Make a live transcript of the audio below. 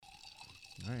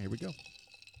All right, here we go.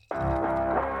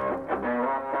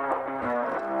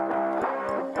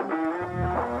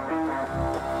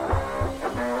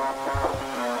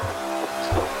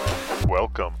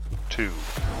 Welcome to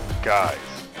Guys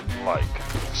Like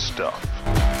Stuff.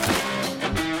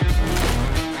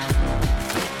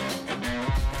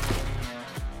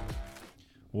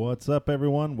 What's up,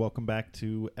 everyone? Welcome back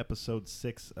to episode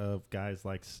 6 of Guys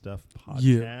Like Stuff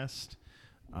podcast.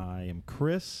 I am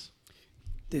Chris.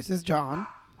 This is John.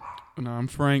 And I'm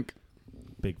Frank.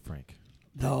 Big Frank.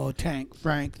 The Tank.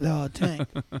 Frank the Tank.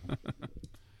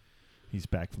 He's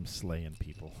back from slaying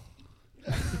people.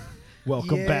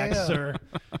 Welcome back, sir.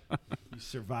 You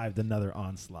survived another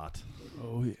onslaught.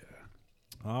 Oh, yeah.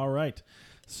 All right.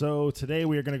 So today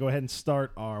we are going to go ahead and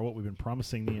start what we've been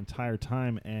promising the entire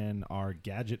time and our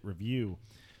gadget review.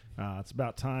 It's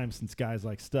about time, since Guys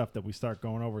Like Stuff, that we start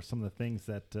going over some of the things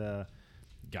that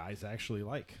guys actually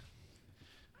like.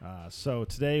 So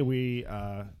today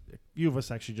a few of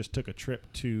us actually just took a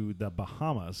trip to the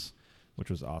Bahamas, which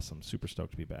was awesome. Super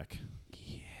stoked to be back.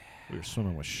 Yeah. We were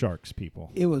swimming with sharks, people.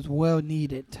 It was well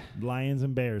needed. Lions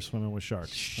and bears swimming with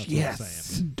sharks. That's Yes. what I'm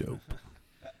saying. Dope.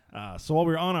 So while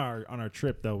we were on our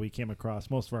trip, though, we came across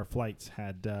most of our flights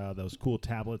had those cool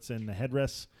tablets in the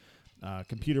headrests,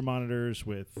 computer monitors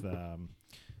with,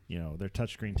 their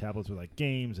touchscreen tablets with like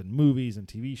games and movies and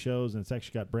TV shows, and it's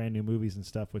actually got brand new movies and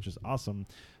stuff, which is awesome.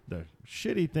 The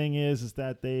shitty thing is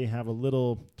that they have a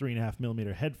little 3.5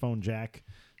 millimeter headphone jack,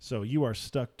 so you are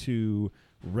stuck to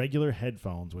regular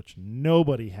headphones, which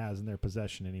nobody has in their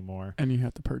possession anymore. And you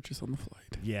have to purchase on the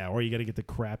flight. Yeah, or you got to get the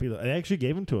crappy. They actually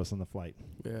gave them to us on the flight.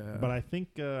 Yeah. But I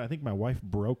think my wife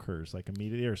broke hers like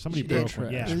immediately, or somebody She broke did.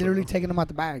 one. Yeah, Literally taking them out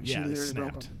the bag. yeah, She they literally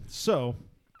broke snapped. them. So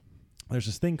there's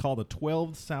this thing called a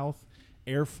 12 South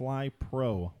Airfly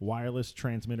Pro wireless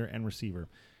transmitter and receiver.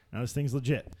 Now this thing's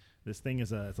legit. This thing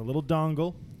is it's a little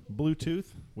dongle,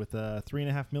 Bluetooth with a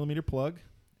 3.5 millimeter plug,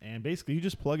 and basically you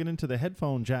just plug it into the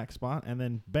headphone jack spot, and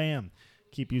then bam,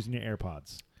 keep using your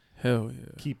AirPods. Hell yeah.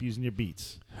 Keep using your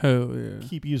Beats. Hell yeah.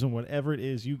 Keep using whatever it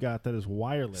is you got that is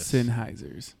wireless.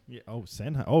 Sennheisers. Yeah. Oh,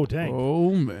 Sennheiser. Oh, dang.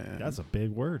 Oh, man. That's a big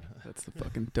word. That's the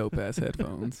fucking dope-ass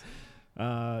headphones.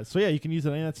 So yeah, you can use it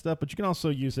on any of that stuff, but you can also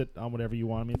use it on whatever you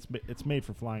want. I mean, it's made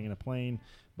for flying in a plane,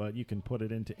 but you can put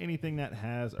it into anything that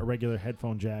has a regular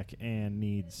headphone jack and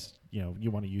needs,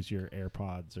 you want to use your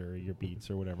AirPods or your Beats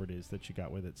or whatever it is that you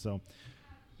got with it. So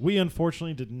we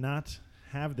unfortunately did not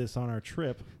have this on our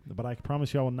trip, but I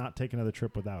promise you I will not take another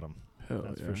trip without them. Hell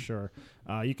That's yeah. for sure.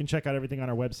 You can check out everything on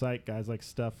our website,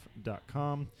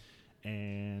 guysLikeStuff.com,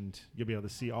 and you'll be able to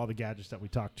see all the gadgets that we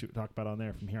talk about on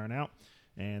there from here on out.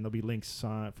 And there'll be links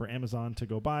for Amazon to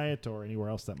go buy it or anywhere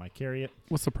else that might carry it.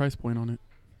 What's the price point on it?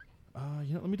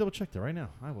 Let me double check that right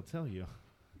now. I will tell you.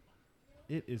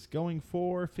 It is going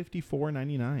for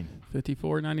 $54.99.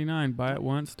 $54.99. Buy it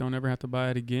once. Don't ever have to buy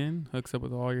it again. Hooks up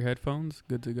with all your headphones.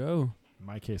 Good to go. In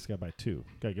my case, got to buy 2.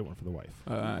 Got to get one for the wife.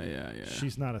 Yeah.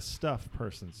 She's not a stuff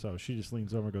person, so she just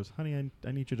leans over and goes, honey,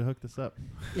 I need you to hook this up.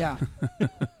 Yeah.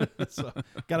 So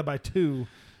got to buy 2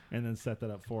 and then set that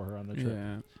up for her on the trip.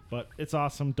 Yeah. But it's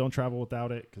awesome. Don't travel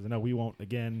without it, because I know we won't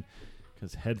again,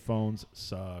 because headphones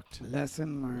sucked.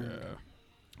 Lesson learned. Yeah.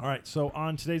 All right, so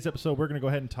on today's episode, we're going to go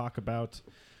ahead and talk about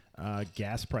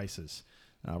gas prices.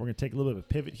 We're going to take a little bit of a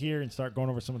pivot here and start going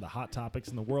over some of the hot topics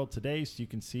in the world today, so you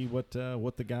can see what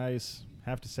the guys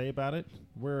have to say about it.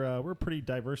 We're a pretty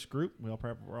diverse group. We all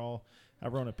have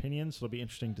our own opinions, so it'll be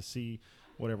interesting to see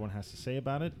what everyone has to say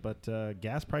about it. But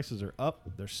gas prices are up.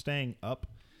 They're staying up.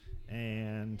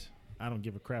 And I don't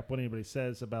give a crap what anybody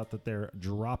says about that they're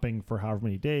dropping for however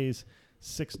many days.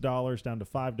 $6 down to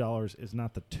 $5 is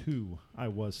not the $2 I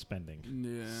was spending.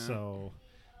 Yeah. So,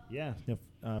 yeah.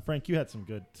 Frank, you had some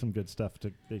good stuff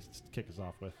to kick us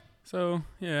off with. So,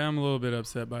 yeah, I'm a little bit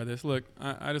upset by this. Look,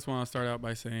 I just want to start out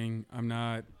by saying I'm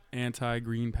not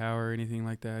anti-green power or anything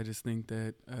like that. I just think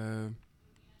that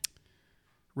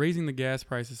raising the gas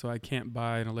prices so I can't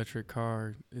buy an electric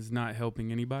car is not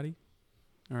helping anybody.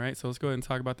 All right, so let's go ahead and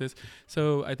talk about this.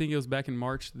 So I think it was back in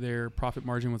March, their profit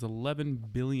margin was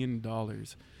 $11 billion.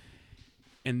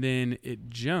 And then it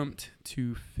jumped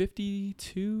to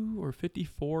 $52 or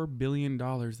 $54 billion.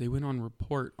 They went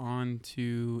on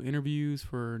to interviews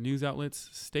for news outlets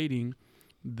stating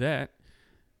that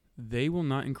they will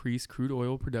not increase crude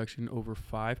oil production over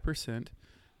 5%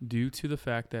 due to the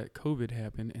fact that COVID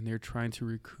happened, and they're trying to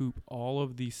recoup all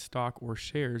of the stock or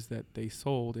shares that they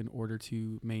sold in order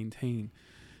to maintain.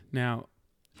 Now,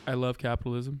 I love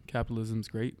capitalism. Capitalism's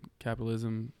great.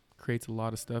 Capitalism creates a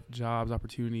lot of stuff, jobs,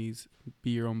 opportunities,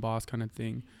 be your own boss kind of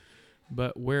thing.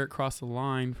 But where it crossed the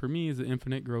line for me is the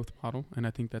infinite growth model, and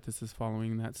I think that this is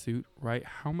following that suit, right?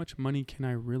 How much money can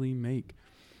I really make?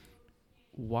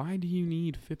 Why do you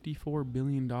need $54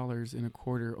 billion in a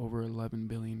quarter over $11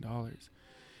 billion?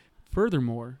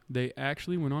 Furthermore, they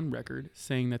actually went on record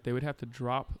saying that they would have to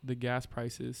drop the gas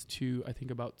prices to, I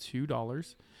think, about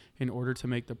 $2 in order to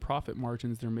make the profit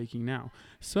margins they're making now.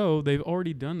 So they've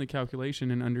already done the calculation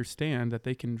and understand that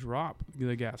they can drop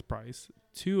the gas price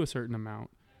to a certain amount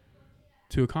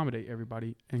to accommodate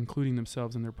everybody, including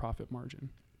themselves in their profit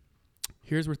margin.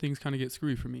 Here's where things kind of get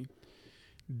screwy for me.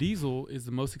 Diesel is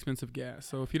the most expensive gas.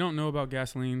 So if you don't know about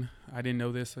gasoline, I didn't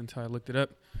know this until I looked it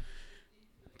up.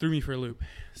 Threw me for a loop.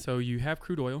 So you have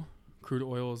crude oil. Crude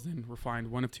oil is then refined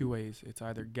one of two ways. It's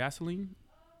either gasoline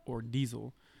or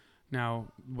diesel. Now,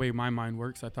 the way my mind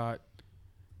works, I thought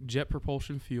jet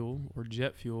propulsion fuel or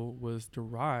jet fuel was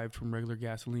derived from regular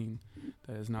gasoline.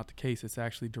 That is not the case. It's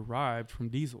actually derived from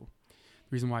diesel.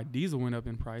 The reason why diesel went up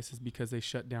in price is because they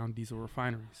shut down diesel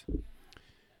refineries.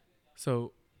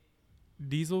 So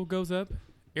diesel goes up,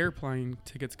 airplane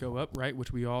tickets go up, right?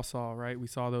 Which we all saw, right? We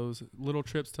saw those little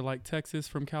trips to like Texas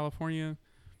from California,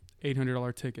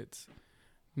 $800 tickets.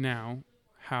 Now,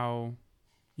 how,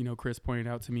 Chris pointed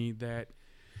out to me that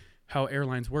how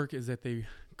airlines work is that they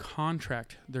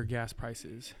contract their gas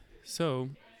prices. So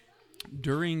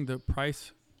during the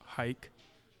price hike,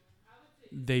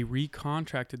 they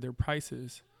recontracted their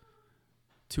prices,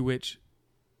 to which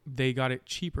they got it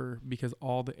cheaper because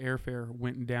all the airfare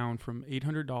went down from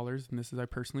 $800, and this is, I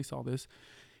personally saw this,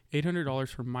 $800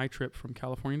 for my trip from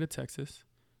California to Texas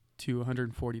to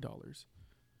 $140.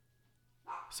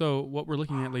 So what we're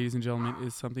looking at, ladies and gentlemen,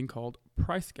 is something called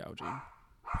price gouging.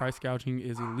 Price gouging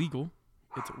is illegal,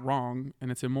 it's wrong,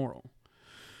 and it's immoral.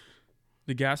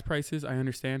 The gas prices, I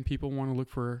understand people want to look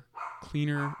for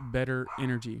cleaner, better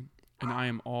energy, and I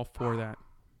am all for that.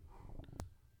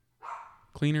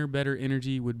 Cleaner, better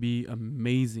energy would be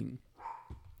amazing.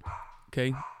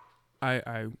 Okay?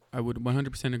 I would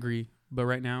 100% agree. But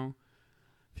right now,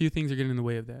 a few things are getting in the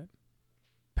way of that.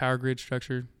 Power grid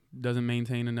structure doesn't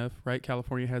maintain enough, right?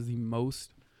 California has the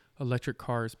most electric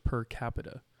cars per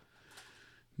capita.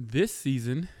 This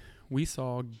season, we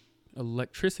saw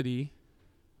electricity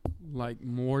like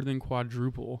more than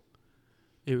quadruple.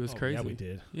 It was crazy. Yeah, we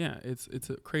did. Yeah, it's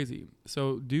crazy.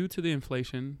 So due to the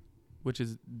inflation, which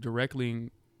is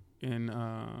directly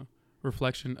in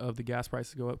reflection of the gas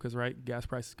prices go up, because, right, gas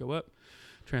prices go up,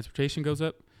 transportation goes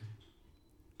up,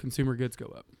 consumer goods go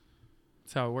up.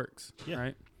 That's how it works,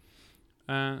 right?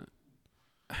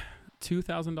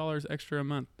 $2,000 extra a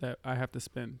month that I have to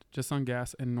spend just on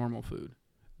gas and normal food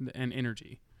and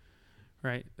energy,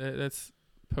 right? That's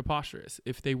preposterous.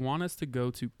 If they want us to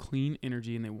go to clean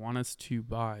energy and they want us to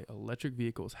buy electric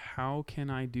vehicles, how can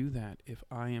I do that if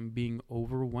I am being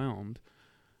overwhelmed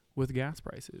with gas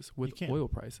prices, with oil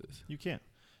prices? You can't.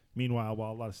 Meanwhile,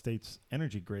 while a lot of states'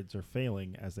 energy grids are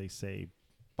failing, as they say,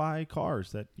 buy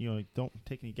cars that don't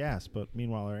take any gas. But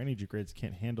meanwhile, our energy grids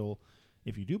can't handle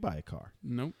if you do buy a car.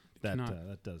 Nope. That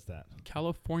does that.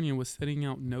 California was sending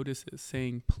out notices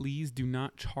saying, please do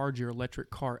not charge your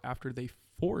electric car, after they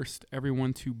forced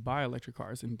everyone to buy electric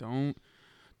cars. And don't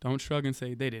shrug and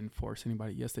say they didn't force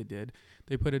anybody. Yes, they did.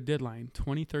 They put a deadline,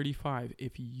 2035.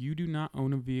 If you do not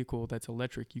own a vehicle that's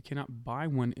electric, you cannot buy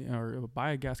one or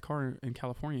buy a gas car in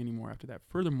California anymore after that.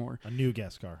 Furthermore, a new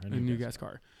gas car. A new gas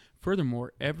car.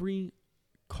 Furthermore, every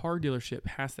car dealership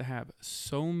has to have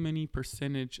so many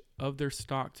percentage of their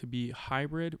stock to be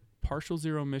hybrid, partial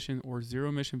zero emission, or zero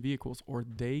emission vehicles, or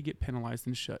they get penalized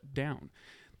and shut down.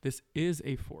 This is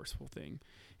a forceful thing.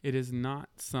 It is not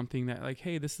something that like,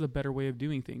 hey, this is a better way of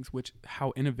doing things, which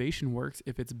how innovation works.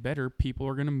 If it's better, people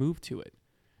are going to move to it.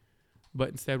 But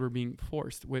instead we're being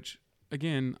forced, which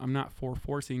again, I'm not for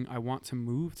forcing. I want to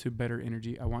move to better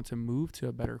energy. I want to move to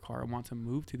a better car. I want to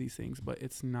move to these things, but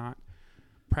it's not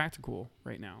practical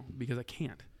right now because I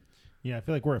can't. Yeah, I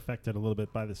feel like we're affected a little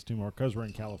bit by this too more because we're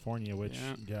in California, which,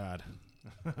 God,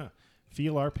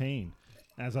 feel our pain.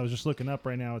 As I was just looking up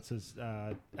right now, it says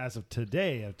as of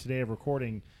today of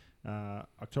recording,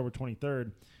 October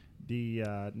 23rd,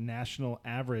 the national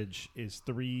average is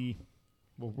we'll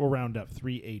round up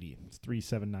 380. It's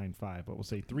 3795, but we'll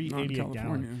say 380 a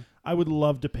gallon. I would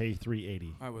love to pay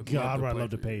 380. I would. God, I'd love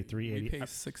to pay 380. We pay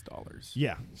 $6.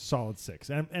 Yeah, solid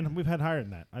 $6, and we've had higher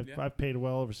than that. I've paid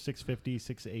well over $650,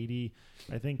 $680.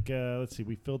 I think. Let's see,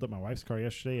 we filled up my wife's car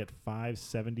yesterday at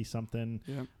 $570 something.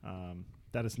 Yeah.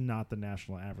 That is not the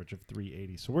national average of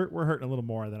 380. So we're hurting a little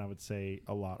more than I would say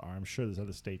a lot are. I'm sure there's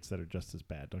other states that are just as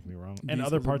bad. Don't get me wrong, and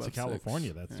other parts of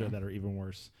California that are even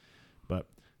worse. But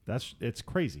it's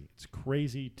crazy. It's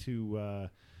crazy to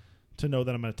to know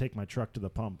that I'm going to take my truck to the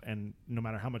pump, and no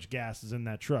matter how much gas is in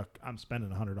that truck, I'm spending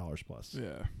 $100 plus.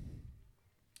 Yeah.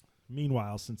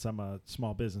 Meanwhile, since I'm a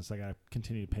small business, I got to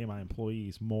continue to pay my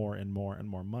employees more and more and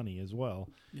more money as well,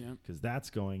 Yeah. because that's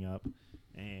going up,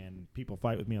 and people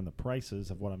fight with me on the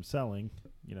prices of what I'm selling,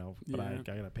 but I Yeah.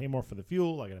 got to pay more for the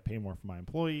fuel. I got to pay more for my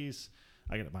employees.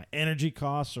 My energy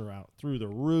costs are out through the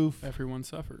roof. Everyone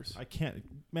suffers. I can't,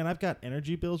 man, I've got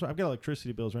energy bills. I've got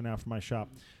electricity bills right now for my shop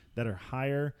that are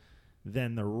higher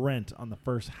than the rent on the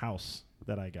first house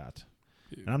that I got.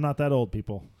 Dude. And I'm not that old,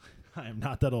 people. I am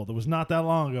not that old. It was not that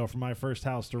long ago for my first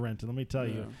house to rent. And let me tell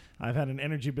you, I've had an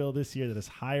energy bill this year that is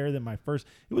higher than my first.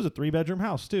 It was a 3-bedroom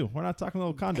house, too. We're not talking a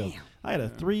little condo. Damn. I had a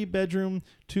 3-bedroom,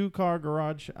 2-car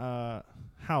garage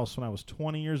house when I was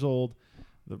 20 years old.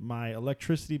 My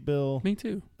electricity bill Me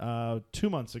too. 2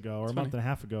 months ago or It's a month funny. and a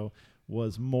half ago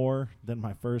was more than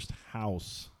my first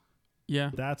house.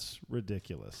 Yeah. That's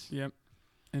ridiculous. Yep.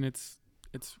 And it's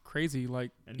crazy.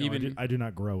 Like And no, even I do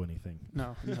not grow anything.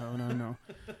 no.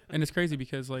 And it's crazy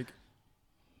because like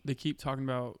they keep talking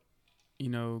about,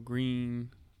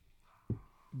 green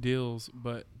deals,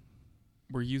 but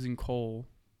we're using coal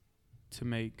to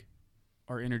make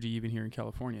our energy even here in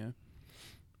California.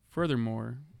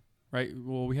 Furthermore, right?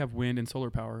 Well, we have wind and solar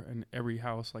power, and every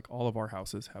house, like all of our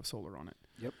houses, have solar on it.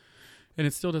 Yep. And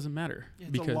it still doesn't matter It's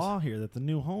because a law here that the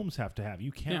new homes have to have.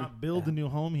 You cannot build a new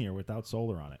home here without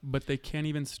solar on it. but they can't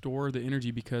even store the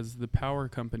energy because the power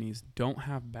companies don't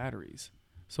have batteries.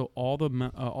 So all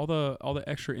the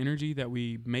extra energy that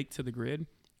we make to the grid,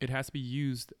 it has to be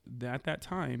used at that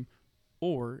time,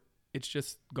 or it's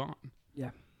just gone. Yeah.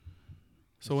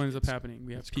 So what ends up happening?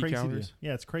 We have It's peak crazy. hours.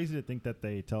 It's crazy to think that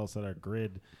they tell us that our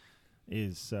grid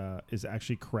is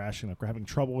actually crashing. Like we're having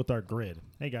trouble with our grid.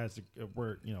 Hey guys, it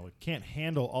can't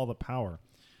handle all the power.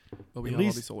 But we At have all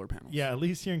least- these solar panels. Yeah, at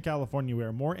least here in California, we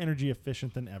are more energy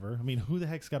efficient than ever. I mean, who the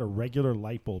heck's got a regular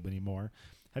light bulb anymore?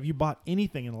 Have you bought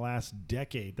anything in the last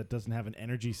decade that doesn't have an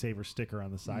energy saver sticker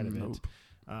on the side of Nope.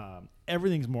 it?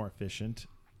 Everything's more efficient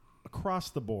across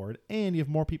the board, and you have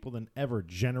more people than ever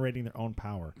generating their own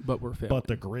power. But we're failing. But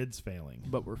the grid's failing.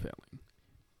 But we're failing.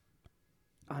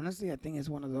 Honestly, I think it's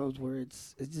one of those where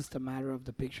it's just a matter of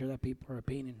the picture that people are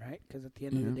painting, right? Because at the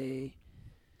end of the day,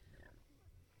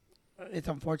 it's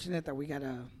unfortunate that we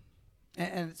gotta,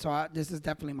 and so this is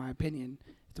definitely my opinion.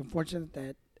 It's unfortunate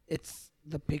that it's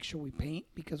the picture we paint,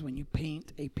 because when you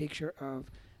paint a picture of,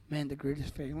 man, the grid is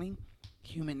failing,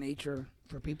 human nature,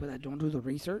 for people that don't do the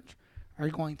research, are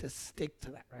going to stick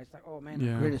to that, right? It's like, oh man, the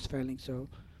Yeah. grid is failing, so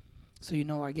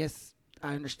I guess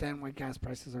I understand why gas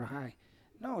prices are high.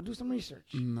 No, do some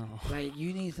research. No. Like,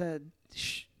 you need to,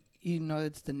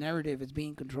 it's the narrative is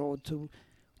being controlled to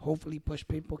hopefully push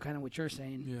people, kind of what you're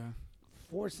saying, Yeah.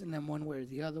 forcing them one way or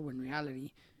the other, when in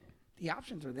reality, the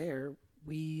options are there.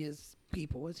 We as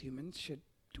people, as humans, should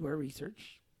do our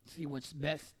research, see what's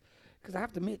best. Because I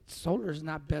have to admit, solar is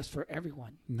not best for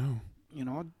everyone. No.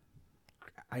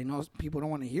 I know people don't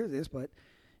want to hear this, but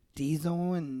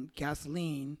diesel and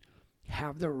gasoline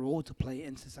have their role to play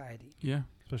in society. Yeah.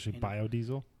 Especially You know.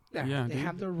 biodiesel, Yeah, they dude.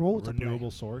 have their role to play.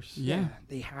 renewable source. Yeah.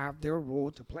 They have their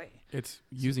role to play. It's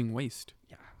using waste.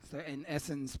 Yeah. So in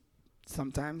essence,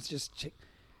 sometimes just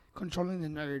controlling the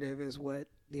narrative is what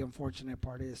the unfortunate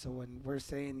part is. So when we're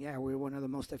saying, yeah, we're one of the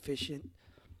most efficient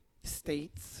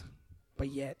states, but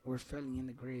yet we're failing in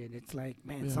the grid, it's like,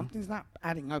 man, Yeah. something's not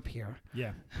adding up here.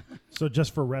 Yeah. So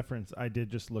just for reference, I did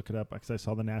just look it up because I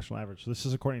saw the national average. So this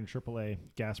is according to AAA,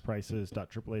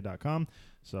 gasprices.AAA.com.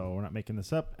 So we're not making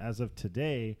this up. As of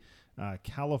today,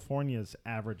 California's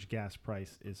average gas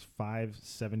price is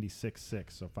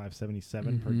 $5.76.6. So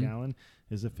 $5.77 per Mhm. gallon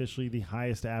is officially the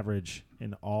highest average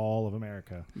in all of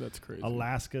America. That's crazy.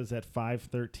 Alaska's at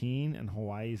 $5.13 and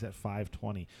Hawaii's at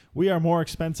 $5.20. We are more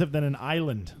expensive than an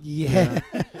island. Yeah.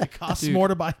 It costs Dude. more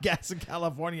to buy gas in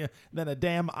California than a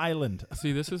damn island.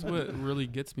 See, this is what really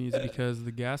gets me, is because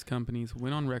the gas companies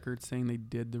went on record saying they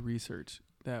did the research,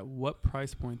 that what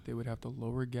price point they would have to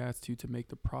lower gas to make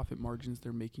the profit margins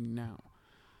they're making now.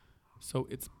 So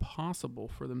it's possible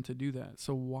for them to do that.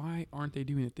 So why aren't they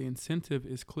doing it? The incentive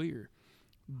is clear.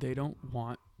 They don't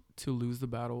want to lose the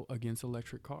battle against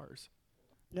electric cars.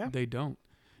 Yeah. They don't.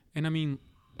 And I mean,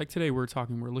 like today we're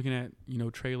looking at,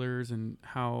 trailers and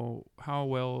how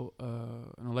well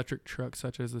an electric truck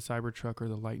such as the Cybertruck or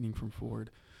the Lightning from Ford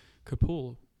could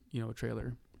pull, a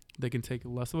trailer. They can take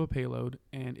less of a payload,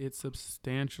 and it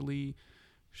substantially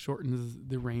shortens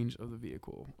the range of the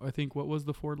vehicle. I think, what was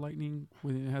the Ford Lightning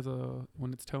when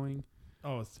it's towing?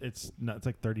 Oh, it's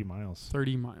like 30 miles.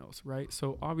 30 miles, right?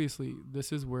 So obviously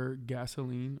this is where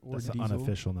gasoline or That's diesel. an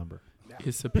unofficial number.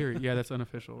 is superior. Yeah, that's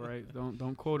unofficial, right?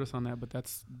 Don't quote us on that, but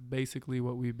that's basically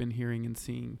what we've been hearing and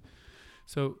seeing.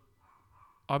 So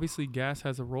obviously gas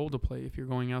has a role to play if you're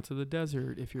going out to the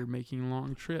desert, if you're making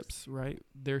long trips, right?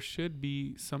 There should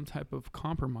be some type of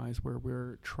compromise where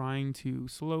we're trying to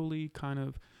slowly kind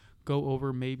of go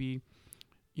over maybe,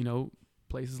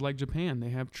 places like Japan.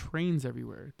 They have trains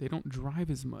everywhere. They don't drive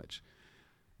as much.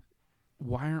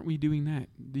 Why aren't we doing that?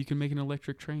 You can make an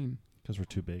electric train. Because we're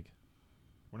too big.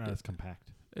 We're not as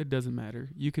compact. It doesn't matter.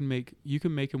 You can make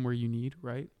them where you need,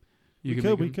 right? We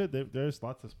could. There's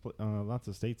lots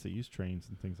of states that use trains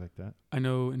and things like that. I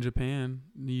know in Japan,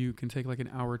 you can take like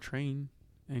an hour train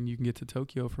and you can get to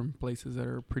Tokyo from places that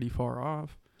are pretty far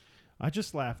off. I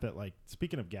just laughed at, like,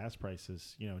 speaking of gas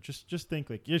prices, just think,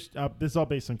 like, this is all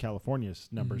based on California's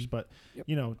numbers, but,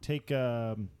 take,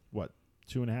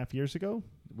 2.5 years ago,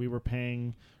 we were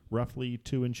paying roughly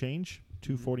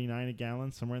 $2.49 a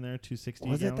gallon, somewhere in there, $2.60 a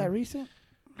gallon. Was it that recent?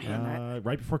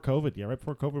 Right before COVID. Yeah, right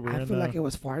before COVID. I feel like it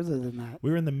was farther than that. We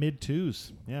were in the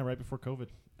mid-2s. Yeah, right before COVID.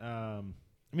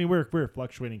 We were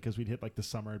fluctuating because we'd hit, like, the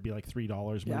summer. It'd be like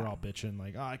 $3. We were all bitching,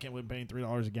 like, I can't believe paying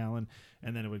 $3 a gallon.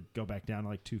 And then it would go back down to,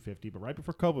 like, $2.50. But right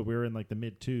before COVID, we were in, like, the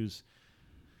mid-2s.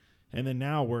 And then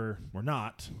now we're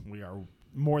not. We are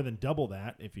more than double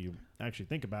that, if you actually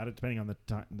think about it, depending on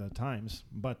the times.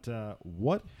 But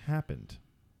what happened?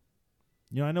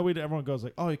 I know everyone goes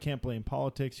like, oh, you can't blame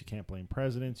politics, you can't blame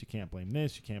presidents, you can't blame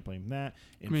this, you can't blame that.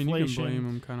 Inflation. I mean, you can blame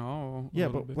them kind of all. Yeah,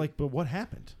 but what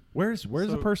happened? Where's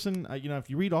the person? If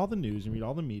you read all the news and read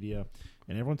all the media,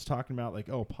 and everyone's talking about, like,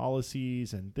 oh,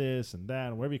 policies and this and that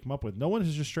and whatever you come up with, no one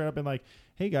has just straight up been like,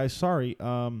 hey guys, sorry.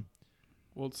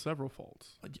 Well, it's several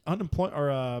faults.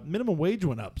 Minimum wage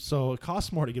went up, so it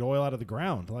costs more to get oil out of the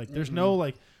ground. Like, there's no,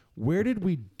 like, where did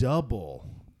we double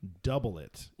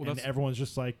it? Well, and everyone's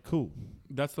just like, cool.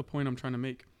 That's the point I'm trying to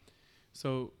make.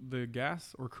 So the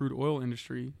gas or crude oil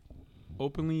industry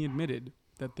openly admitted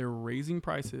that they're raising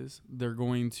prices. They're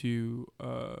going to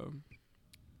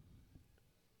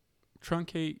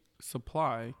truncate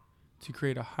supply to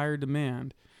create a higher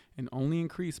demand and only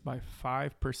increase by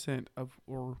 5%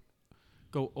 or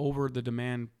go over the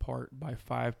demand part by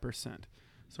 5%.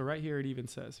 So right here it even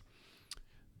says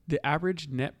the average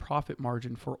net profit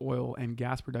margin for oil and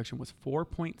gas production was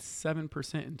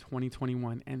 4.7% in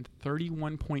 2021 and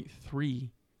 31.3%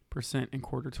 in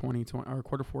quarter 4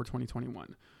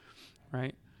 2021,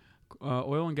 right?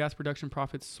 Oil and gas production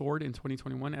profits soared in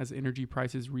 2021 as energy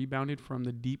prices rebounded from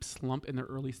the deep slump in the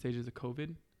early stages of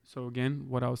COVID. So again,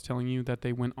 what I was telling you, that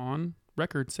they went on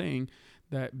record saying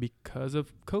that because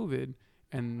of COVID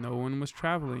and no one was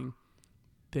traveling,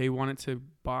 they wanted to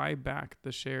buy back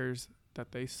the shares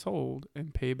that they sold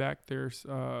and pay back their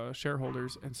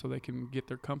shareholders, and so they can get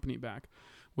their company back,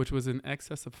 which was in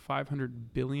excess of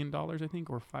 $500 billion, I think,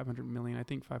 or 500 million. I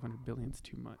think 500 billion is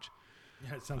too much.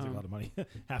 Yeah, it sounds like a lot of money.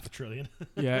 $500 billion.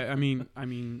 Yeah, I mean,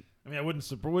 it wouldn't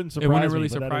surprise it wouldn't really me,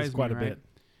 surprise quite me, a right? bit.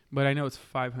 But I know it's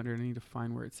 500. I need to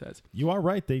find where it says. You are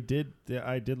right. They did.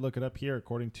 I did look it up here.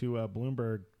 According to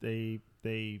Bloomberg, they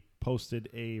posted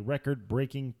a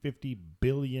record-breaking $50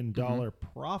 billion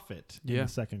profit in the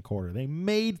second quarter. They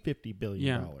made $50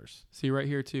 billion. See right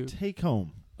here too. Take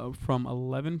home from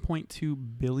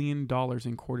 $11.2 billion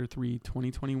in quarter 3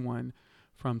 2021,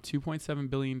 from $2.7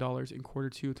 billion in quarter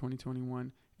 2 of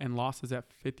 2021, and losses at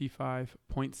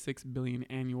 $55.6 billion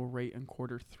annual rate in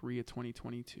quarter 3 of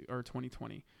 2022 or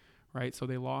 2020, right? So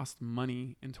they lost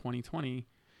money in 2020,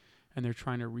 and they're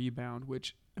trying to rebound.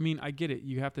 Which, I mean, I get it.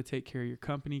 You have to take care of your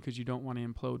company because you don't want to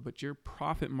implode, but your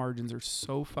profit margins are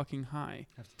so fucking high.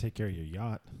 You have to take care of your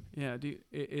yacht. Yeah, dude,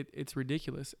 it's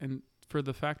ridiculous. And for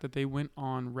the fact that they went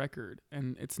on record,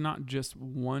 and it's not just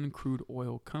one crude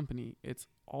oil company, it's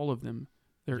all of them.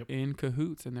 They're in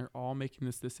cahoots, and they're all making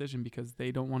this decision because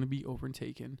they don't want to be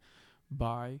overtaken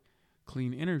by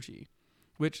clean energy,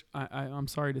 which I'm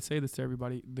sorry to say this to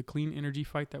everybody. The clean energy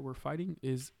fight that we're fighting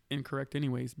is incorrect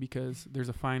anyways, because there's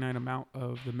a finite amount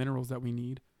of the minerals that we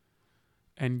need,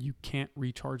 and you can't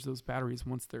recharge those batteries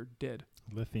once they're dead.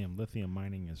 Lithium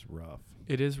mining is rough.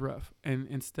 It is rough. And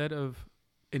instead of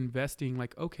investing,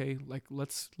 like, okay, like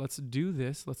let's do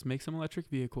this, let's make some electric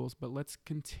vehicles, but let's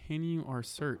continue our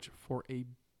search for a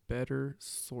better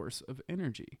source of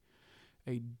energy,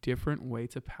 a different way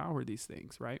to power these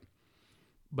things, right?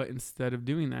 But instead of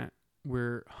doing that,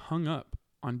 we're hung up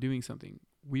on doing something.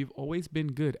 We've always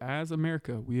been good as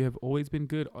America. We have always been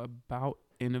good about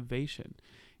innovation.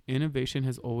 Innovation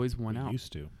has always won out.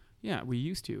 Used to. Yeah, we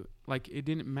used to. Like, it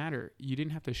didn't matter. You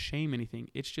didn't have to shame anything.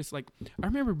 It's just like, I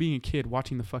remember being a kid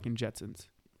watching the fucking Jetsons.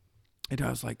 And I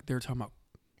was like, they were talking about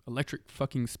electric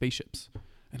fucking spaceships.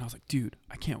 And I was like, dude,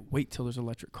 I can't wait till there's an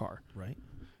electric car. Right.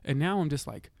 And now I'm just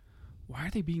like, why are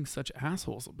they being such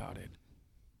assholes about it?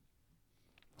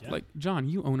 Yeah. Like, John,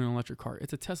 you own an electric car.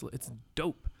 It's a Tesla. It's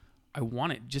dope. I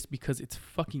want it just because it's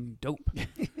fucking dope.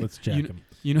 Let's jack You him.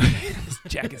 You know,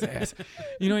 jack his ass.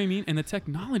 You know what I mean? And the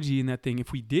technology in that thing,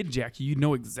 if we did jack you, you'd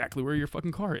know exactly where your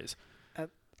fucking car is.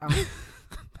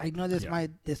 I know this Yeah.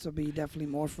 this will be definitely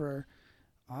more for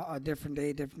a different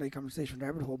day conversation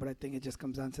rabbit hole, but I think it just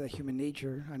comes down to human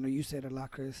nature. I know you said a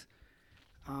lot, Chris.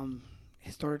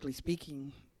 Historically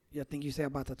speaking, I think you say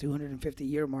about the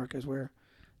 250-year mark is where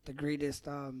the greatest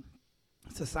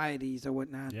societies or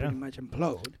whatnot Yeah. pretty much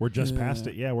implode. We're just Yeah. past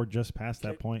it. Yeah, we're just past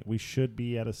that point. We should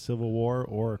be at a civil war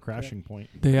or a crashing point.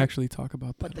 They actually talk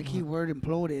about that. But the a key lot. word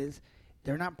implode is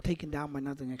they're not taken down by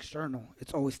nothing external.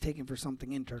 It's always taken for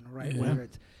something internal, right? Yeah. Whether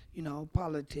it's,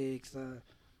 politics,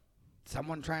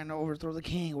 someone trying to overthrow the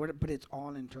king, but it's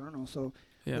all internal. So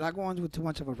Yeah. without going with too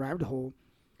much of a rabbit hole,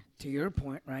 to your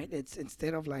point, right? It's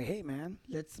instead of like, hey, man,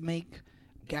 let's make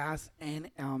gas and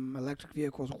electric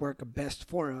vehicles work best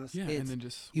for us. Yeah, and It's then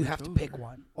just you switch have to pick over.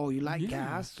 one. Oh, you like Yeah.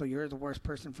 gas, so you're the worst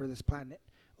person for this planet.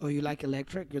 Oh, you like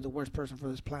electric, you're the worst person for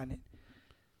this planet.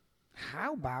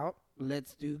 How about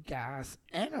let's do gas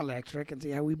and electric and see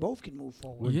how we both can move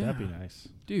forward? Wouldn't that be Yeah. nice?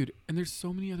 Dude, and there's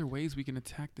so many other ways we can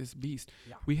attack this beast.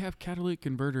 Yeah. We have catalytic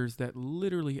converters that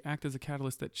literally act as a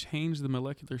catalyst that change the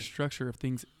molecular structure of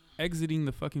things exiting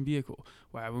the fucking vehicle.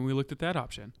 Why haven't we looked at that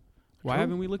option? Why True.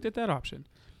 haven't we looked at that option?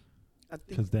 I think,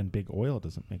 Because then big oil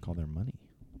doesn't make all their money.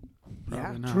 yeah,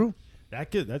 Probably not. true.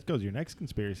 That goes to your next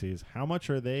conspiracy is how much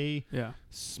are they Yeah.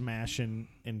 smashing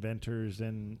inventors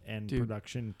and Dude.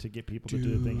 production to get people to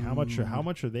do the thing? How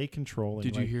much are they controlling?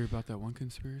 Did you like- hear about that one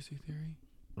conspiracy theory?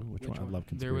 Ooh, which Which one? I one? love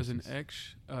There was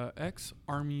conspiracies. an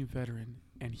ex-army veteran,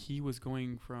 and he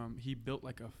built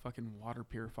like a fucking water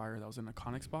purifier that was in a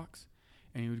Conex box,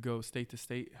 and he would go state to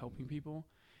state helping people.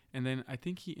 And then I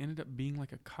think he ended up being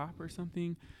like a cop or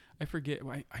something. I forget.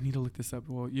 I need to look this up.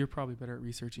 Well, you're probably better at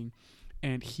researching.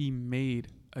 And he made,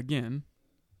 again,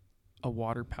 a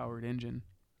water-powered engine.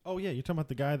 Oh yeah, you're talking about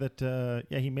the guy that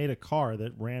he made a car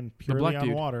that ran purely black on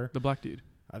dude. water. The black dude.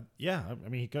 Yeah, I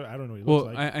mean, I don't know what he Well,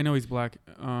 looks like. I know he's black.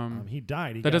 He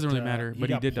died. He that got, doesn't really matter, but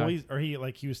he got did die. Or he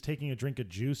was taking a drink of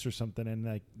juice or something,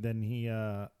 and then he.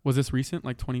 Was this recent,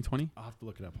 like 2020? I'll have to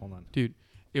look it up. Hold on. Dude,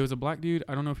 it was a black dude.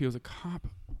 I don't know if he was a cop.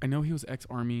 I know he was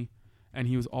ex-army, and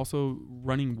he was also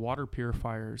running water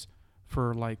purifiers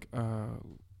for like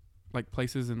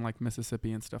places in like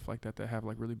Mississippi and stuff like that have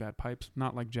like really bad pipes.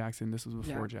 Not like Jackson. This was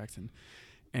before Jackson.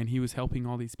 And he was helping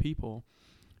all these people,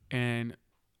 and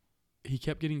he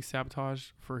kept getting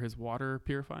sabotaged for his water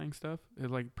purifying stuff.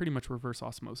 It like pretty much reverse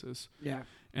osmosis. Yeah.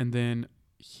 And then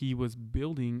he was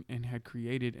building and had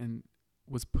created and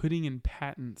was putting in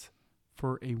patents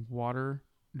for a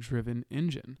water-driven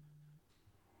engine.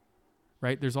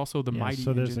 Right? There's also the Mighty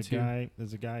So there's engine a too. guy.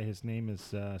 There's a guy. His name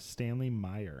is Stanley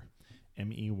Meyer,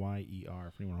 Meyer.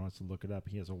 If anyone wants to look it up,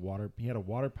 he had a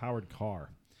water-powered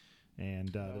car, and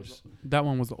there's That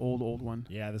one was the old one.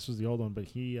 yeah, this was the old one, but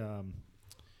he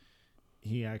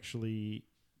actually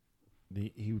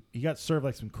he got served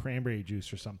like some cranberry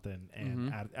juice or something,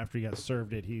 and after he got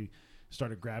served it, he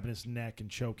started grabbing his neck and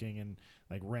choking and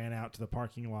like ran out to the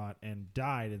parking lot and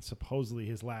died. And supposedly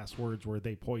his last words were,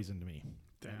 "They poisoned me."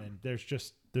 Damn. And then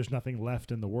there's nothing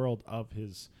left in the world of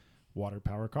his water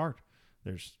power car.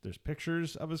 There's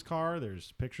pictures of his car.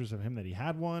 There's pictures of him that he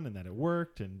had one and that it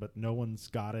worked, but no one's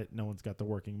got it. No one's got the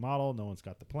working model. No one's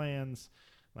got the plans.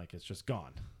 Like, it's just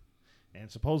gone. And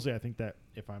supposedly, I think that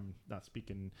if I'm not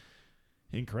speaking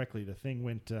incorrectly, the thing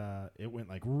went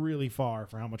like really far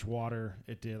for how much water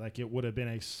it did. Like, it would have been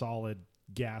a solid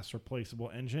gas replaceable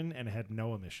engine, and it had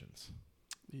no emissions.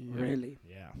 Yep. Really?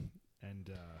 Yeah, and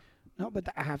No, but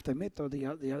I have to admit, though, the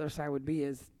other side would be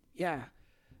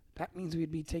that means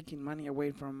we'd be taking money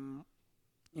away from,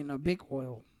 big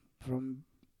oil. From,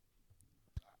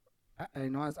 I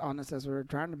know, as honest as we're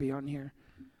trying to be on here,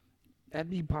 that'd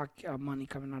be money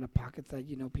coming out of pockets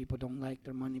that, people don't like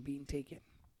their money being taken.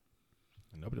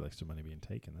 nobody likes their money being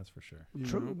taken. That's for sure. You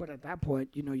True, know? but at that point,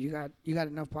 you got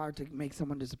enough power to make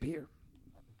someone disappear.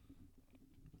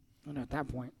 At that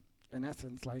point, in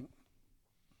essence, like,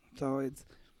 so it's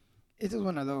just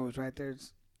one of those, right?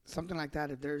 There's something like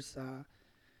that. If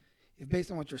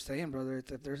based on what you're saying, brother,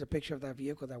 if there's a picture of that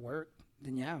vehicle that worked,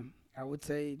 then yeah, I would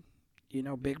say,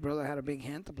 Big Brother had a big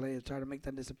hand to play to try to make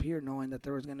that disappear, knowing that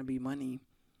there was going to be money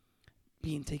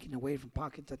being taken away from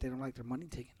pockets that they don't like their money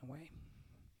taken away.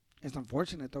 It's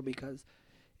unfortunate, though, because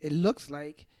it looks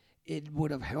like it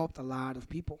would have helped a lot of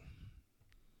people.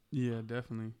 Yeah,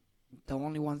 definitely. The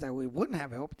only ones that we wouldn't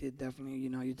have helped it definitely,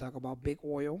 you talk about big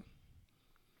oil,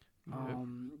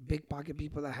 big pocket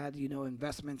people that had,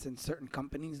 investments in certain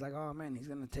companies. Like, oh man, he's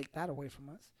gonna take that away from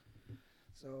us.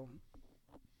 So,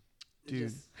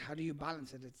 Dude, how do you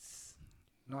balance it? It's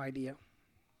no idea.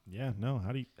 Yeah, no.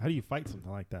 How do you fight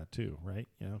something like that too, right?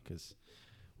 Because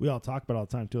we all talk about it all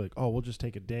the time too. Like, oh, we'll just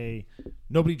take a day.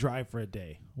 Nobody drive for a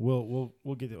day. We'll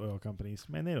get the oil companies.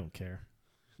 Man, they don't care.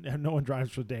 No one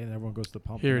drives for a day, and everyone goes to the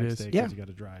pump Here the it next is. day Yeah. because you got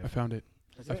to drive. I found it.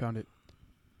 I found it.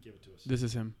 Give it to us. This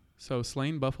is him. So,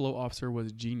 slain Buffalo officer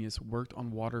was genius, worked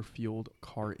on water-fueled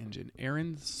car engine.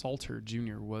 Aaron Salter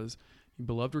Jr. was a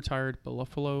beloved retired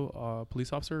Buffalo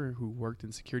police officer who worked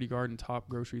in security guard and top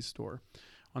grocery store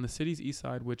on the city's east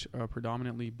side, which are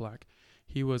predominantly black.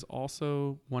 He was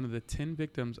also one of the 10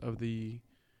 victims of the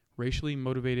racially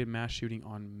motivated mass shooting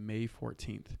on May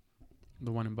 14th,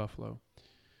 the one in Buffalo.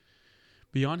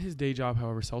 Beyond his day job,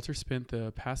 however, Salter spent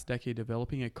the past decade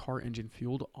developing a car engine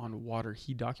fueled on water.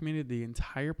 He documented the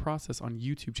entire process on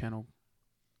YouTube channel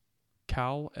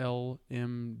Cal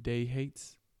L.M.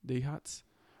 Dayhats,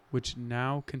 which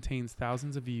now contains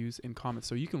thousands of views and comments.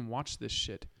 So you can watch this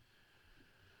shit.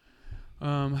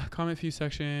 Comment view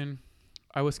section.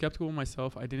 I was skeptical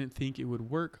myself. I didn't think it would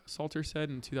work, Salter said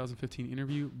in a 2015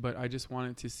 interview, but I just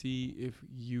wanted to see if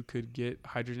you could get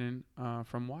hydrogen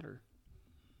from water.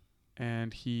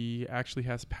 And he actually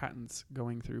has patents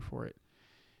going through for it.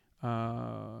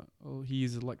 He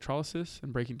uses electrolysis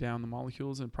and breaking down the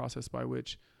molecules and process by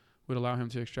which would allow him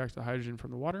to extract the hydrogen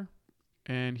from the water.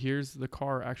 And here's the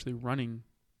car actually running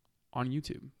on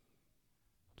YouTube.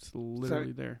 It's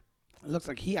literally there. It looks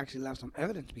like he actually left some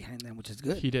evidence behind them, which is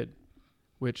good. He did,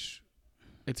 which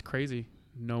it's crazy.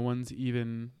 No one's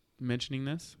even mentioning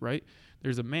this, right?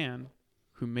 There's a man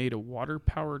who made a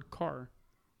water-powered car,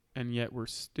 and yet we're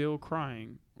still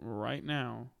crying right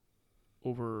now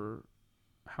over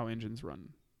how engines run.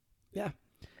 Yeah.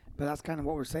 But that's kind of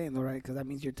what we're saying, though, right? Because that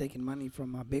means you're taking money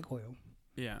from big oil.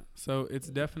 Yeah, so it's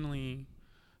definitely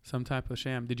some type of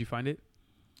sham. Did you find it?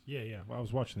 Yeah. Well, I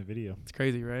was watching the video. It's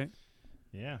crazy, right?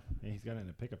 Yeah. He's got it in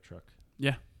a pickup truck.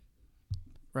 Yeah.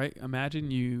 Right?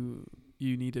 Imagine you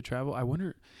need to travel. I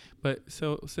wonder, but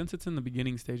so since it's in the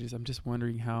beginning stages, I'm just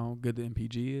wondering how good the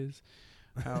MPG is.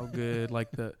 How good,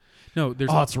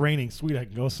 it's raining. Sweet, I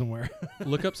can go somewhere.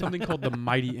 Look up something called the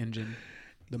Mighty Engine.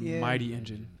 The Mighty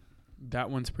Engine. That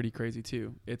one's pretty crazy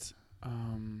too. It's, I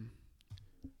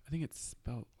think it's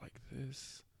spelled like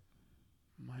this.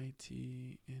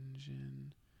 Mighty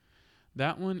Engine.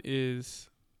 That one is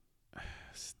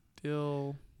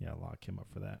still. Yeah, a lot came up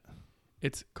for that.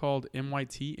 It's called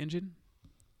MYT Engine.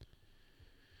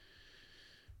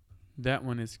 That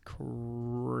one is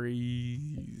crazy,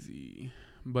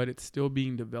 but it's still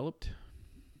being developed.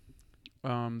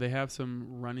 They have some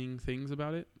running things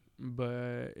about it,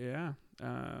 but yeah,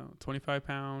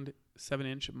 25-pound,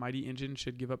 7-inch Mighty engine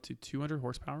should give up to 200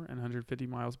 horsepower and 150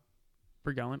 miles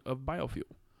per gallon of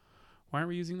biofuel. Why aren't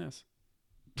we using this?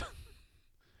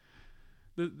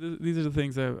 These are the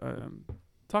things that I'm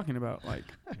talking about. Like,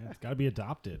 it's got to be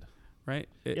adopted. Right?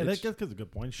 That's a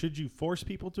good point. Should you force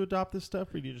people to adopt this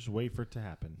stuff, or do you just wait for it to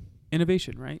happen?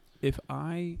 Innovation, right? If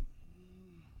I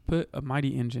put a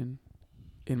Mighty engine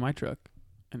in my truck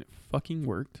and it fucking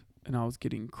worked and I was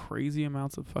getting crazy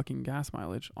amounts of fucking gas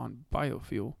mileage on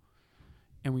biofuel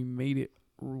and we made it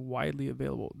widely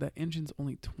available, that engine's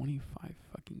only 25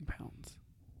 fucking pounds.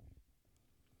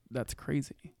 That's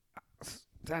crazy.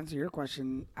 To answer your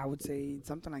question, I would say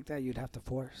something like that you'd have to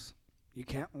force. You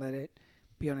can't let it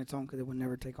be on its own because it would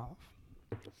never take off.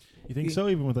 You think so?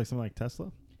 Even with like something like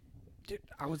Tesla? Dude,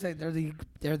 I would say they're the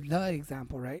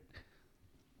example, right?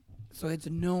 So it's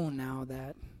known now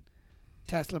that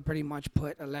Tesla pretty much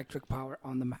put electric power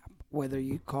on the map. Whether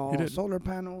you call solar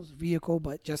panels, vehicle,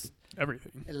 but just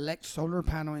everything. Solar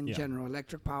panel in general,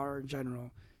 electric power in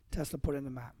general, Tesla put in the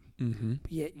map. Mm-hmm.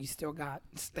 But yet you still got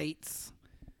states,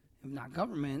 if not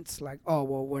governments, like, oh,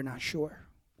 well, we're not sure.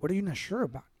 What are you not sure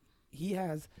about? He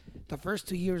has the first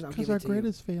 2 years. Because our grid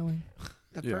is failing.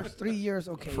 The first 3 years,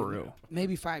 okay, for real,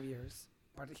 maybe 5 years,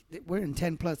 but we're in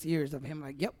 10 plus years of him.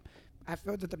 Like, yep, I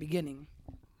felt at the beginning,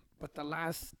 but the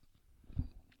last,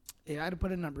 if I had to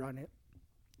put a number on it,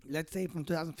 let's say from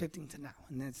 2015 to now,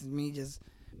 and this is me just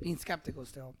being skeptical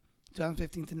still.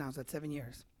 2015 to now, so that's 7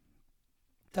 years.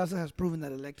 Tesla has proven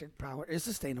that electric power is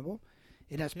sustainable.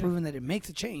 It has proven that it makes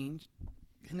a change,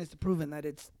 and it's proven that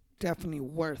it's definitely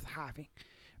worth having.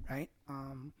 Right.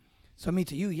 So me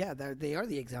to you, they are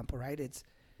the example, right? It's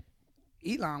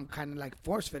Elon kind of like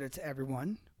force fed it to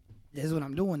everyone. This is what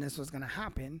I'm doing. This is what's gonna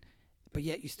happen. But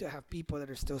yet you still have people that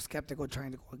are still skeptical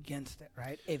trying to go against it,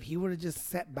 right? If he would have just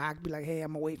sat back, be like, hey,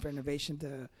 I'm going to wait for innovation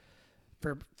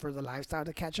for the lifestyle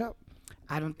to catch up,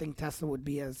 I don't think Tesla would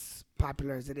be as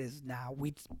popular as it is now.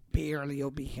 We barely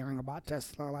will be hearing about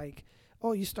Tesla like,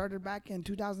 oh, you started back in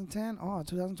 2010? Oh,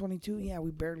 2022? Yeah,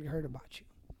 we barely heard about you.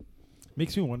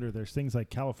 Makes me wonder, there's things like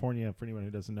California, for anyone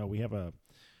who doesn't know, we have a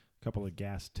couple of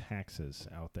gas taxes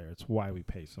out there. It's why we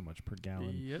pay so much per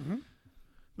gallon. Yep. Mm-hmm.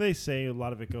 They say a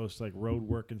lot of it goes to like road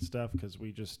work and stuff because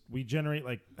we generate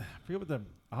like, I forget what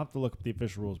I'll have to look up the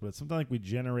official rules, but it's something like we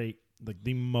generate like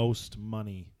the most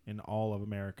money in all of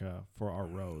America for our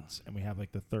roads, and we have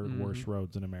like the third worst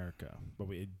roads in America, but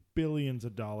we had billions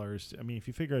of dollars. I mean, if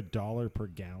you figure $1 per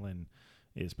gallon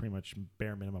is pretty much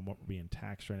bare minimum what we're being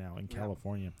taxed right now in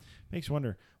California, makes you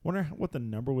wonder what the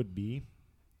number would be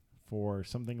for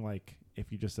something like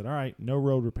if you just said, all right, no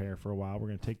road repair for a while, we're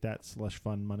going to take that slush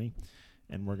fund money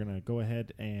and we're going to go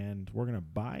ahead and we're going to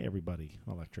buy everybody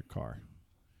an electric car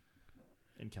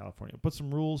in California. Put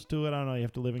some rules to it. I don't know. You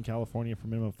have to live in California for a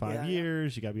minimum of 5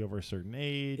 years. You got to be over a certain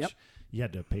age. Yep. You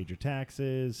had to have paid your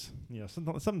taxes. You know,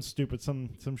 something stupid, some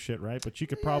shit, right? But you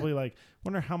could probably like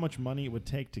wonder how much money it would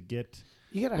take to get.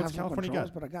 You got to What's have some California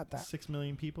controls, got? but I got that. 6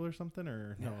 million people or something,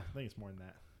 or Yeah. no? I think it's more than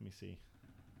that. Let me see.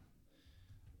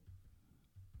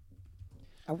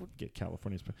 I would, Get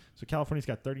California's. So California's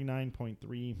got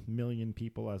 39.3 million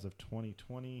people as of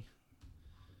 2020.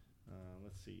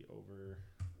 Let's see, over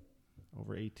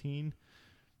 18.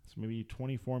 So maybe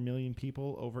 24 million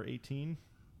people over 18.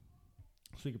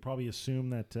 So you could probably assume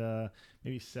that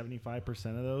maybe 75%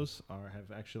 of those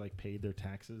have actually like paid their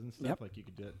taxes and stuff. Yep. Like you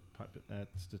could do that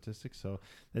statistics. So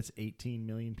that's 18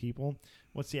 million people.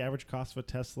 What's the average cost of a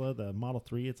Tesla? The Model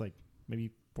 3, it's like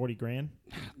maybe 40 grand.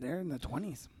 they're in the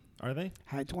 20s. Are they?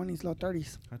 High 20s, low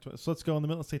 30s. So let's go in the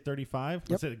middle. Let's say 35. Yep.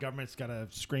 Let's say the government's got a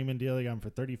screaming deal. They got them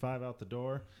for 35 out the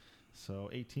door.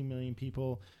 So 18 million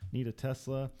people need a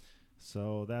Tesla.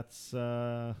 So that's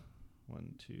that's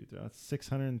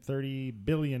 $630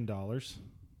 billion. Well,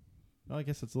 I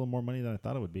guess it's a little more money than I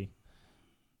thought it would be.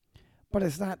 But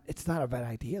it's not a bad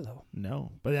idea, though.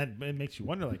 No, but it makes you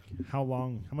wonder, like, how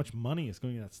much money is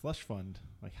going in that slush fund?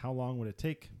 Like, how long would it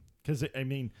take? Because, I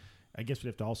mean, I guess we'd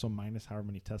have to also minus however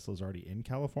many Teslas are already in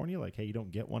California. Like, hey, you don't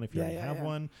get one if you already have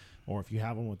one. Or if you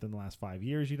have one within the last 5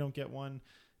 years, you don't get one.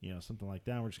 You know, something like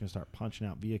that. We're just going to start punching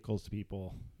out vehicles to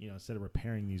people, you know, instead of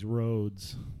repairing these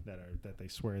roads that they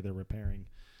swear they're repairing.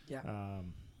 Yeah. I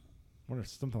wonder if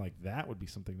something like that would be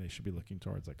something they should be looking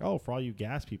towards. Like, oh, for all you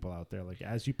gas people out there, like,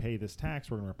 as you pay this tax,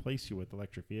 we're going to replace you with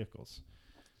electric vehicles.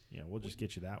 You know, we'll just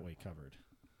get you that way covered.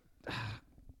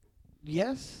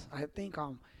 Yes, I think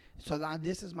so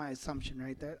this is my assumption,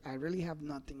 right? That I really have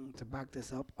nothing to back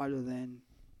this up other than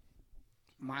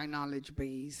my knowledge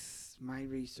base, my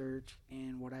research,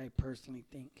 and what I personally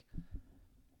think.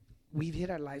 We've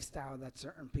hit a lifestyle that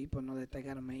certain people know that they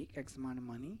got to make X amount of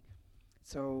money.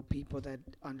 So people that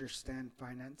understand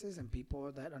finances and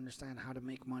people that understand how to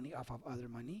make money off of other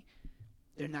money,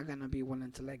 they're not going to be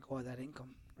willing to let go of that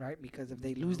income, right? Because if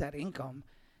they lose that income,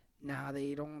 now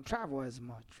they don't travel as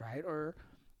much, right? Or,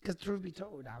 because truth be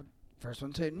told, I'm first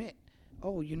one to admit,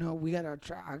 oh, you know,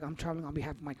 I'm traveling on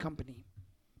behalf of my company.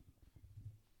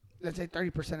 Let's say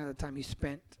 30% of the time you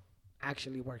spent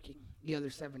actually working. The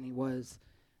other 70 was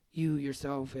you,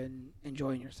 yourself, and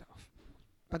enjoying yourself.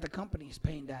 But the company is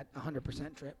paying that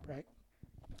 100% trip, right?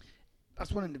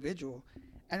 That's one individual.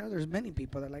 I know there's many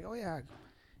people that are like, oh, yeah,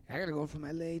 I got to go from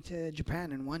LA to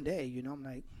Japan in one day. You know, I'm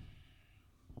like,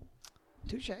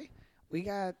 touche. We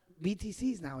got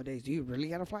VTCs nowadays. Do you really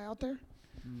got to fly out there?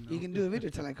 No. You can do a video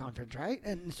teleconference, right?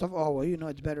 And so, oh, well, you know,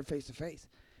 it's better face-to-face.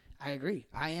 I agree.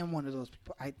 I am one of those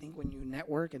people. I think when you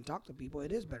network and talk to people,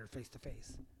 it is better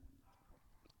face-to-face.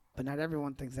 But not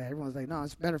everyone thinks that. Everyone's like, no,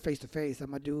 it's better face-to-face. I'm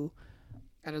going to do,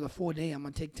 out of the full day, I'm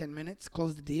going to take 10 minutes,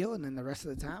 close the deal, and then the rest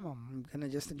of the time, I'm going to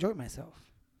just enjoy myself.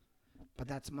 But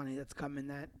that's money that's coming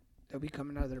that'll be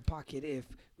coming out of their pocket if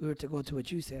we were to go to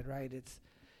what you said, right? It's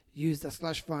use the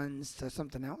slush funds to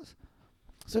something else.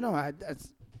 So, no, I'm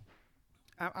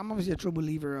obviously a true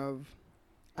believer of,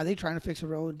 are they trying to fix a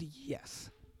road?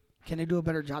 Yes. Can they do a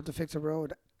better job to fix a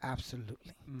road?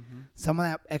 Absolutely. Mm-hmm. Some of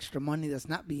that extra money that's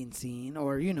not being seen,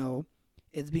 or, you know,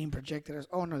 it's being projected as,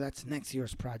 oh, no, that's next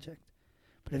year's project.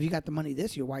 But if you got the money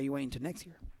this year, why are you waiting to next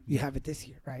year? You have it this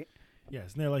year, right? Yeah,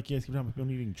 isn't there like, you guys keep talking about people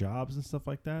needing jobs and stuff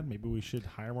like that? Maybe we should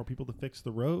hire more people to fix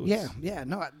the roads. Yeah,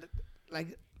 no,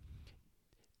 like,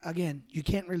 again, you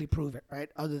can't really prove it, right?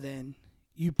 Other than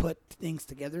you put things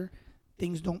together.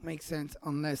 Things don't make sense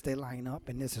unless they line up,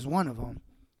 and this is one of them.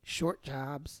 Short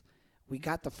jobs. We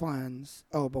got the funds.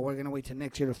 Oh, but we're going to wait till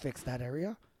next year to fix that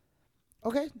area.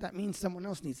 Okay, that means someone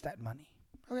else needs that money.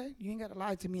 Okay, you ain't got to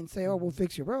lie to me and say, oh, we'll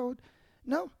fix your road.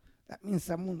 No, that means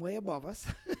someone way above us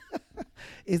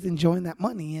is enjoying that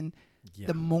money. And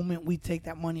the moment we take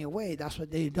that money away, that's what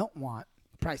they don't want,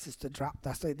 prices to drop.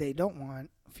 That's what they don't want,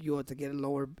 fuel to get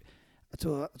lower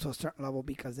to a certain level,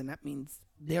 because then that means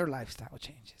their lifestyle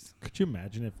changes. Could you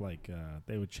imagine if like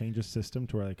they would change a system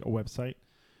to where like a website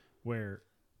where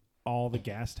all the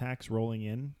gas tax rolling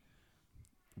in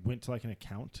went to like an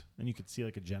account and you could see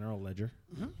like a general ledger?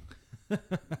 No,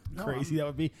 Crazy that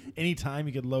would be. Anytime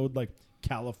you could load like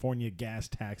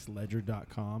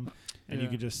CaliforniaGasTaxLedger.com and you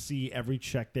could just see every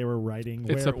check they were writing.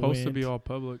 It's where supposed it to went. be all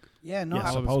public. Yeah, no, Yeah,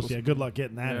 I- supposed to. Yeah, good luck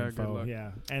getting that Yeah, good info. luck.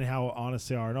 Yeah, and how honest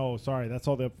they are. And oh, sorry, that's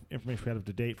all the information we had up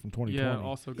to date from 2020. Yeah,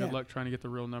 also good Yeah. luck trying to get the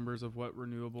real numbers of what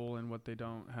renewable and what they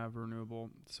don't have renewable.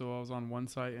 So I was on one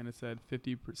site and it said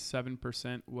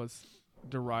 57% was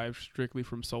derived strictly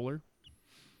from solar,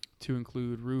 to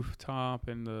include rooftop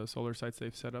and the solar sites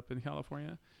they've set up in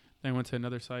California. Then I went to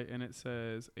another site and it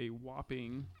says a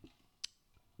whopping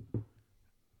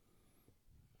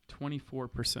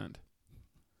 24%.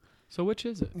 So which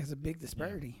is it? It's a big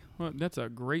disparity. Well, that's a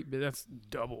great bit. That's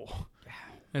double.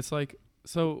 It's like,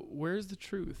 so where's the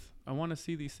truth? I want to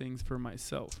see these things for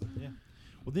myself. Yeah.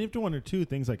 Well, then you have to wonder too,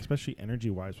 things like, especially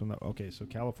energy-wise, when so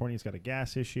California's got a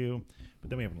gas issue, but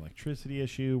then we have an electricity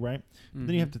issue, right? But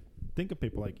then you have to think of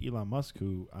people like Elon Musk,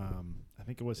 who I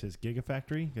think it was his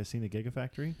Gigafactory. You guys seen the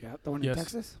Gigafactory? Yeah, the one Yes. in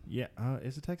Texas. Yeah.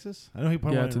 Is it Texas? I know he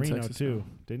put Yeah, one it's in in Reno Texas too. now.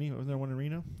 Didn't he? Wasn't there one in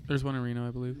Reno? There's one in Reno,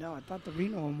 I believe. No, I thought the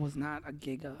Reno one was not a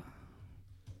giga.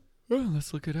 Oh,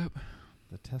 let's look it up.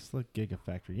 The Tesla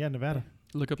Gigafactory. Yeah, Nevada.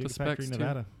 Look up the specs Gigafactory, too.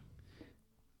 Nevada.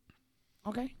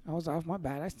 Okay, I was off. My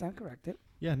bad. I stand corrected.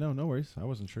 Yeah, no worries. I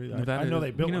wasn't sure. Nevada I know is-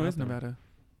 they built Reno one is up there. Nevada.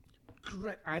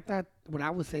 Correct. I thought what I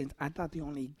was saying. I thought the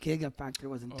only gigafactory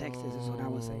was in Texas. Is what I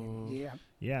was saying. Oh. Yeah.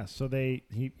 Yeah, so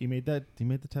he made the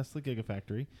Tesla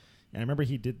Gigafactory, and I remember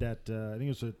he did that. I think it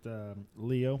was with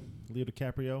Leo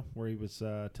DiCaprio, where he was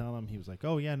telling him, he was like,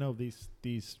 "Oh yeah, no, these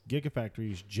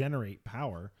gigafactories generate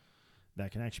power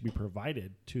that can actually be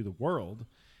provided to the world."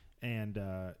 And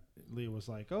Leo was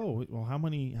like, "Oh, well, how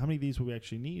many of these would we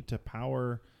actually need to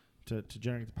power to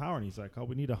generate the power?" And he's like, "Oh,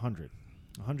 we need 100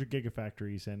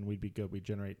 gigafactories, and we'd be good. We'd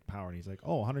generate power." And he's like,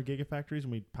 "Oh, 100 gigafactories,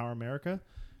 and we'd power America?"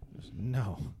 He goes,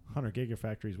 "No, 100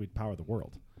 gigafactories, we'd power the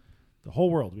world. The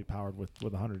whole world would be powered with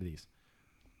 100 of these."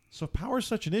 So if power is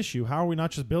such an issue, how are we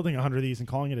not just building 100 of these and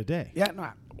calling it a day? Yeah.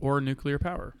 No. Or nuclear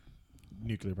power.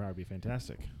 Nuclear power would be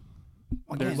fantastic.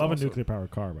 I'd Again, love a also- nuclear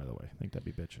powered car, by the way. I think that'd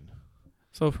be bitching.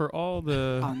 So for all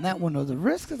the on that one, though, the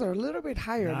risks are a little bit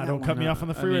higher. Nah, on don't that cut one. me off on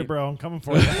the I freeway, mean- bro. I'm coming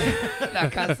for you.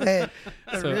 Like I said,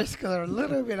 the So- risks are a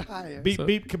little bit higher. Beep, So-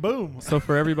 beep, kaboom. so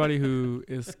for everybody who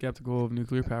is skeptical of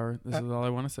nuclear power, this is all I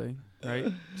want to say,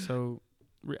 right? So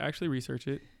actually research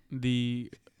it. The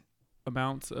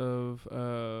amounts of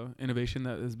innovation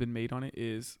that has been made on it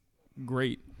is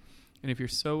great. And if you're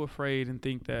so afraid and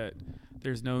think that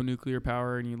there's no nuclear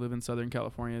power and you live in Southern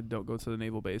California, don't go to the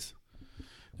naval base.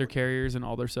 Their carriers and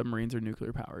all their submarines are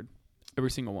nuclear powered.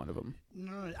 Every single one of them.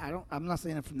 No, I don't. I'm not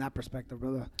saying it from that perspective,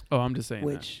 brother. Oh, I'm just saying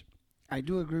Which I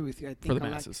do agree with you. I that for think the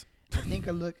I masses. think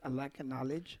a lack of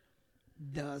knowledge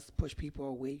does push people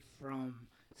away from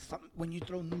some. When you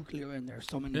throw nuclear in there,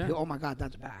 so many Yeah. people. Oh my God,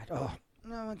 that's bad. Oh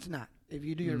no, it's not. If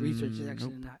you do your research, it's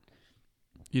actually Nope. not.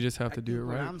 You just have I to do think it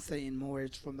what right. I'm saying more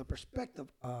is from the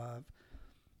perspective of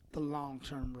the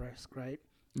long-term risk, right?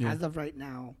 Yeah. As of right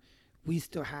now, we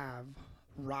still have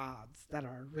rods that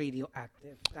are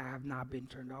radioactive that have not been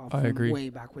turned off I from agree. way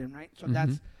back when, right? So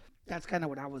Mhm. that's kind of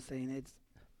what I was saying. It's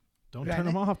Don't Right, turn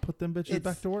them it- off. Put them bitches it's-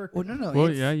 back to work. well, no, Well,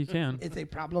 it's, yeah, you can. it's a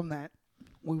problem that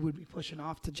we would be pushing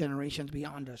off to generations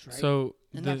beyond us, right? So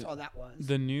and the, that's all that was.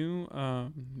 the new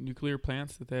nuclear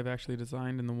plants that they've actually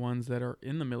designed and the ones that are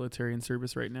in the military and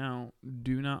service right now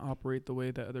do not operate the way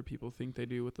that other people think they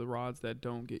do with the rods that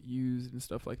don't get used and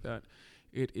stuff like that.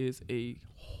 It is a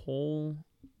whole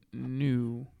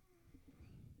new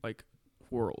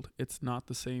world. It's not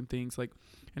the same things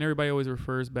and everybody always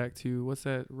refers back to what's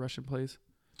that Russian place?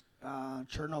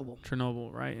 Chernobyl.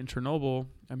 Chernobyl, right? And Chernobyl,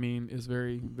 I mean, is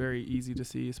very, very easy to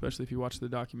see, especially if you watch the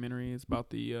documentary. It's about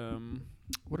the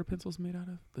what are pencils made out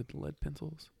of? The lead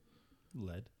pencils?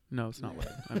 Lead. No, it's not lead.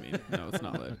 I mean, no, it's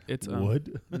not lead. It's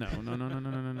Wood.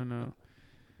 No.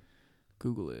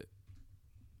 Google it.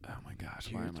 Oh my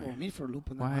gosh, why You am throw I? me for a loop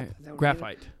on that. Why Is that what it is?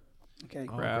 graphite? Okay.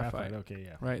 Oh, Graphite. Okay,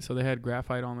 yeah. Right, so they had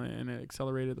graphite on it, and it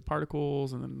accelerated the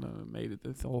particles, and then made it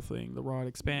this whole thing, the rod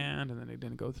expand, and then it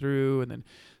didn't go through, and then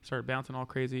started bouncing all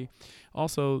crazy.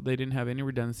 Also, they didn't have any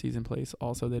redundancies in place.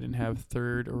 Also, they didn't have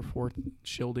third or fourth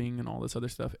shielding and all this other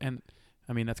stuff. And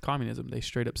I mean, that's communism. They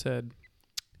straight up said,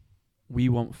 we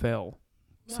won't fail,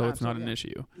 so No, it's not an absolutely,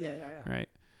 issue, Yeah. right?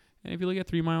 And if you look at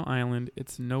 3 Mile Island,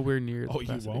 it's nowhere near. The Oh, you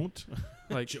capacity. won't?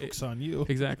 Like Joke's on you.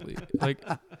 Exactly. Like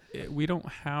we don't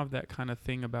have that kind of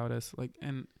thing about us. Like,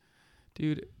 and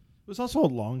dude, It was also a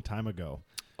long time ago.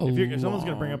 If someone's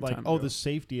going to bring up like, the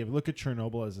safety of, look at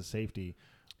Chernobyl as a safety.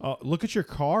 Look at your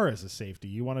car as a safety.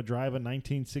 You want to drive a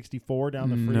 1964 down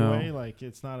the freeway? No. Like,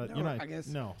 it's not a. No, you're not. I guess-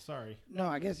 No, sorry. No,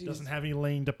 I guess It you doesn't have any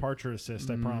lane departure assist.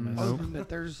 I promise. Nope. But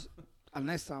there's,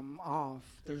 unless I'm off,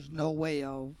 there's no way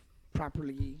of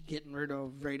properly getting rid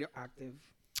of radioactive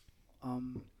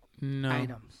no,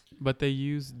 items. but they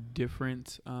use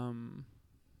different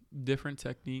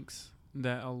techniques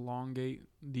that elongate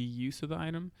the use of the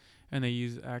item, and they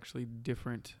use actually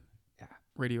different Yeah.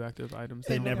 radioactive items.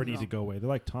 They don't never get me need to wrong. go away. They're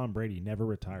like Tom Brady. Never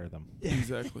retire them.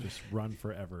 Exactly. Just run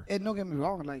forever. And don't get me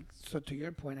wrong, like, so to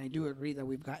your point, I do agree that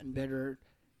we've gotten better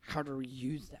how to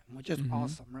reuse them, which is Mhm.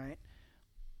 awesome, right?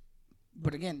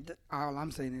 But again, all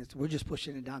I'm saying is we're just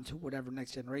pushing it down to whatever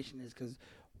next generation is, because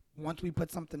once we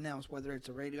put something else, whether it's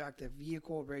a radioactive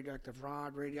vehicle, radioactive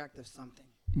rod, radioactive something,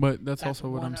 But that's also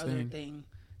what one I'm other saying. thing.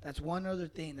 That's one other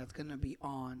thing that's going to be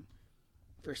on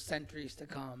for centuries to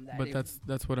come. That But if-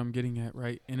 that's what I'm getting at,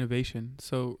 right? Innovation.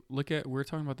 So look at, we were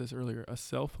talking about this earlier. A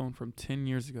cell phone from 10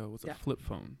 years ago was Yeah. a flip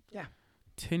phone. Yeah.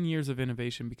 10 years of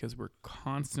innovation because we're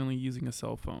constantly using a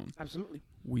cell phone. absolutely.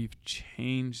 We've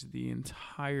changed the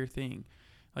entire thing.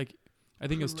 Like, I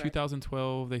think it was Correct.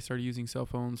 2012, they started using cell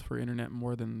phones for internet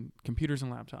more than computers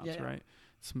and laptops, Yeah. right?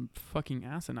 Some fucking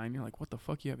asinine. You're like, what the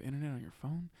fuck? You have internet on your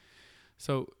phone?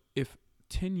 So if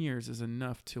 10 years is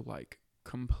enough to like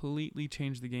completely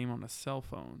change the game on a cell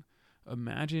phone,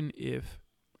 imagine if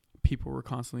people were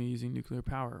constantly using nuclear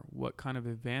power. What kind of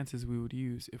advances we would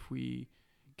use if we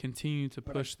continue to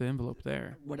But push the envelope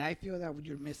there. What I feel that what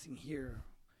you're missing here,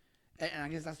 and I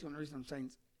guess that's the only reason I'm saying,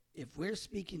 is if we're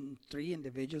speaking three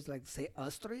individuals, like say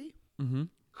us three, Mm-hmm.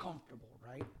 comfortable,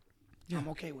 right? Yeah. I'm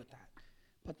okay with that.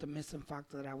 But the missing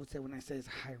factor that I would say when I say it's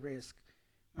high risk,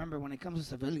 remember when it comes to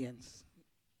civilians,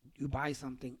 you buy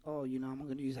something, oh, you know, I'm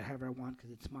going to use it however I want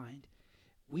because it's mine.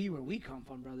 Where we come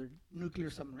from, brother, nuclear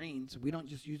submarines, we don't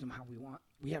just use them how we want.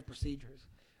 We have procedures.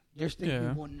 There's things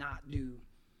Yeah. we will not do.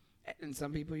 And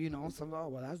some people, you know, oh,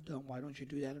 well, that's dumb. Why don't you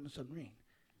do that in a submarine?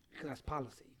 Because that's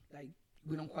policy. Like,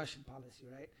 we don't question policy,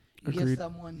 right? You Agreed. give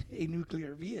someone a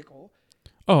nuclear vehicle,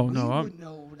 Oh, we no. would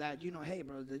know that, you know, hey,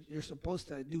 bro, that you're supposed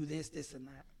to do this, this, and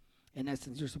that. In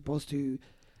essence, you're supposed to,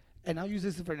 and I'll use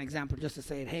this for an example just to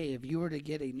say it, hey, if you were to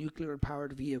get a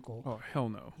nuclear-powered vehicle, Oh, hell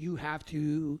no. you have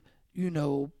to, you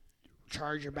know,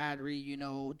 charge your battery, you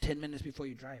know, 10 minutes before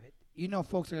you drive it. You know,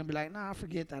 folks are going to be like, nah,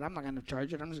 forget that. I'm not going to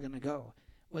charge it. I'm just going to go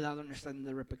without understanding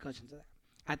the repercussions of that.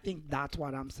 I think that's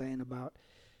what I'm saying about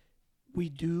we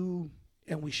do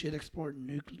and we should explore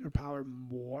nuclear power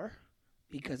more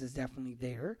because it's definitely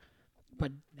there.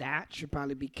 But that should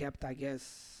probably be kept, I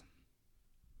guess,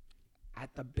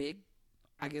 at the big,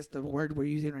 I guess the word we're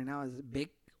using right now is big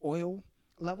oil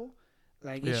level.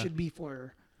 Like it Yeah. should be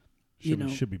for, you know,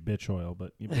 Should be bitch oil,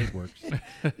 but it works.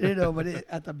 you know, but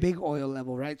at the big oil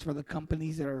level, right? It's for the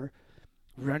companies that are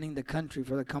running the country,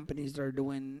 for the companies that are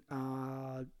doing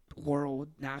world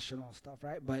national stuff,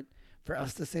 right? But for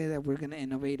us to say that we're going to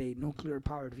innovate a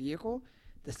nuclear-powered vehicle,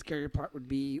 the scary part would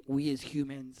be we as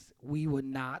humans, we would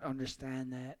not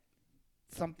understand that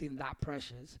something that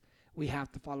precious, we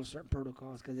have to follow certain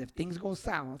protocols because if things go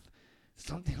south,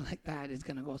 something like that is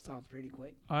going to go south pretty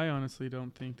quick. I honestly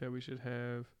don't think that we should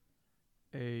have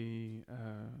a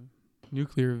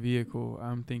nuclear vehicle.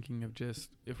 I'm thinking of just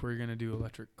if we're going to do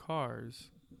electric cars,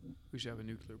 we should have a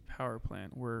nuclear power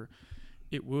plant where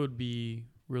it would be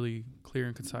really clear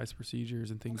and concise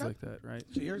procedures and things Okay. like that, right?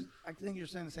 So I think you're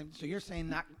saying the same. So you're saying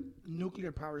that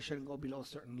nuclear power shouldn't go below a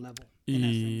certain level. in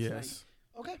essence, Yes.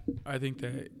 like- okay. I think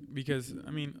that because,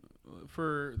 I mean,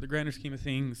 for the grander scheme of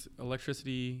things,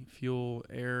 electricity, fuel,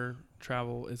 air,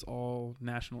 travel is all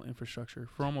national infrastructure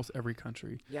for almost every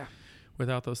country. Yeah.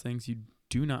 Without those things, you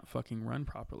do not fucking run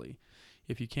properly.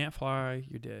 If you can't fly,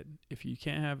 you're dead. If you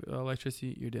can't have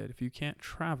electricity, you're dead. If you can't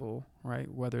travel, right,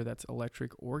 whether that's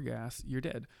electric or gas, you're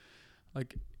dead.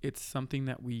 Like, it's something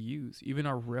that we use. Even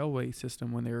our railway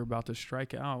system, when they were about to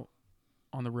strike out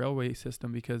on the railway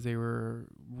system because they were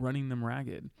running them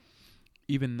ragged,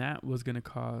 even that was going to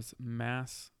cause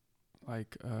mass,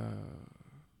 like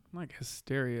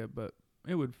hysteria, but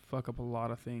it would fuck up a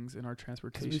lot of things in our Because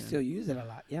transportation. we still use it a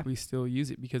lot. Yeah. We still use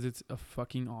it because it's a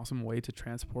fucking awesome way to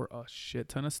transport a shit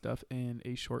ton of stuff in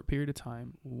a short period of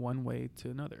time, one way to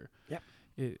another. Yep.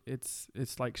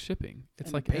 It's like shipping. It's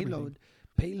And like the everything.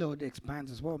 payload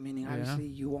expands as well, meaning Yeah. obviously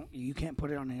you can't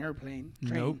put it on an airplane.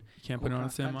 Train, Nope. You can't go put it on a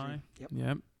cross semi. country. Yep.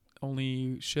 Yep.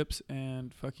 Only ships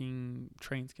and fucking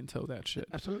trains can tow that shit.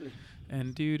 Absolutely.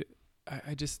 And dude,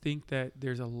 I just think that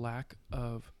there's a lack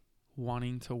of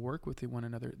wanting to work with one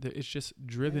another. It's just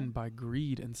driven by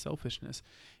greed and selfishness.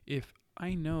 If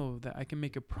I know that I can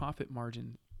make a profit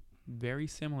margin very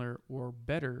similar or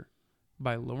better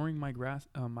by lowering my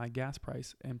gas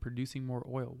price and producing more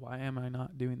oil, why am I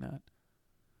not doing that?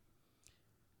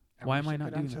 Why am I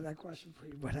not doing answer that? that question for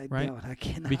you, but I Right? don't. I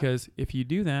cannot. Because if you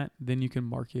do that, then you can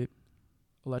market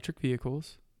electric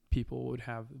vehicles. People would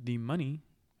have the money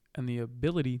and the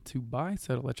ability to buy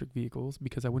said electric vehicles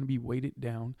because I wouldn't be weighted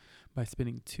down by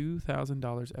spending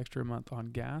 $2,000 extra a month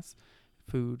on gas,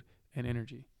 food, and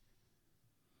energy.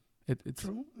 It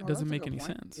True. No, doesn't that's a make good any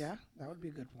point. sense. Yeah, that would be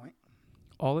a good point.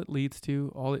 All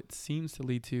it seems to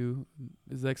lead to,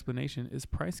 is the explanation, is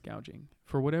price gouging.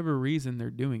 For whatever reason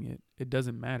they're doing it, it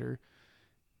doesn't matter.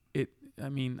 I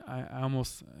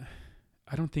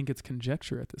don't think it's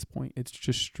conjecture at this point. It's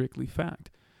just strictly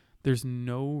fact. There's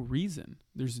no reason.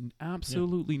 There's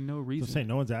absolutely no reason. I'm saying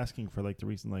no one's asking for like the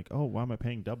reason like, oh, why am I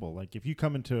paying double? Like if you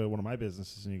come into one of my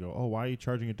businesses and you go, oh, why are you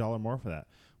charging $1 more for that?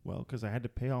 Well, because I had to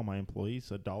pay all my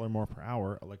employees $1 more per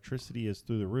hour. Electricity is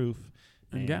through the roof.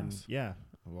 And gas. Yeah.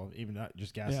 Well, even not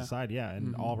just gas Yeah. aside, yeah.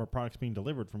 And all of our products being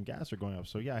delivered from gas are going up.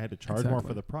 So, yeah, I had to charge more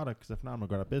for the product because if not, I'm going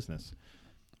to go out of business.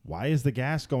 Why is the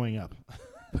gas going up?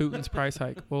 Putin's price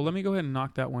hike. Well, let me go ahead and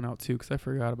knock that one out too because I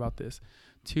forgot about this.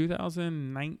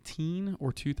 2019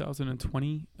 or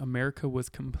 2020, America was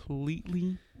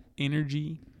completely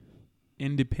energy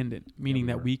independent, meaning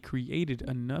that we created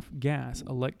enough gas,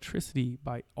 electricity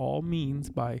by all means,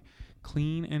 by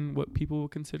clean and what people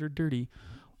would consider dirty,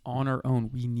 on our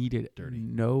own. We needed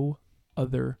no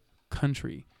other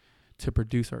country to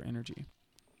produce our energy.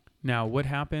 Now, what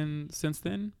happened since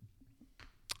then?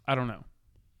 I don't know.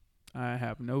 I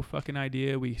have no fucking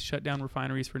idea. We shut down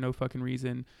refineries for no fucking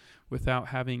reason without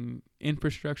having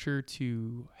infrastructure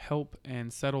to help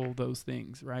and settle those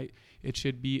things, right? It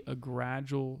should be a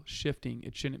gradual shifting.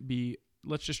 It shouldn't be,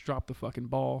 let's just drop the fucking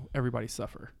ball, everybody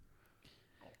suffer.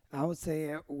 I would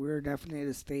say we're definitely at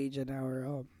a stage in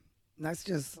our, not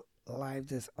just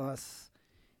lives as us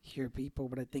here people,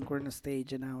 but I think we're in a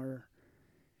stage in our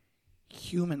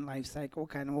human life cycle,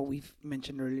 kind of what we've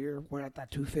mentioned earlier. We're at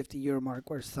that 250-year mark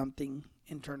where something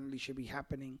internally should be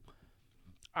happening.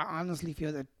 I honestly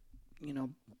feel that,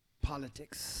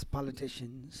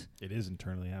 politicians. It is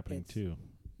internally happening too.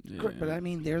 Correct, but I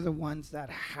mean, they're the ones that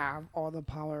have all the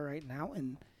power right now,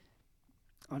 and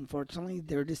unfortunately,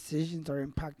 their decisions are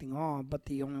impacting all, but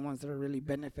the only ones that are really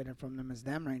benefiting from them is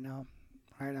them right now,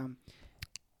 right?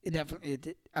 It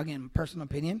definitely, again, personal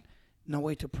opinion, no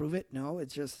way to prove it. No,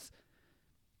 it's just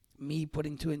me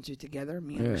putting two and two together,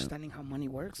 me understanding how money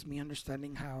works, me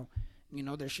understanding how,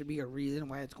 there should be a reason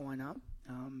why it's going up.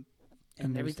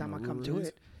 And every time I come to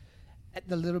it,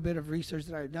 the little bit of research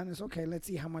that I've done is, okay, let's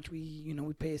see how much we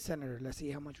pay a senator. Let's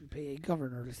see how much we pay a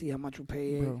governor. Let's see how much we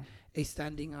pay a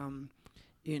standing,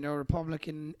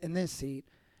 Republican in this seat.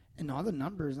 And all the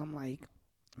numbers, I'm like,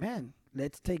 man,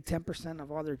 let's take 10%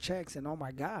 of all their checks, and oh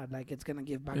my God, like it's going to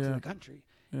give back to the country.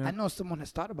 Yeah. I know someone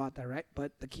has thought about that, right?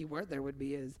 But the key word there would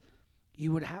be is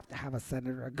you would have to have a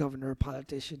senator, a governor, a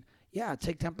politician. Yeah,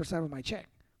 take 10% of my check.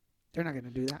 They're not going to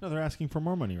do that. No, they're asking for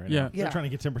more money right now. Yeah. They're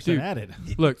trying to get 10% added.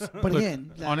 Look, but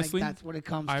again, honestly, that's what it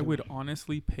comes to. I would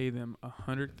honestly pay them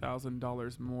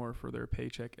 $100,000 more for their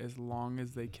paycheck as long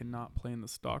as they cannot play in the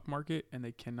stock market and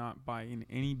they cannot buy in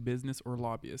any business or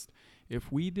lobbyist. If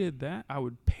we did that, I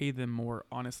would pay them more,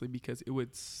 honestly, because it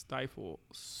would stifle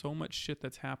so much shit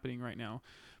that's happening right now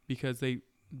because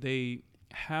they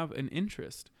have an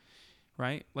interest,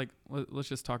 right? Like, let's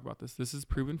just talk about this. This is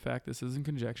proven fact. This isn't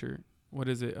conjecture. What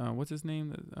is it? What's his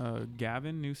name?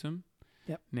 Gavin Newsom,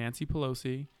 Nancy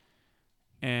Pelosi,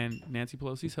 and Nancy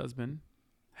Pelosi's husband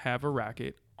have a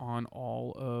racket on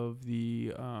all of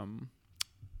the,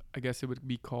 I guess it would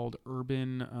be called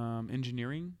urban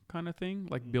engineering kind of thing,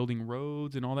 like building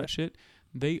roads and all that shit.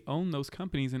 They own those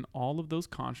companies, and all of those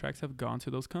contracts have gone to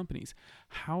those companies.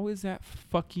 How is that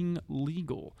fucking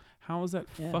legal? How is that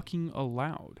fucking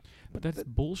allowed? But that's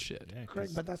bullshit. Yeah,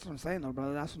 correct, but that's what I'm saying, though,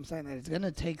 brother. That's what I'm saying. That it's going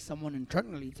to take someone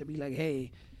internally to be like,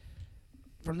 hey,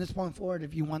 from this point forward,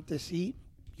 if you want this seat,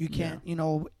 you can't,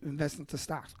 invest into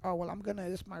stocks. Oh, well,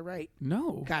 it's my right.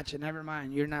 No. Gotcha, never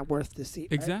mind. You're not worth the seat.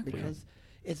 Exactly. Right? Because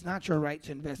it's not your right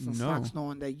to invest in stocks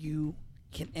knowing that you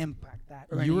can impact that.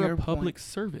 You're a public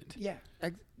servant. Yeah.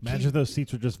 Imagine if those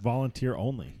seats were just volunteer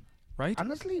only. Right?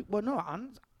 Honestly, well, no.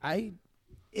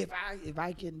 If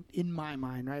I can, in my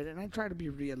mind, right, and I try to be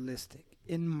realistic,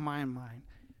 in my mind,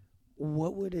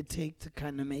 what would it take to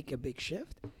kind of make a big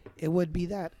shift? it would be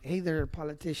that, hey, there are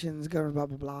politicians, government, blah,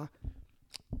 blah, blah.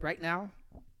 Right now,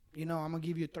 I'm going to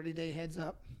give you a 30-day heads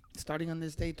up. Starting on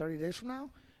this day, 30 days from now,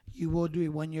 you will do it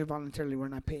 1 year voluntarily. We're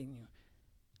not paying you.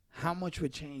 How much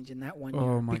would change in that 1 year?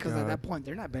 Oh, my because God. at that point,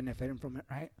 they're not benefiting from it,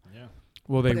 right? Yeah.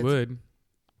 Well, they But would,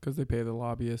 because they pay the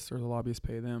lobbyists, or the lobbyists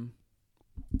pay them.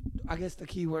 I guess the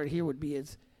key word here would be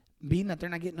is being that they're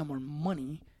not getting no more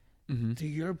money. Mm-hmm. To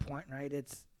your point, right?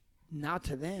 It's now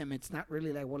to them. It's not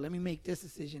really like, well, let me make this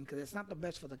decision because it's not the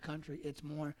best for the country. It's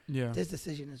more Yeah. this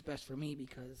decision is best for me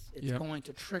because it's Yep. going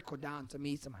to trickle down to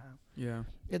me somehow. Yeah.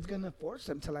 It's gonna force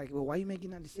them to like, well, why are you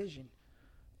making that decision?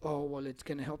 Oh, well, it's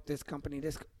gonna help this company.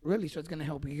 Really, so it's gonna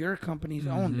help your companies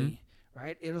Mhm. only,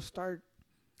 right? It'll start.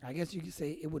 I guess you could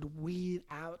say it would weed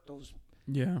out those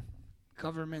Yeah.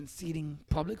 government seating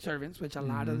public servants, which a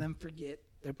lot of Mhm. them forget.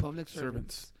 They're public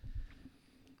servants. Servants.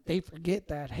 They forget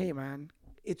that, hey, man,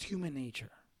 it's human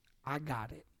nature. I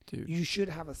got it. Dude. You should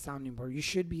have a sounding board. You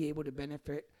should be able to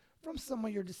benefit from some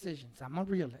of your decisions. I'm a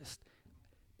realist.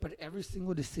 But every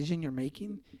single decision you're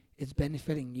making is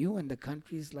benefiting you, and the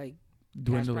country's like gas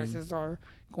Dwindling. prices are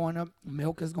going up,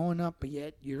 milk is going up, but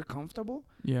yet you're comfortable.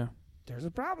 Yeah. There's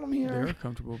a problem here. They're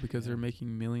comfortable because they're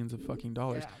making millions of fucking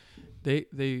dollars. Yeah.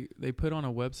 They put on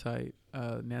a website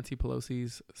Nancy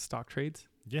Pelosi's stock trades,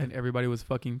 Yeah. and everybody was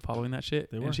fucking following that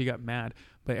shit, They were. and she got mad,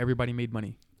 but everybody made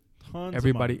money. Tons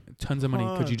Tons of money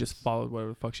because you just Tons. followed whatever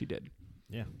the fuck she did.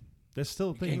 Yeah. That's still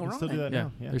a You thing. can't You go can wrong still do then. that Yeah,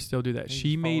 now. Yeah. they still do that. You can She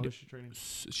just follow made what she's trading.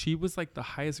 she was like the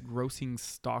highest grossing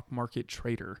stock market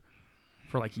trader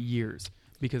for like years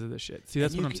because of this shit. See,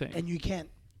 that's And what you I'm saying. And you can't,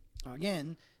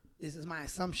 again, this is my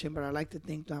assumption, but I like to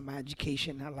think that my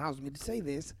education allows me to say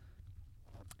this.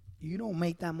 You don't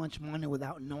make that much money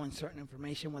without knowing certain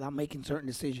information, without making certain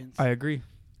decisions. I agree.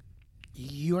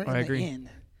 You're in I the agree. end.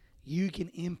 You can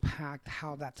impact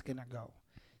how that's going to go.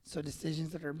 So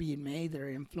decisions that are being made that are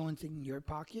influencing your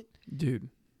pocket. Dude,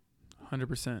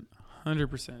 100%.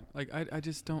 100%. Like, I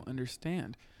just don't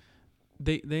understand.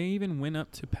 They even went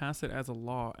up to pass it as a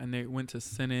law, and they went to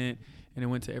Senate, and it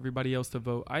went to everybody else to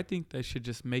vote. I think they should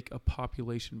just make a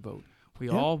population vote. We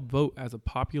Yeah. all vote as a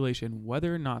population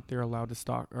whether or not they're allowed to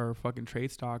stock or fucking trade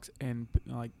stocks and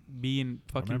like be in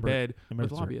fucking Remember- bed Remember,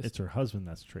 with it's lobbyists. her husband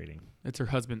that's trading. It's her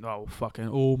husband. Oh, fucking.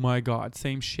 Oh, my God.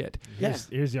 Same shit. Here's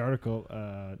the article.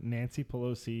 Nancy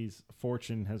Pelosi's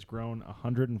fortune has grown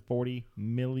 $140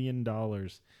 million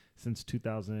since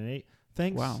 2008,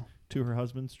 thanks Wow. to her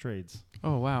husband's trades.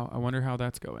 Oh, wow. I wonder how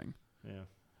that's going. Yeah.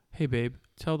 Hey, babe,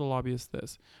 tell the lobbyist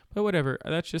this. But whatever.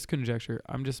 That's just conjecture.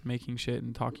 I'm just making shit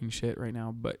and talking shit right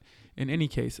now. But in any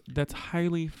case, that's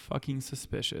highly fucking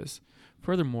suspicious.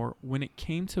 Furthermore, when it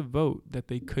came to vote that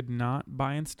they could not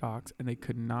buy in stocks and they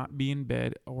could not be in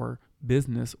bed or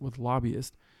business with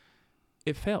lobbyists,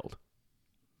 it failed.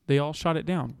 They all shot it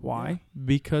down. Why?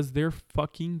 Because they're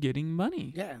fucking getting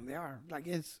money. Yeah, they are. Like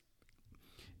it's,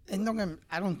 and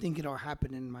I don't think it'll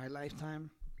happen in my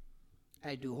lifetime.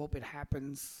 I do hope it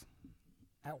happens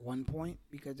at one point,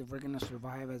 because if we're gonna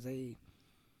survive as a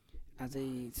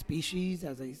species,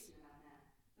 as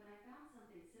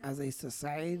a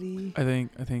society. I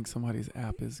think somebody's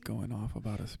app is going off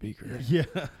about a speaker. Yeah,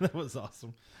 that was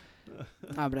awesome.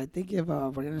 But I think if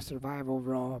we're gonna survive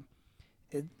overall,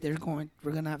 we're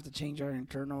gonna have to change our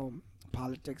internal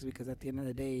politics, because at the end of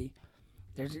the day,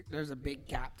 there's a big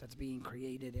gap that's being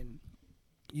created, and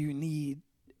you need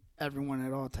everyone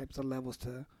at all types of levels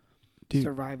to Dude.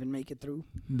 survive and make it through.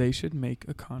 They should make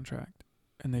a contract,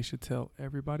 and they should tell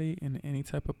everybody in any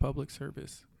type of public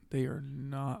service they are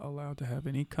not allowed to have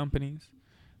any companies.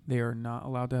 They are not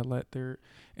allowed to let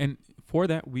and for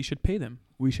that we should pay them.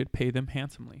 We should pay them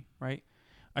handsomely, right?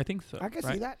 I think so. I can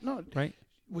right? see that. No, Right?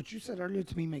 what you said earlier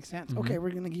to me makes sense. Mhm. Okay,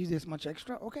 we're gonna give you this much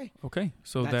extra. Okay, Okay,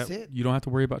 so That's that it. you don't have to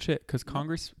worry about shit, because No.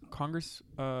 Congress,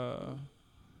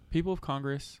 people of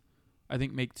Congress, I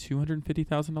think make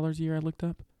 $250,000 a year. I looked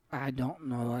up. I don't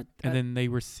know. And then they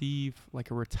receive like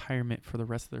a retirement for the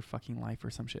rest of their fucking life or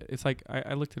some shit. It's like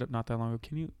I looked it up not that long ago.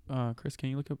 Can you, Chris? Can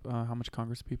you look up how much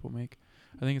Congress people make?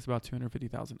 I think it's about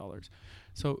 $250,000.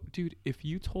 So, dude, if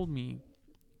you told me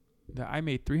that I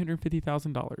made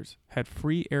 $350,000, had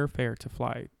free airfare to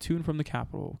fly to and from the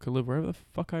Capitol, could live wherever the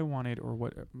fuck I wanted, or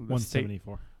what? The state,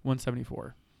 174.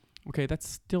 174. Okay, that's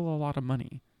still a lot of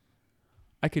money.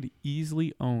 I could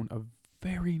easily own a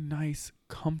very nice,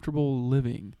 comfortable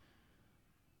living.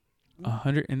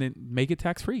 100, and then make it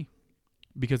tax free,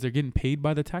 because they're getting paid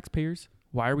by the taxpayers.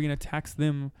 Why are we gonna tax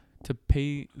them to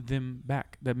pay them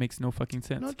back? That makes no fucking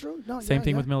sense. No, true. No, Same yeah,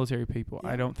 thing yeah. with military people.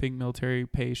 Yeah. I don't think military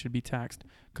pay should be taxed,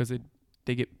 because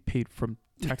they get paid from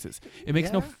taxes. It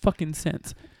makes no Yeah. fucking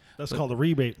sense. That's called a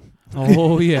rebate.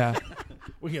 Oh yeah.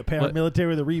 We get pay our military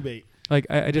with a rebate. Like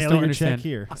I just Mail don't your understand. check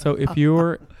here. So if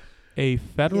you're a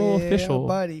federal Yeah, official,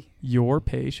 buddy. your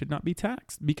pay should not be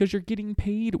taxed because you're getting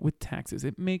paid with taxes.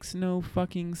 It makes no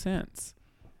fucking sense.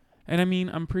 And I mean,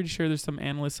 I'm pretty sure there's some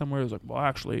analyst somewhere who's like, well,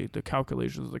 actually, the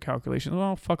calculations are the calculations.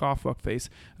 Well, fuck off, fuckface.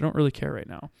 I don't really care right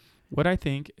now. What I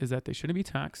think is that they shouldn't be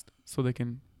taxed so they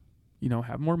can,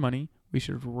 have more money. We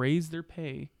should raise their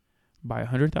pay by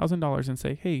 $100,000 and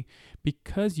say, hey,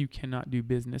 because you cannot do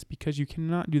business, because you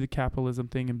cannot do the capitalism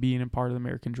thing and being a part of the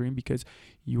American dream, because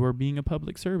you are being a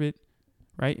public servant,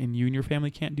 right? And you and your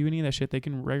family can't do any of that shit. They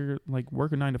can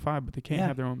work a 9 to 5, but they can't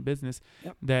have their own business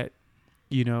that,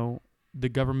 the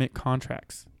government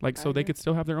contracts. So they could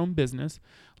still have their own business.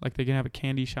 Like they can have a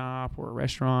candy shop or a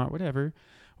restaurant, whatever,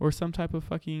 or some type of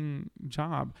fucking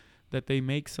job that they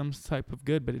make some type of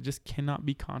good, but it just cannot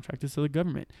be contracted to the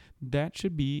government. That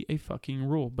should be a fucking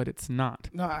rule, but it's not.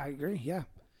 No, I agree. Yeah.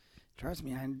 Trust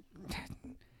me.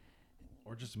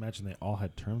 Or just imagine they all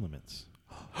had term limits.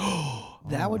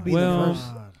 That would be Well, the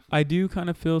first. I do kind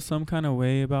of feel some kind of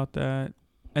way about that,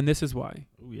 and this is why.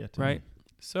 Ooh, yeah, tell Right? me.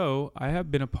 So I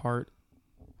have been a part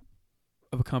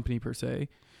of a company per se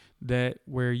that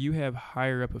where you have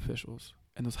higher up officials,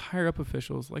 and those higher up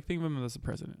officials, like think of them as the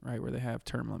president, right? Where they have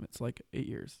term limits, like 8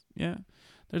 years. Yeah.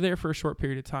 They're there for a short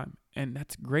period of time. And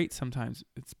that's great sometimes.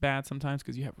 It's bad sometimes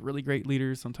because you have really great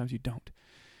leaders. Sometimes you don't.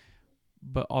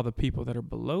 But all the people that are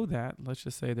below that, let's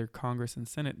just say they're Congress and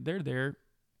Senate, they're there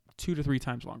 2 to 3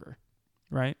 times longer,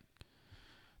 right?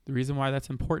 The reason why that's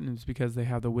important is because they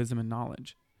have the wisdom and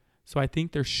knowledge. So I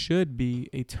think there should be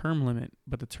a term limit,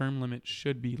 but the term limit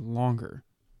should be longer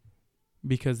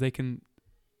because they can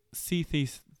see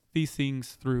these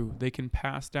things through. They can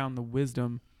pass down the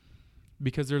wisdom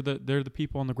because they're the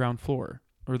people on the ground floor,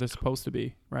 or they're supposed to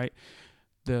be, right?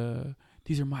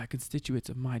 These are my constituents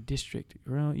of my district.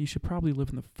 Well, you should probably live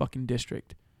in the fucking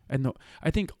district. And I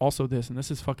think also this, and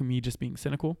this is fucking me just being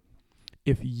cynical.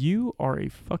 If you are a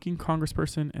fucking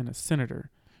congressperson and a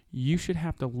senator, you should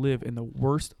have to live in the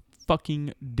worst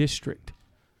fucking district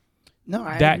No,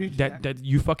 I agree to that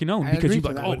you fucking own, I because agree you're to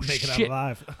like, that. oh Wouldn't make it out shit,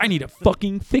 alive. I need to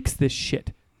fucking fix this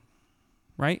shit,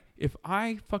 right? If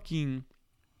I fucking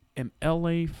am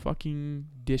LA fucking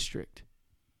district,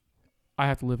 I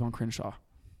have to live on Crenshaw.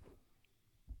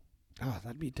 Oh,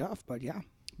 that'd be tough, but yeah.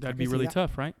 That'd I be can see really that.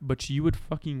 tough, right? But you would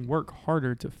fucking work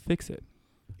harder to fix it.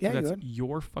 Yeah, you That's would.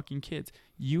 your fucking kids.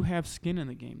 You have skin in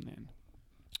the game then.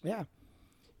 Yeah.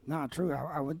 No, true.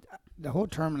 I would. The whole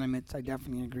term limits, I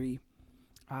definitely agree.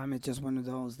 It's just one of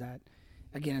those that,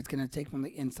 again, it's going to take from the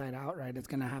inside out, right? It's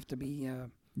going to have to be.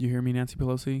 You hear me, Nancy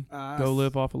Pelosi? Go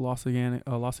live off of La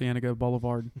Cienega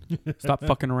Boulevard. Stop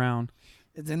fucking around.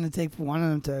 It's going to take for one of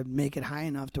them to make it high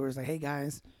enough to where it's like, hey,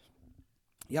 guys,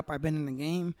 yep, I've been in the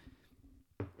game.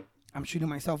 I'm shooting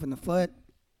myself in the foot,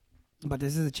 but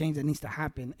this is a change that needs to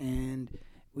happen. And,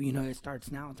 it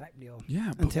starts now type deal.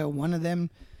 Yeah. But Until one of them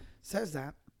says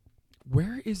that.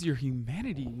 where is your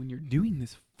humanity when you're doing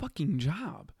this fucking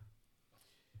job?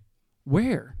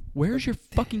 Where's your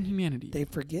fucking humanity? They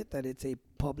forget that it's a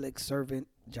public servant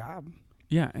job.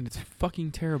 Yeah, and it's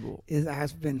fucking terrible. It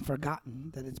has been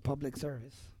forgotten that it's public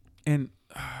service. And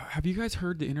have you guys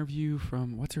heard the interview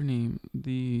from, what's her name?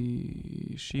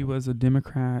 She was a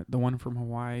Democrat, the one from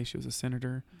Hawaii. She was a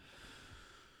senator.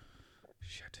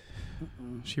 Shit.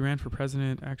 She ran for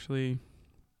president, actually.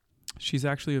 She's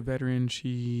actually a veteran.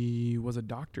 She was a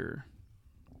doctor.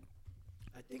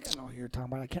 I think I know who you're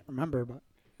talking about. I can't remember, but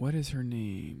What is her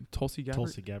name? Tulsi Gabbard?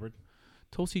 Tulsi Gabbard.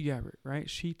 Tulsi Gabbard, right?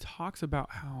 She talks about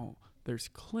how there's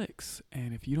cliques,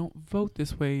 and if you don't vote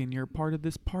this way and you're part of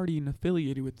this party and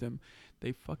affiliated with them,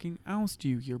 they fucking oust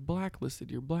you. You're blacklisted,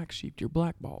 you're black sheep, you're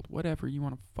blackballed, whatever you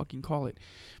want to fucking call it.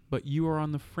 But you are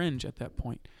on the fringe at that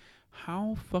point.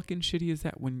 How fucking shitty is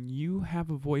that when you have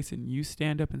a voice and you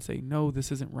stand up and say, no,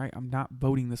 this isn't right, I'm not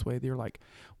voting this way. They're like,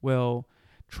 well,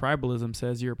 tribalism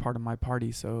says you're a part of my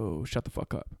party, so shut the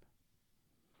fuck up.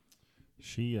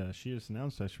 She just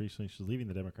announced us recently she's leaving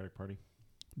the Democratic Party.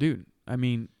 Dude, I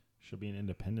mean, She'll be an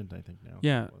independent, I think, now.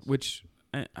 yeah, which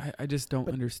I just don't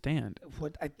But understand.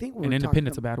 what I think we And were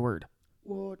independent's a talking bad word.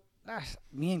 Well,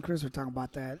 me and Chris were talking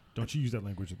about that Don't you use that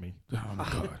language with me. Oh my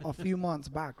god. a few months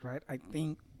back, right? I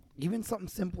think even something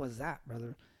simple as that,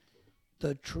 brother.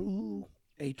 A true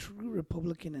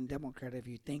Republican and Democrat, if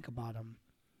you think about them,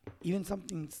 even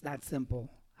something that simple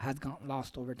has gotten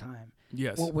lost over time.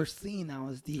 Yes. What we're seeing now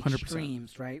is the 100%.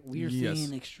 extremes, right? We are Yes.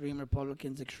 seeing extreme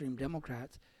Republicans, extreme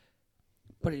Democrats.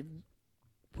 But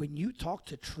when you talk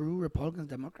to true Republicans,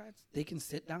 Democrats, they can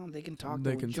sit down, they can talk.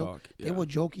 They will can joke, talk. They Yeah. will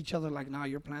joke each other like, "Nah,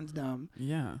 your plan's dumb."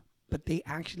 Yeah. But they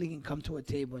actually can come to a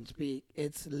table and speak.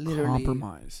 It's literally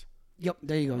Compromise. Yep,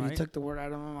 there you go. You Right? took the word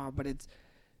out of my mouth. But it's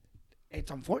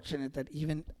unfortunate that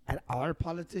even at our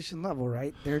politician level,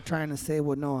 right, they're trying to say,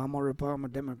 well, no, I'm a Republican, I'm a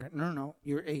Democrat. No,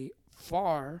 you're a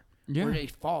far, Yeah. we're a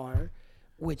far,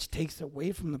 which takes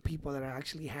away from the people that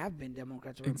actually have been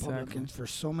Democrats or Exactly. Republicans for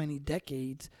so many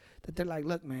decades that they're like,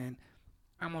 look, man,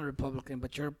 I'm a Republican,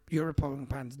 but your Republican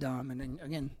plan's dumb. And then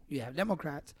again, you have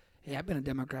Democrats. Hey, I've been a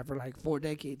Democrat for like 4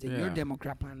 decades, and your Yeah.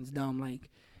 Democrat plan is dumb. Like,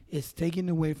 it's taken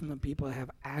away from the people that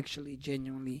have actually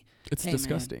genuinely. It's Hey, man.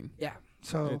 disgusting. Yeah.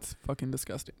 So It's fucking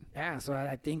disgusting. yeah, so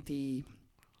I think the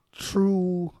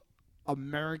true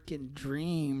American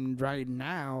dream right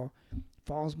now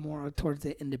falls more towards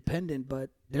the independent, but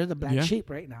they're the black Yeah. sheep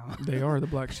right now. They are the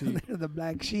black sheep. They're the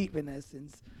black sheep in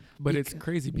essence. But it's Because-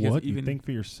 crazy because What? You even think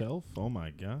for yourself? Oh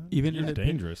my God. even You're independent-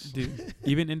 dangerous. dude,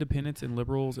 even independents and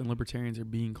liberals and libertarians are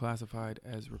being classified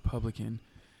as Republican,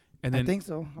 and I then think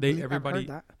so. they- I've heard everybody-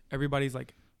 that. everybody's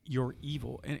like, you're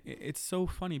evil. And it's so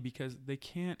funny because they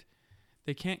can't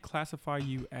classify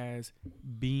you as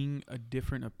being a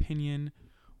different opinion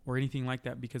or anything like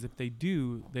that, because if they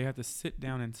do, they have to sit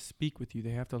down and speak with you.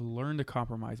 They have to learn to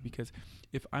compromise, because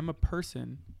if I'm a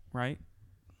person, right?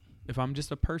 If I'm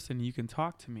just a person, you can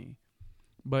talk to me.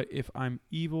 But if I'm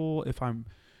evil, if I'm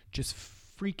just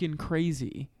freaking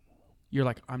crazy, you're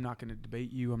like, I'm not going to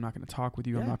debate you. I'm not going to talk with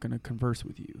you. I'm Yeah. not going to converse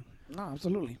with you. No,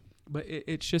 absolutely. But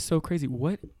it's just so crazy.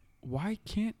 Why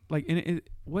can't, like, and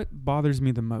what bothers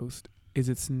me the most is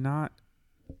it's not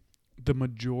the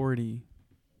majority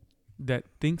that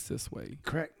thinks this way.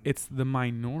 Correct. It's the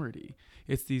minority.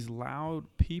 It's these loud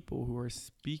people who are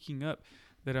speaking up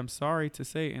that, I'm sorry to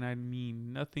say, and I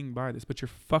mean nothing by this, but you're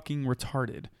fucking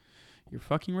retarded. You're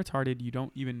fucking retarded. You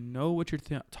don't even know what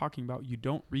you're talking about. You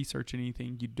don't research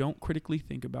anything. You don't critically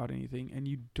think about anything, and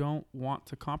you don't want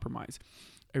to compromise.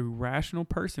 A rational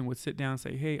person would sit down and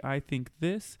say, hey, I think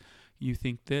this, you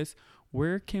think this.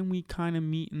 Where can we kind of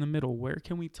meet in the middle? Where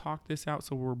can we talk this out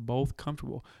so we're both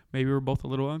comfortable? Maybe we're both a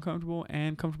little uncomfortable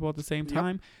and comfortable at the same Yep.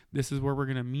 time. This is where we're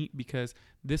going to meet, because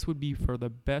this would be for the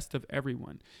best of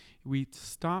everyone. We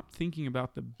stop thinking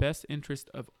about the best interest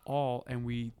of all, and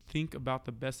we think about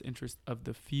the best interest of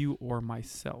the few or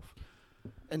myself.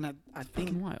 And I think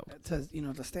Fucking wild.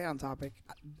 to stay on topic,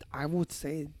 I would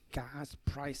say gas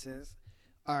prices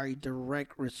are a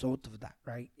direct result of that,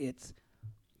 right? It's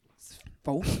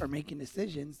folks are making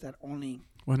decisions that only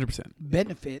 100%.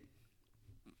 benefit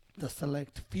the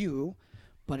select few,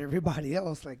 but everybody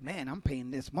else, like, man, I'm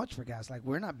paying this much for gas. Like,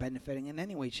 we're not benefiting in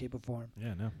any way, shape, or form.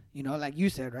 Yeah, no. You know, like you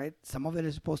said, right? Some of it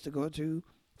is supposed to go to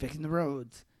fixing the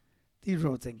roads. These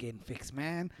roads ain't getting fixed,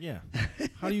 man. Yeah.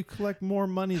 How do you collect more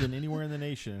money than anywhere in the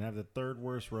nation and have the third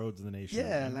worst roads in the nation?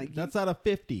 Yeah, like that's out of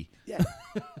 50. Yeah.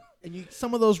 And you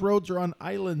Some of those roads are on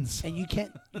islands. and you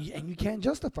can't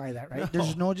justify that, right?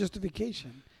 There's no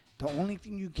justification. The only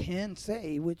thing you can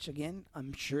say, which again,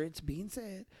 I'm sure it's being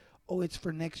said, oh, it's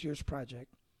for next year's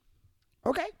project.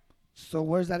 Okay. So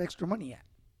where's that extra money at?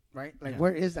 Right? Like, Yeah.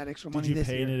 where is that extra Did money you this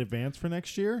pay year? in advance for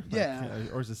next year? Yeah.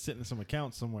 Or is it sitting in some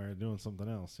account somewhere doing something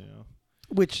else, you know?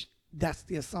 Which that's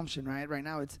the assumption, right? Right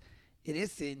now it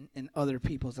is in other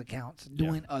people's accounts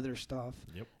doing other stuff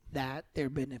Yep. that they're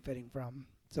benefiting from.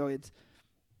 So it's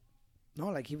no,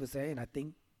 like he was saying, I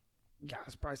think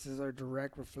gas prices are a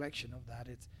direct reflection of that.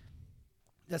 It's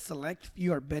the select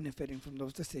few are benefiting from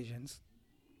those decisions.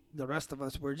 The rest of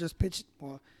us, we're just pitching.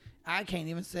 Well, I can't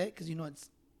even say it because, it's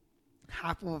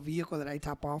half of a vehicle that I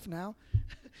top off now.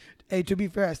 Hey, to be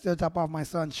fair, I still top off my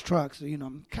son's truck. So,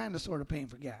 I'm kind of sort of paying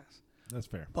for gas. That's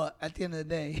fair. But at the end of the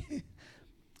day,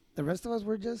 the rest of us,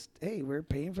 we're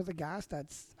paying for the gas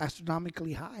that's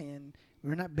astronomically high, and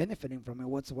we're not benefiting from it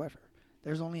whatsoever.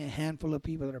 There's only a handful of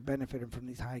people that are benefiting from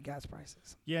these high gas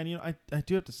prices. Yeah, and I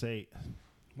do have to say,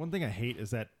 one thing I hate is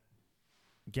that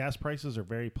gas prices are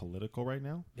very political right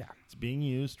now. Yeah. It's being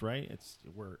used, right? It's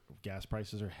where gas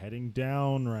prices are heading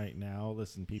down right now.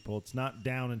 Listen, people, it's not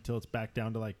down until it's back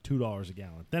down to like $2 a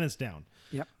gallon. Then it's down.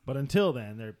 Yep. But until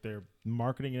then, they're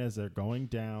marketing it as they're going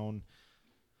down.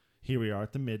 Here we are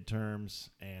at the midterms,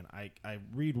 and I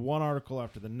read one article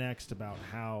after the next about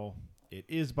how it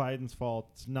is Biden's fault,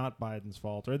 it's not Biden's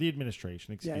fault, or the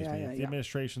administration, excuse me. It's the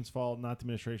administration's fault, not the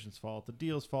administration's fault, the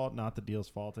deal's fault, not the deal's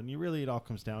fault. And it all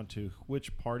comes down to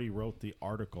which party wrote the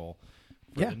article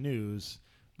for the news.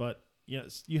 But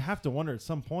you have to wonder at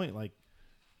some point, like,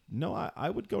 no, I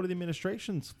would go to the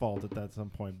administration's fault at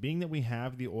some point, being that we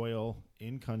have the oil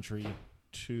in country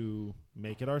to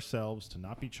make it ourselves, to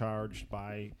not be charged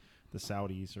by the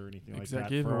Saudis or anything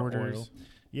Executive like that for orders. our oil.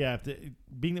 Yeah,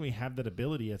 being that we have that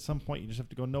ability, at some point you just have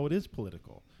to go, no, it is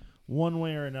political. one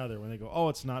way or another when they go, oh,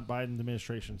 it's not Biden's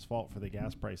administration's fault for the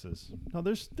gas prices. No,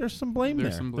 there's some blame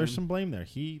there. There's some blame there.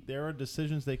 There are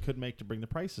decisions they could make to bring the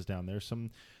prices down. There's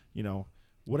some,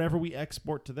 whatever we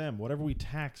export to them, whatever we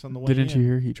tax on the way in. Didn't you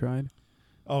hear he tried?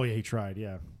 Oh, yeah, he tried,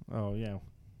 yeah. Oh, yeah.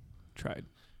 Tried.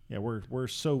 Yeah, we're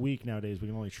so weak nowadays, we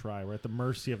can only try. We're at the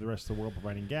mercy of the rest of the world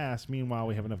providing gas. Meanwhile,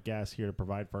 we have enough gas here to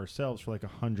provide for ourselves for like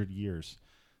 100 years.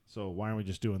 So why aren't we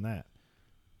just doing that?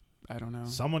 I don't know.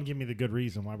 Someone give me the good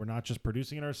reason why we're not just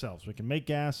producing it ourselves. We can make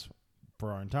gas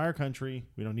for our entire country.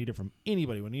 We don't need it from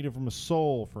anybody. We need it from a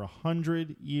soul for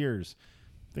 100 years.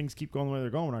 Things keep going the way they're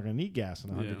going. We're not going to need gas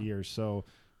in 100 years. So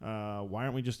why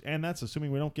aren't we just, and that's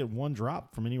assuming we don't get one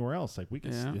drop from anywhere else. Like we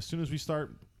can, as soon as we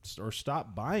start or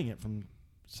stop buying it from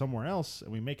somewhere else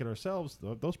and we make it ourselves,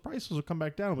 those prices will come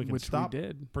back down and we can stop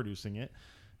producing it.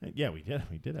 Yeah, we did.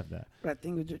 We did have that. But I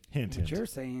think what you're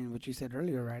saying, what you said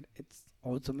earlier, right? It's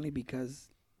ultimately because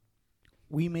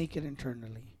we make it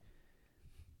internally.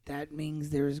 That means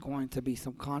there is going to be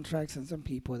some contracts and some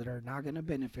people that are not going to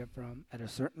benefit from at a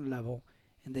certain level,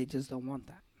 and they just don't want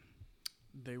that.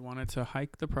 They wanted to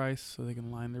hike the price so they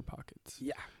can line their pockets.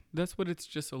 Yeah. That's what it's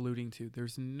just alluding to.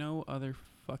 There's no other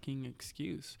fucking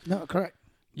excuse. No, correct.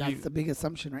 That's the big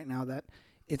assumption right now, that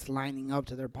it's lining up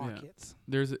to their pockets.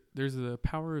 Yeah. There's the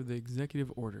power of the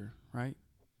executive order, right?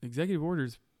 The executive order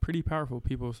is pretty powerful.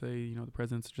 People say, the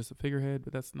president's just a figurehead,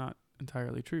 but that's not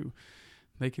entirely true.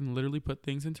 They can literally put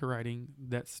things into writing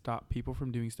that stop people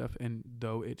from doing stuff, and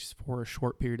though it's for a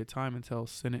short period of time until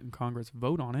Senate and Congress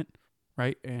vote on it,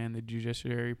 right? And the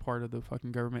judiciary part of the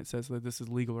fucking government says that this is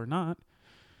legal or not,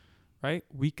 right?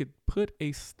 We could put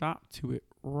a stop to it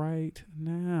right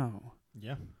now.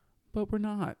 Yeah. But we're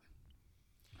not.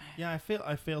 Yeah, I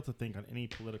fail to think on any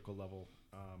political level,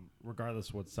 regardless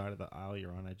of what side of the aisle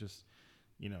you're on. I just,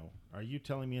 are you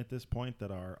telling me at this point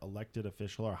that our elected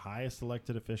official, our highest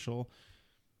elected official,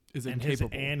 is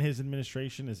incapable, and his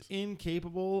administration is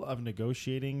incapable of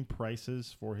negotiating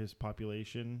prices for his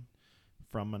population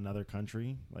from another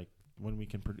country? Like, when we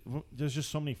can there's just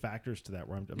so many factors to that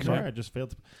where I'm sorry, I just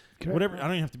failed to whatever. I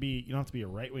don't even have to be, you don't have to be a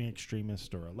right-wing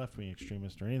extremist or a left-wing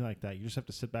extremist or anything like that. You just have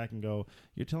to sit back and go,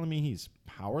 you're telling me he's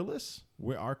powerless?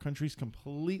 Our country's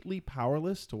completely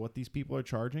powerless to what these people are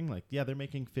charging? Like, yeah, they're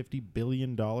making $50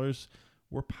 billion.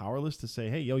 We're powerless to say,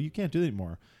 hey, yo, you can't do it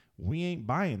anymore. We ain't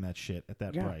buying that shit at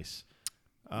that price.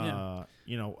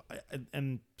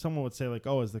 And someone would say like,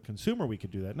 oh, as the consumer, we could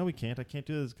do that. No, we can't. I can't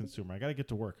do that as a consumer. I got to get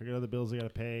to work. I got other bills I got to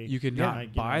pay. You could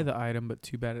not buy the item, but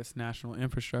too bad it's national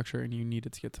infrastructure and you need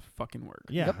it to get to fucking work.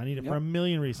 Yeah, I need it for a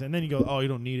million reasons. And then you go, oh, you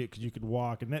don't need it because you could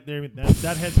walk. And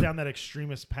that heads down that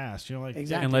extremist path.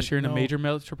 Exactly. Unless you're in a major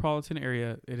metropolitan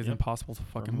area, it is impossible to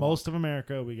fucking walk. Most of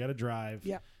America, we got to drive.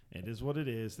 Yeah. It is what it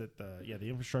is. That the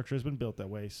infrastructure has been built that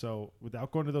way. So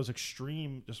without going to those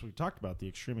extreme, just we talked about the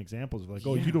extreme examples of like,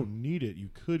 oh, you don't need it. You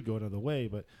could go another way,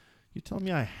 but you telling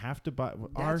me I have to buy?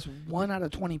 That's 1 out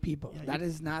of 20 people. Yeah, that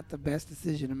is not the best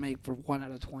decision to make for 1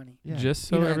 out of 20. Yeah. Just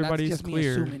so everybody's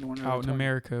clear, out in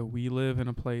America, we live in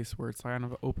a place where it's kind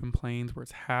of open plains, where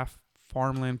it's half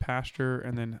farmland, pasture,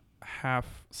 and then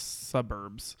half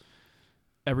suburbs.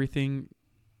 Everything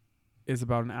is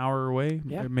about an hour away.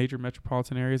 Major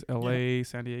metropolitan areas, LA,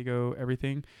 San Diego,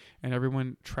 everything. And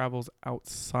everyone travels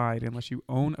outside. Unless you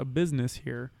own a business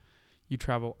here, you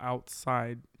travel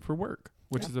outside for work,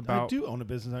 which is about... I do own a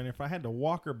business out here. If I had to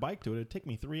walk or bike to it, it'd take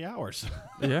me 3 hours.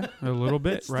 Yeah, a little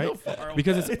bit, it's right? Still far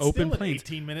because away. it's open still plains. An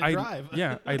 18-minute drive.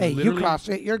 Yeah. Hey, you cross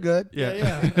it. You're good.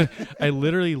 Yeah. I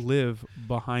literally live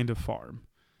behind a farm.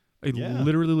 I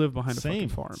literally live behind a fucking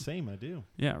farm. Same, I do.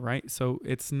 Yeah, right? So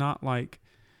it's not like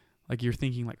you're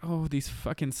thinking like, oh, these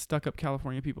fucking stuck-up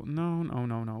California people.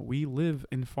 No. We live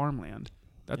in farmland.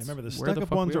 That's remember, the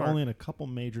stuck-up ones are only in a couple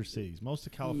major cities. Most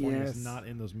of California is not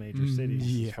in those major cities.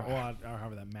 Yeah. Well,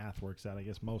 however that math works out, I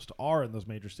guess most are in those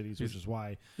major cities, which is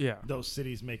why those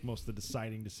cities make most of the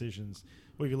deciding decisions.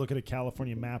 Well, if you look at a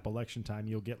California map election time,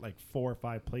 you'll get like 4 or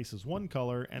 5 places one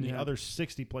color and the other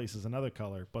 60 places another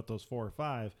color, but those 4 or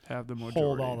 5 have the majority.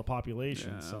 Hold all the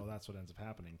population, so that's what ends up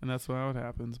happening. And that's how it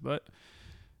happens. But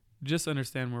just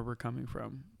understand where we're coming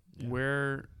from.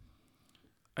 Where,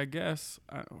 I guess...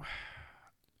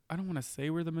 I don't want to say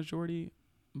we're the majority,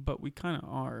 but we kind of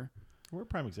are. We're a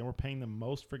prime example. We're paying the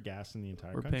most for gas in the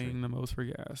entire country. We're paying the most for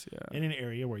gas, in an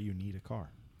area where you need a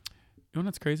car. You know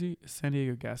what's crazy? San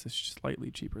Diego gas is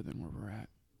slightly cheaper than where we're at.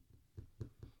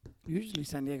 Usually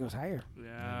San Diego's higher.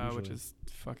 Yeah, which is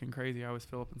fucking crazy. I always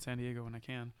fill up in San Diego when I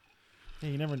can. Yeah,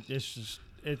 you never.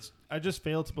 I just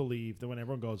fail to believe that when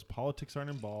everyone goes, politics aren't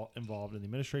involved and the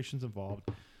administration's involved,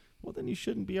 well, then you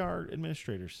shouldn't be our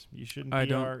administrators. You shouldn't I be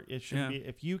don't- it shouldn't yeah. be,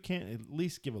 if you can't at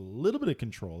least give a little bit of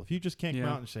control, if you just can't come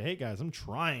Yeah. out and say, hey guys, I'm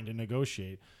trying to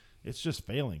negotiate, it's just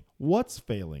failing. What's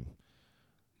failing?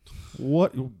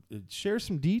 What? Share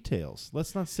some details.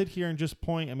 Let's not sit here and just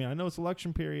point. I mean, I know it's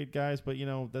election period, guys, but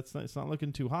it's not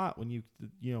looking too hot when you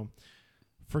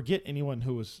forget anyone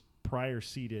who was prior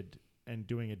seated and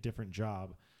doing a different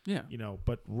job. Yeah.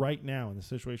 But right now in the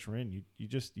situation we're in,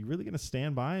 you really going to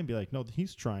stand by and be like, no,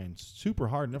 he's trying super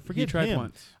hard. No, forget He tried him.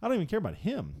 once. I don't even care about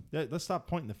him. Let's stop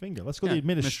pointing the finger. Let's go to Yeah, the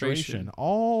administration. administration.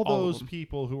 All All of those them.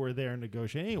 people who were there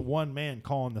negotiating. Ain't one man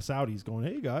calling the Saudis going,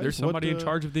 hey guys, There's somebody in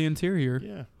charge of the interior.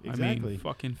 Yeah, exactly. I mean,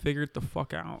 fucking figure it the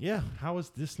fuck out. Yeah, how is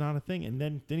this not a thing? And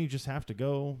then you just have to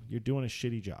go. You're doing a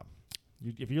shitty job.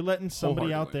 If you're letting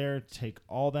somebody out there take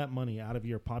all that money out of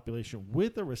your population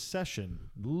with a recession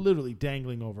literally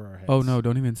dangling over our heads. Oh no,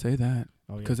 don't even say that.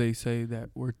 Oh, yeah. Because they say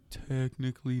that we're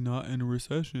technically not in a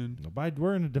recession. No,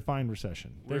 we're in a defined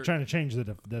recession. They're trying to change the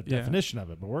definition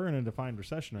of it, but we're in a defined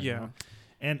recession right now.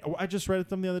 And I just read it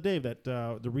them the other day that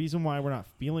the reason why we're not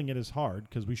feeling it as hard,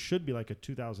 because we should be like a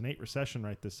 2008 recession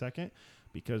right this second,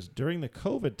 because during the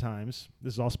COVID times,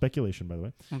 this is all speculation, by the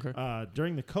way. Okay.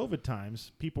 During the COVID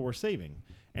times, people were saving,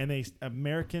 and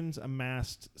Americans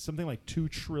amassed something like $2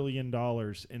 trillion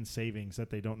in savings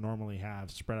that they don't normally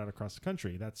have spread out across the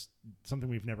country. That's something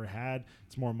we've never had.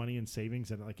 It's more money in savings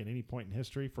than like at any point in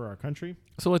history for our country.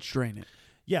 So let's drain it.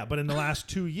 Yeah, but in the last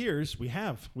 2 years,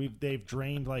 they've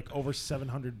drained like over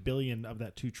 700 billion of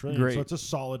that 2 trillion. Great. So it's a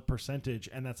solid percentage,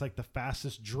 and that's like the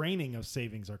fastest draining of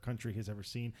savings our country has ever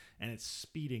seen, and it's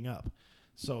speeding up.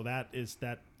 So that is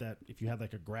that if you had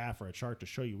like a graph or a chart to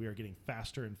show you, we are getting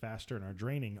faster and faster in our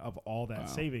draining of all that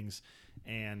savings,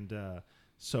 and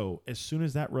so as soon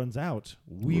as that runs out,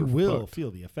 we will feel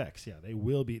the effects. Yeah,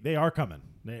 they are coming.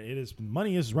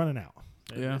 Money is running out.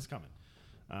 It's coming.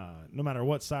 No matter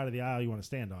what side of the aisle you want to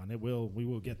stand on, we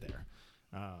will get there.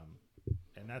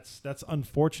 And that's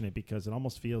unfortunate because it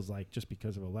almost feels like just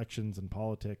because of elections and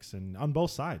politics and on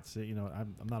both sides,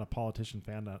 I'm not a politician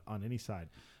fan on any side,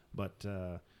 but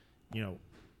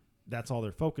that's all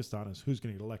they're focused on is who's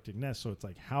going to get elected next. So it's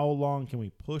like, how long can we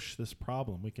push this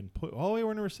problem? We can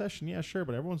we're in a recession. Yeah, sure.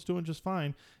 But everyone's doing just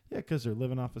fine. Yeah. Cause they're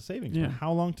living off of savings. Yeah. But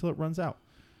how long till it runs out?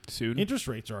 Soon. Interest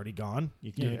rates are already gone.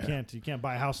 You can't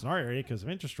buy a house in our area because of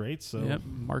interest rates. So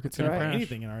market's can't gonna buy crash.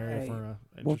 anything in our area for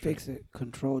we'll fix it.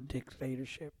 Controlled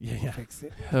dictatorship. Yeah, We'll yeah. fix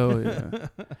it. Hell yeah.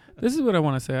 This is what I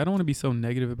want to say. I don't want to be so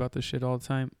negative about this shit all the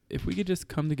time. If we could just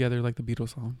come together like the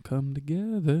Beatles song, come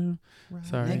together.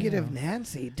 Sorry. Negative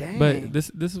Nancy, dang. But this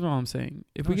is what I'm saying.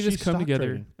 If we could just come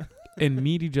together and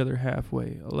meet each other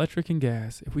halfway, electric and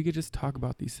gas, if we could just talk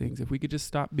about these things, if we could just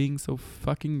stop being so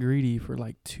fucking greedy for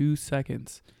like 2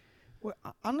 seconds, well,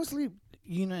 honestly,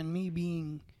 and me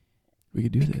being we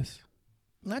could do this.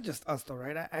 not just us though,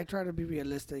 right? I try to be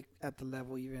realistic at the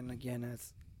level, even again,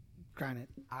 as granted,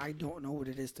 I don't know what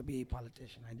it is to be a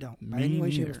politician. I don't. By Me any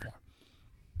way, shape, or neither. form.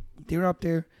 They're up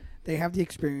there. They have the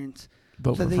experience.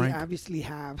 Vote So for they Frank. obviously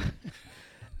have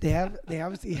they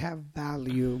obviously have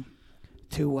value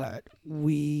to what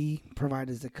we provide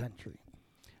as a country.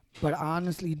 But I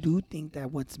honestly do think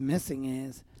that what's missing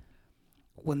is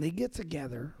when they get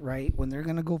together, right, when they're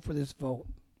gonna go for this vote,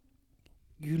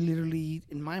 you literally,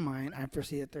 in my mind, I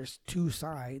foresee that there's two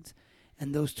sides,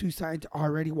 and those two sides are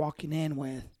already walking in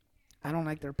with, I don't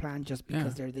like their plan just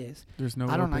because they're this. There's no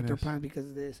I don't like their openness. plan because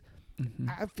of this. Mhm.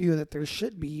 I feel that there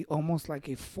should be almost like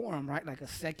a forum, right? Like a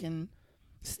second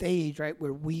stage, right?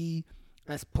 Where we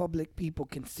as public people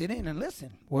can sit in and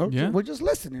listen. We're just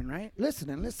listening, right?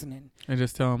 Listening. And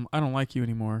just tell them, I don't like you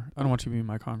anymore. I don't want you to be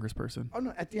my congressperson. Oh,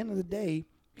 no, at the end of the day,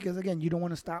 because again, you don't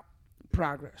want to stop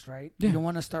progress, right? Yeah. You don't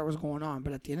want to start what's going on.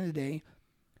 But at the end of the day,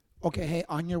 okay, hey,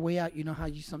 on your way out, you know how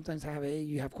you sometimes have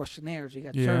you have questionnaires, you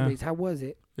got surveys. How was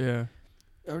it? Yeah.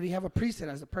 You already have a preset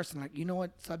as a person. Like, you know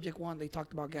what? Subject 1, they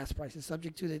talked about gas prices.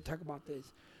 Subject 2, they talk about this.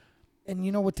 And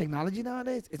you know what? Technology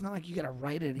nowadays, it's not like you got to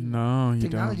write it anymore. No, you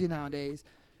Technology don't. nowadays,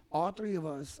 all three of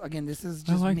us, again, this is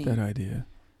I just like me. that idea.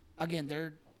 Again,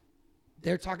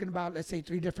 they're talking about, let's say,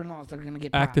 3 different laws that are going to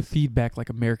get passed. Active feedback like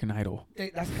American Idol.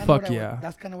 That's kind Fuck of yeah.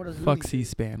 That's kind of what it's Fuck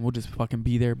C-SPAN. We'll just fucking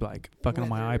be there like fucking on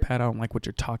my Whether- iPad. I don't like what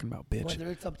you're talking about, bitch. Whether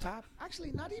it's up top.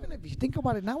 Actually, not even if you think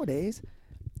about it nowadays,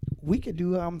 we could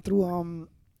do through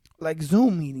like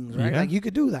Zoom meetings, right? Yeah. Like you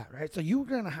could do that, right? So you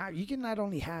can not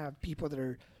only have people that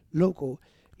are local,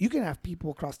 you can have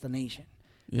people across the nation.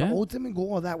 Yeah. The ultimate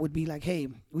goal of that would be like, hey,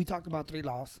 we talked about 3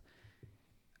 laws.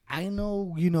 I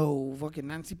know, fucking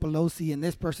Nancy Pelosi and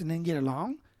this person didn't get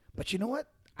along, but you know what?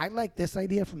 I like this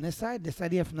idea from this side, this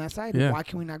idea from that side. Yeah. Why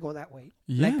can we not go that way?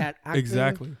 Yeah. Like that active,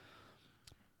 Exactly.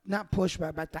 not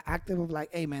pushback, but the active of like,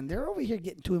 hey man, they're over here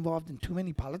getting too involved in too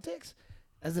many politics.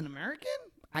 As an American,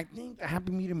 I think the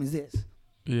happy medium is this.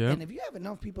 Yeah. And if you have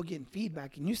enough people getting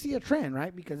feedback and you see a trend,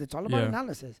 right? Because it's all about Yeah.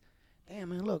 analysis. Damn,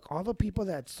 man, look, all the people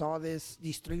that saw these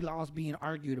 3 laws being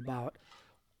argued about,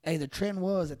 hey, the trend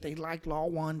was that they like law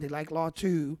 1, they like law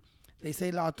 2, they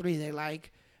say law 3, they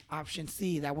like option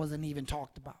C that wasn't even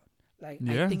talked about. Like,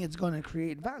 Yeah. I think it's going to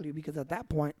create value because at that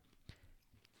point,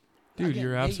 Dude, again,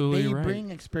 you're absolutely they right. bring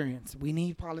experience. We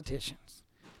need politicians.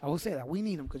 I will say that. We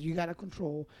need them because you got to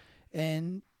control.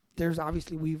 And there's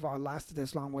obviously, we've lasted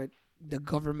this long with the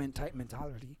government type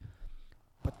mentality.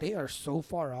 But they are so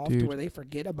far off to Dude, where they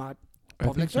forget about I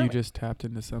public think you service. just tapped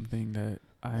into something that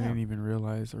I Yeah. didn't even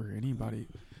realize, or anybody.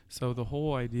 So the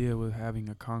whole idea with having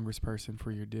a congressperson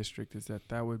for your district is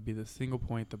that would be the single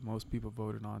point that most people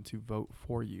voted on to vote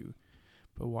for you.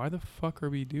 But why the fuck are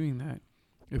we doing that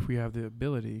if we have the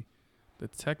ability, the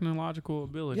technological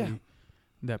ability, Yeah.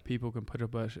 that people can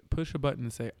push a button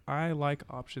and say, I like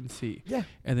option C. Yeah.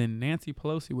 And then Nancy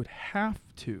Pelosi would have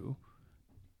to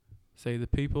say the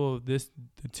people of the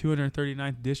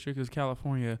 239th district of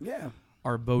California Yeah.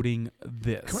 are voting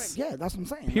this. Correct. Yeah, that's what I'm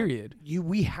saying. Period.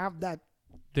 We have that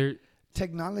There,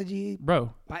 technology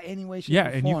bro. by any way, shape, Yeah,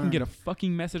 or and you can form. get a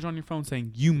fucking message on your phone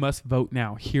saying you must vote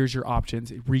now. Here's your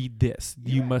options. Read this.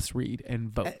 You Yeah. must read and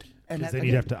vote. And Because that- then you'd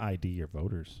again, have to ID your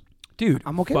voters. Dude,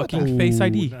 I'm okay with fucking that. Face Ooh,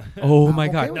 ID. no. Oh I'm my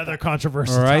okay god. with Another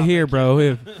controversial Right topic. here, bro.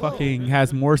 It fucking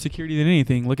has more security than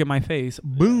anything. Look at my face.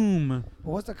 Boom. Well,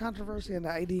 what's the controversy in the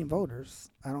ID and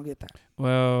voters? I don't get that.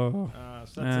 Well,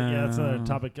 So that's another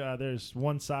topic. There's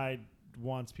one side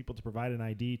wants people to provide an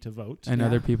ID to vote, and Yeah.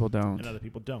 other people don't. and other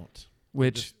people don't.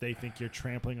 Which, They think you're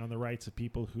trampling on the rights of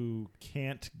people who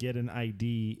can't get an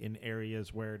ID in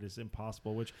areas where it is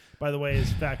impossible, which, by the way,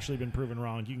 has factually been proven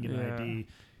wrong. You can get Yeah. an ID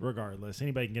regardless.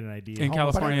 Anybody can get an ID. in Oh,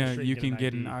 California, but I- you can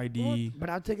get an ID. But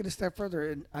I'll take it a step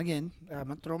further. And again, I'm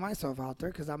gonna throw myself out there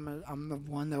because I'm the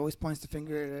one that always points the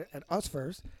finger at us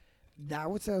first. That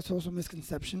would say a social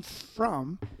misconception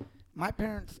from my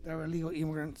parents that were illegal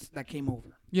immigrants that came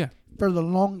over. Yeah. For the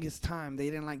longest time, they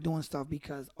didn't like doing stuff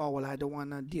because, I don't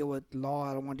want to deal with law.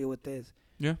 I don't want to deal with this.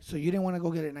 Yeah. So you didn't want to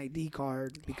go get an ID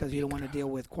card because you don't want to deal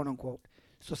with quote unquote.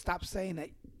 So stop saying that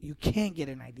you can't get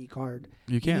an ID card.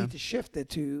 You You can. need to shift it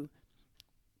to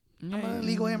I'm an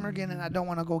illegal immigrant and I don't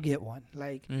want to go get one.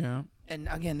 Like, Yeah. and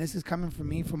again, this is coming from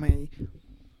me from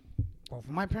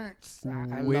my parents.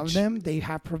 I love Which- them. They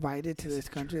have provided to this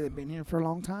country. They've been here for a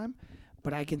long time.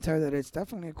 But I can tell that it's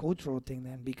definitely a cultural thing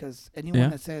then, because anyone Yeah.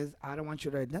 that says, I don't want you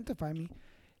to identify me,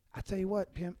 I tell you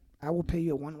what, pimp, I will pay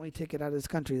you a one-way ticket out of this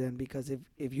country then, because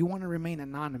if you want to remain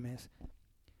anonymous,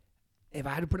 if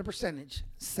I had to put a percentage,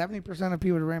 70% of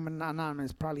people that remain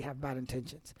anonymous probably have bad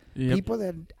intentions. Yep. People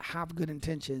that have good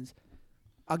intentions,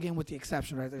 again, with the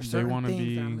exception, right? There's They certain want to things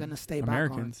be that I'm going to stay back on.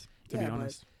 Americans, to be Yeah, but-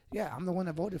 honest. Yeah, I'm the one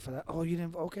that voted for that. Oh, you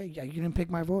didn't? Okay, yeah, you didn't pick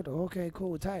my vote. Oh, okay,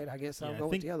 cool, tight. I guess I'll Yeah, go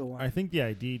with the other one. I think the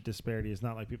ID disparity is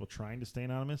not like people trying to stay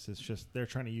anonymous. It's just they're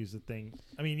trying to use the thing.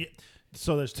 I mean,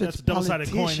 so So that's it's a double-sided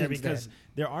coin there politicians because then.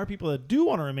 there are people that do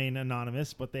want to remain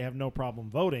anonymous, but they have no problem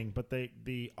voting. But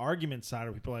the argument side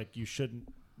of people like you shouldn't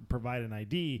provide an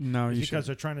ID No, is you because should.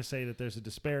 they're trying to say that there's a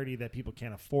disparity that people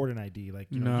can't afford an ID. Like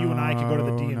you No, and I could go to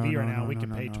the DMV no, right no, now, we no, can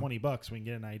no, pay no. $20, we can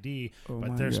get an ID. Oh But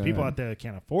my there's people God. out there that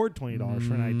can't afford $20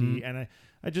 for an ID, and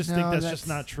I just think No, that's that's- just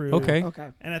not true. Okay. Okay.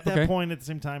 And at that Okay. point, at the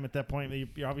same time,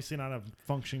 you're obviously not a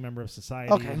functioning member of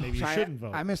society. Okay. And maybe you So shouldn't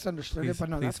vote. I misunderstood Please, it, but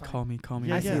no, please that's fine. call me. Call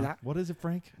me. I right see now. that. What is it,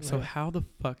 Frank? So how the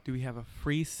fuck do we have a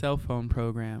free cell phone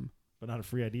program? But not a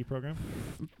free ID program.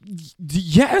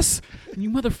 Yes, you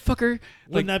motherfucker.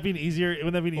 Wouldn't that be an easier?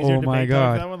 Wouldn't that be an easier Oh my debate topic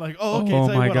God. for that one? Like, oh, okay, Oh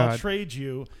tell you my what, I'll God. trade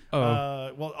you.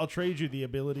 Oh, I'll trade you the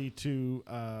ability to.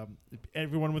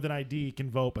 Everyone with an ID can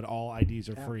vote, but all IDs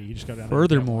are Yeah. free. You just go down.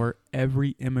 furthermore,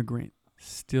 every immigrant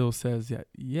still says that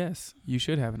yes, you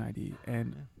should have an ID.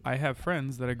 And I have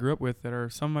friends that I grew up with that are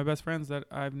some of my best friends that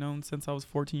I've known since I was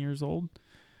 14 years old.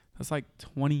 That's like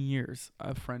 20 years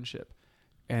of friendship,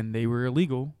 and they were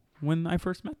illegal when I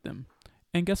first met them.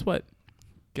 And guess what?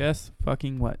 Guess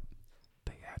fucking what?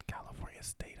 They had California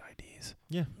state IDs.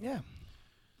 Yeah.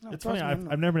 No, It's trust funny. me,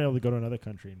 I've never been able to go to another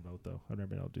country and vote though. I've never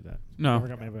been able to do that. No, Never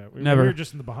got my vote. Never. We were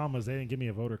just in the Bahamas. They didn't give me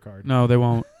a voter card. no, they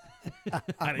won't. I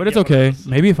didn't But it's get one of okay. those.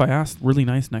 Maybe if I asked really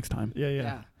nice next time. Yeah.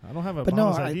 Yeah. I don't have a But no,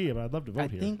 Bahamas ID, but I'd love to vote I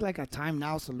here. think like a time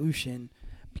now solution,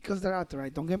 because they're out there,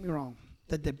 right? Don't get me wrong.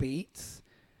 The debates,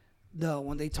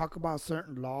 when they talk about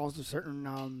certain laws or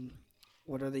certain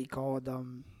what are they called?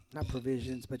 Not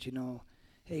provisions, but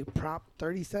hey, Prop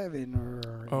 37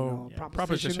 or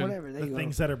Proposition. whatever. There The you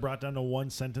things go. that are brought down to one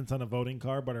sentence on a voting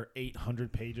card but are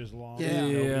 800 pages long. Yeah. that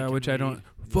nobody can which I don't read.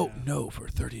 vote Yeah. no for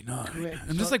 39. Correct.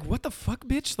 I'm just So- like, what the fuck,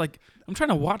 bitch? Like, I'm trying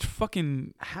to watch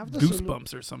fucking Have the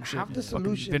Goosebumps or some shit. Half the Fucking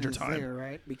solution Adventure is Time. there,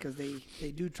 right? Because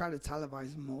they do try to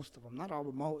televise most of them, not all,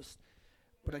 but most.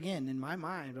 But again, in my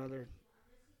mind, brother,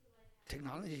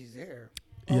 technology is there.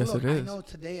 Yes, look, it I is. know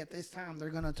today at this time they're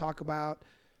gonna talk about,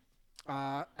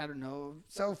 I don't know,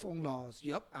 cell phone laws.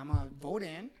 Yep, I'm gonna vote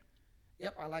in.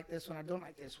 Yep, I like this one. I don't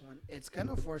like this one. It's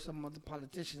gonna force some of the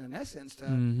politicians, in essence, to,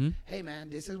 Mm-hmm. hey man,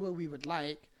 this is what we would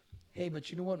like. Hey,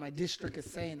 but you know what? My district is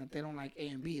saying that they don't like A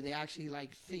and B. They actually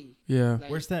like C. Yeah. Like,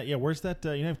 Where's that? Yeah, where's that?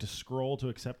 You have to scroll to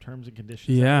accept terms and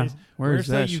conditions. Yeah. nowadays. Where's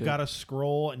that You shit? got to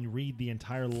scroll and read the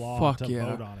entire law Fuck to yeah.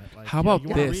 vote on it. Like, How about you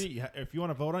wanna this? read it, if you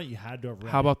want to vote on it, you had to have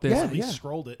read How about it. this? Yeah, At least yeah.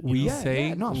 scrolled it. We you know?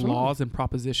 say no, absolutely. laws and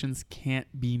propositions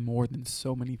can't be more than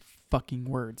so many fucking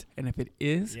words. And if it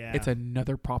is, Yeah. it's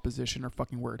another proposition or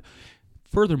fucking word.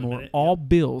 Furthermore, Limit it, all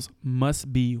bills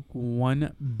must be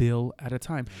one bill at a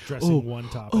time. addressing one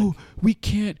topic. Oh, we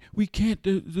can't,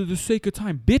 the sake of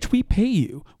time. Bitch, we pay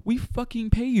you. We fucking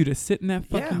pay you to sit in that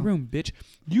fucking Yeah. room, bitch.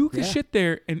 You can Yeah. sit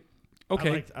there and,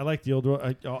 okay. I like the old.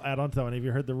 I'll add on to that one. Have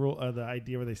you heard the rule? The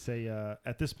idea where they say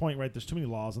at this point, right? There's too many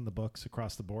laws in the books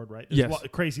across the board, right? There's Yes.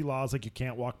 crazy laws like you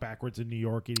can't walk backwards in New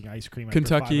York eating ice cream.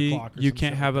 Kentucky, after 5 o'clock or you some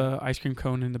can't shit have like a ice cream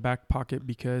cone in the back pocket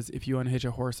because if you unhitch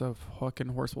a horse, a fucking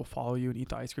horse will follow you and eat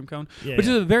the ice cream cone, that. Yeah, which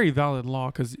yeah. is a very valid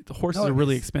law because the horses No, are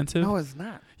really it's- expensive. No, it's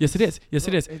not. Yes, it is. Yes,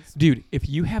 it No, is. it's- Dude, if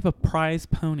you have a prize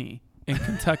pony in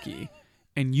Kentucky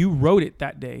and you rode it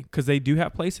that day, because they do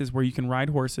have places where you can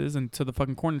ride horses and to the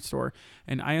fucking corner store,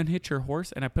 and I unhitch your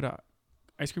horse and I put a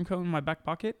ice cream cone in my back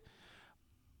pocket,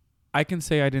 I can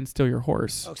say I didn't steal your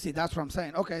horse. Oh, see, that's what I'm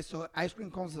saying. Okay, so ice cream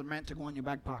cones are meant to go in your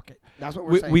back pocket. That's what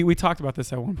we're saying. We talked about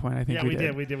this at one point. I think Yeah, we we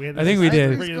did. did. We had I think this- we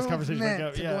did. bringing this Cones conversation back meant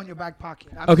up. to Yeah. go in your back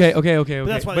pocket. Okay. But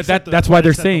that's why they but set the- that's that's why why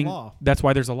they're they set the saying law. that's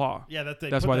why there's a law. Yeah, that's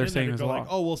That's why they're saying there's there's a like,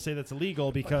 law. oh, we'll say that's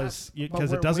illegal because but it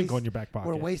we're doesn't go in waste- your back pocket.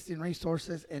 We're wasting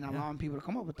resources and allowing people to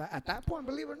come up with that. At that point,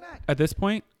 believe it or not, At this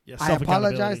point, Yeah, I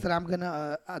apologize self-accountability.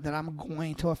 that I'm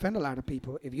going to offend a lot of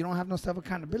people. If you don't have no self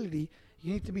accountability,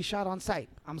 you need to be shot on sight.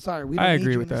 I'm sorry, we don't I need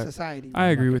agree you with in that. the society. I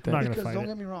agree with I'm not that. gonna Because fight don't it.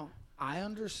 get me wrong, I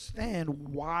understand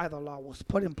why the law was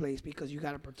put in place because you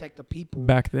got to protect the people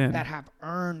Back then. that have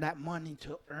earned that money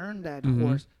to earn that Mhm.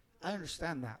 horse. I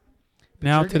understand that. But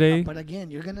Now you're gonna- today- but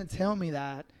again, you're gonna tell me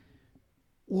that.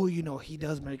 Well, you know, he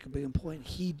does make a big point.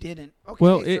 He didn't. Okay,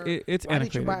 Well, sir, it's why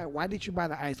did you antiquated. why did you buy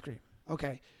the ice cream?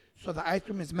 Okay, so the ice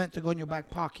cream is meant to go in your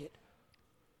back pocket.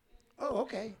 Oh,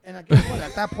 okay. And I guess what?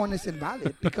 At that point, it's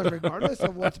invalid because regardless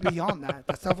of what's beyond that,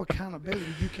 the self accountability,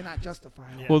 you cannot justify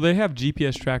it. Yeah. Well, they have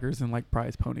GPS trackers and like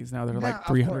prize ponies now. They're Now, like of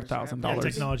course, Yeah, $300,000.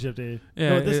 technology updated. Yeah,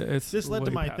 No, it's this led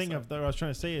to way my past thing that. of that I was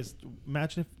trying to say is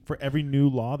imagine if for every new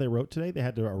law they wrote today they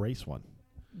had to erase one.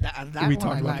 That We one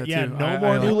talked I about like. that Yeah, too. no I more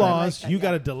like new that. laws. I like You that,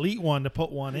 got to yeah. delete one to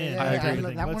put one in. Yeah, I agree.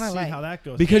 Everything. that one Let's I see like. how that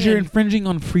goes. Because you're And- infringing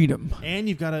on freedom. and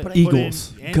you've got to But put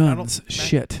Eagles, in, and I don't- guns,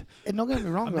 shit. And don't get me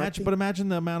wrong, though, I think- But imagine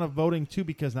the amount of voting too,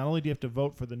 because not only do you have to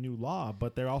vote for the new law,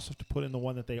 but they also have to put in the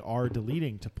one that they are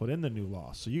deleting to put in the new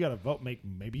law. So you got to vote.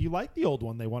 Maybe you like the old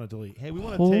one they want to delete. Hey, we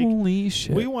want to take Holy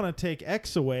shit. we want to take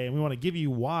X away and we want to give you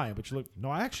Y. But you look, no,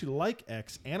 I actually like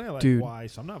X and I like Dude, Y,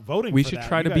 so I'm not voting. we for should that.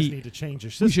 try You to guys be- need to change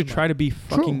your system. We should try up. to be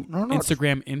fucking No,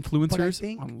 Instagram influencers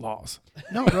think- on laws.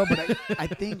 No, bro, but I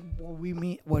think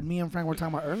what me and Frank were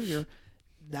talking about earlier,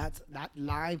 that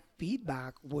live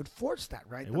feedback would force that,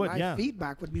 right? It The would, live yeah.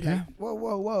 feedback would be Yeah. like,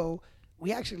 whoa,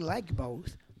 we actually like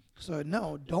both. So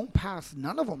no, don't pass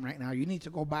none of them right now. You need to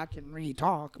go back and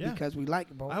re-talk Yeah. because we like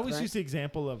both. I always right? use the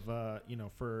example of,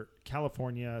 for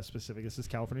California specific. This is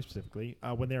California specifically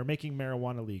when they were making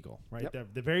marijuana legal, right?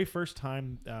 Yep. The very first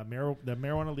time the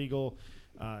marijuana legal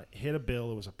hit a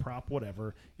bill, it was a prop,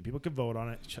 whatever, and people could vote on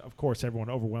it. Of course, everyone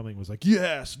overwhelmingly was like,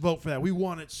 "Yes, vote for that. We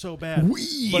want it so bad."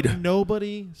 Weed. But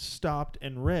nobody stopped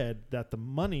and read that the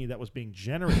money that was being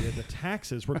generated, the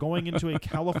taxes, were going into a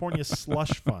California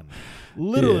slush fund.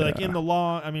 Literally, like Yeah. in the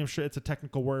law. I mean, I'm sure it's a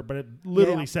technical word, but it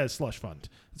literally Yeah. says slush fund.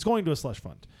 It's going to a slush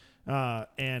fund,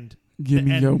 and Give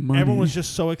me and your money. everyone was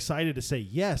just so excited to say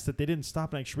yes that they didn't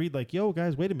stop and actually read. Like, yo,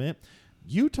 guys, wait a minute,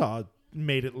 Utah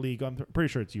made it legal. I'm pretty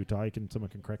sure it's Utah. Someone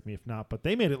can correct me if not, but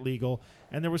they made it legal.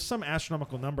 And there was some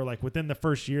astronomical number, like within the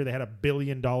first year, they had $1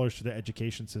 billion to the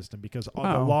education system because the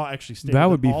Wow. law actually stated That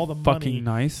would be all the fucking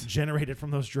money nice. generated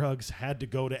from those drugs had to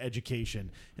go to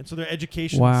education. And so their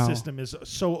education Wow. system is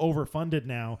so overfunded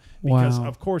now because, Wow.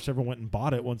 of course, everyone went and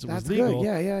bought it once it That's was legal.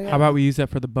 good. Yeah. How about we use that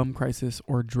for the bum crisis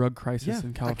or drug crisis Yeah. in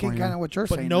I California? think kind of what you're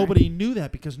But saying. nobody knew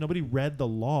that because nobody read the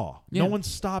law. Yeah. No one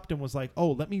stopped and was like,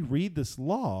 oh, let me read this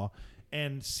law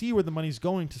and see where the money's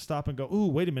going to stop and go, ooh,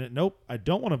 wait a minute. Nope, I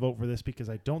don't want to vote for this because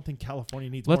I don't think California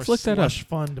needs Let's more look that up. slush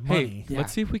fund Hey, money. Yeah.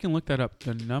 let's see if we can look that up.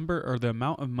 The number or the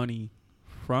amount of money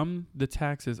from the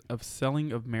taxes of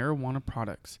selling of marijuana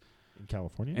products In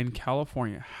California? in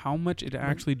California, how much it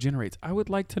actually generates. I would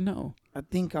like to know. I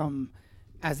think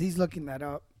as he's looking that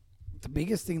up, the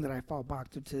biggest thing that I fall back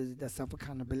to is the self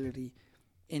accountability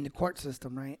in the court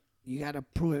system, right? You got to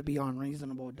prove it beyond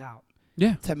reasonable doubt.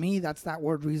 Yeah. To me, that's that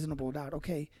word reasonable doubt.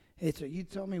 Okay, hey, so you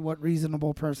tell me what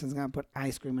reasonable person's gonna put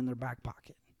ice cream in their back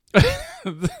pocket?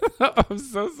 I'm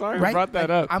so sorry I Right? brought that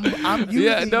Like, up. I'm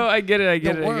Yeah, using no, I get it. I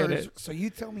get the it. I get words. it. So you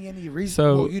tell me any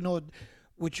reasonable,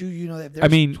 if there's I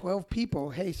mean- 12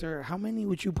 people, hey, sir, how many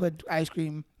would you put ice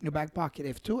cream in your back pocket?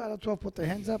 If 2 out of 12 put their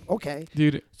hands up, okay.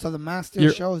 Dude, So the math still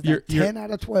You're- shows you're- that 10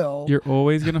 out of 12, you're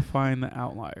always going to find the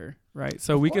outlier, right?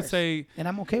 So Of we could course. say and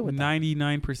I'm okay with that.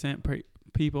 99%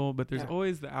 people, but there's Yeah.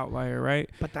 always the outlier, right?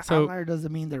 But the So- outlier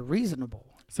doesn't mean they're reasonable.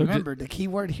 So Remember, the key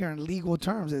word here in legal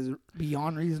terms is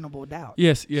beyond reasonable doubt.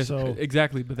 Yes, So-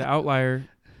 exactly. But the outlier,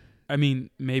 I mean,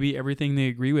 maybe everything they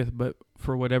agree with, but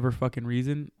for whatever fucking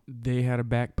reason, they had a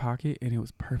back pocket and it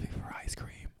was perfect for ice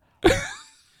cream.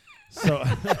 So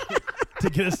to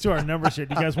get us to our numbers here,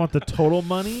 do you guys want the total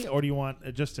money or do you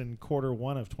want just in quarter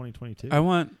one of 2022 I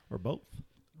want or both?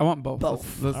 both.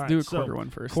 Both. Let's All do right, a so quarter one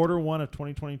first. Quarter one of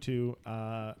 2022,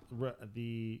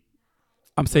 the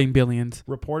I'm saying billions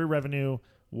reported revenue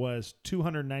was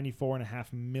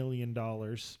 $294.5 million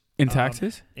in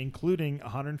taxes. including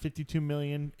 $152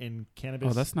 million in cannabis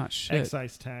Oh, that's not shit.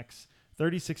 excise tax,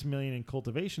 $36 million in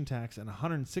cultivation tax, and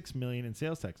 $106 million in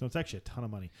sales tax. No, it's actually a ton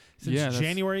of money. Since Yeah, that's-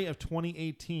 January of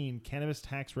 2018, cannabis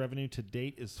tax revenue to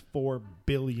date is $4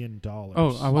 billion. Oh, I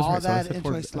was All right. So I that said into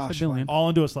four- a I said slush billion. all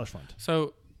into a slush fund.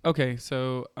 So okay,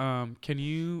 so can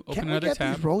you open Can't we another get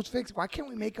tab? these roads fixed? Why can't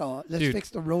we make let's Dude. fix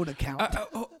the road account?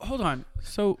 Hold on.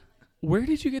 So where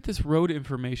did you get this road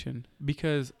information?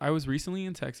 Because I was recently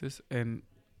in Texas, and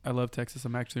I love Texas.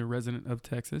 I'm actually a resident of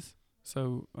Texas,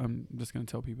 so I'm just gonna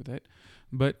tell people that.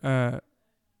 But the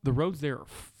roads there are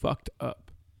fucked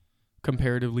up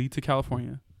comparatively to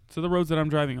California. So the roads that I'm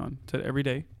driving on to every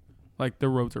day, like the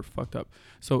roads are fucked up.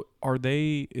 So are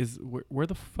they? Where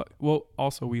the fuck? Well,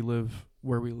 also we live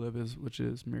where we live which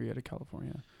is Murrieta,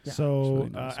 California. Yeah. So It's really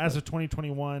nice, as but- of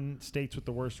 2021, states with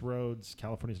the worst roads,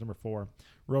 California's number 4,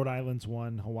 Rhode Island's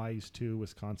 1, Hawaii's 2,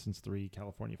 Wisconsin's 3,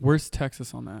 California 4. Where's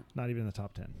Texas on that? Not even in the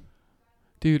top 10.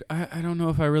 Dude, I don't know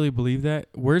if I really believe that.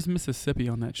 Where's Mississippi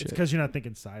on that It's shit? because you're not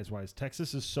thinking size-wise.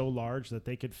 Texas is so large that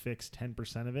they could fix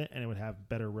 10% of it, and it would have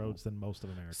better roads than most of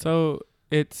America. So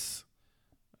it's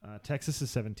Texas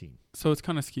is 17.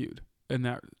 kind of skewed in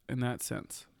that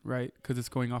sense, right? Because it's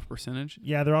going off percentage.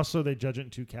 Yeah, they judge it in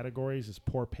 2 categories: is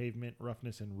poor pavement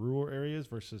roughness in rural areas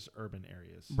versus urban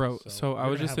areas. Bro, so I we're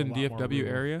was gonna just have in a lot more DFW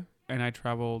rural. area, and I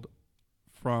traveled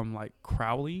from like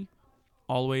Crowley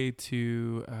all the way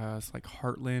to it's like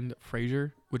Heartland,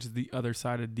 Fraser, which is the other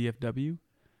side of DFW.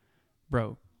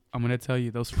 Bro, I'm gonna tell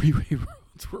you, those freeway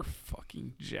roads were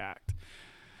fucking jacked.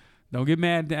 Don't get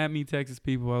mad at me, Texas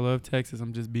people. I love Texas.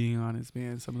 I'm just being honest,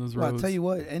 man. Some of those Well, I'll roads. tell you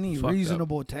what, any fucked up.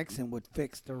 reasonable Texan would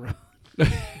fix the road.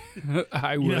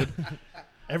 I You know, would.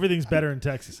 everything's better in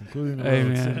Texas, including the Hey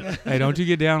roads. man, hey, don't you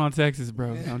get down on Texas,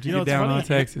 bro? Don't you, You know, get it's down funny. on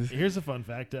Texas? Here's a fun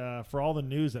fact: for all the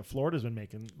news that Florida's been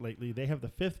making lately, they have the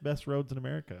 5th best roads in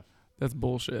America. That's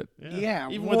bullshit. Yeah,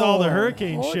 Even with all the whoa,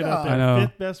 hurricane hold shit out up. there, I know.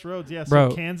 5th best roads. Yeah, Bro.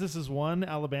 so Kansas is 1,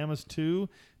 Alabama's 2,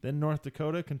 then North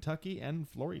Dakota, Kentucky, and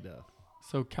Florida.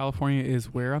 So California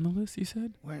is where on the list? You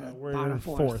said We're, in the We're bottom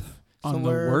 4th. So on the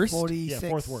we're worst. 46. Yeah,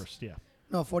 4th worst. Yeah.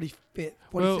 No, 45th,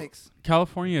 Well, 46.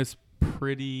 California is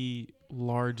pretty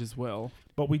large as well.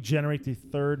 But we generate the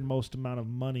 3rd most amount of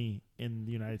money in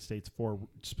the United States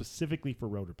specifically for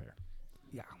road repair.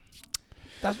 Yeah.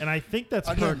 That's And I think that's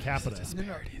per Again, capita. no,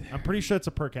 no, I'm pretty sure it's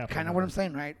a per capita. kind of what I'm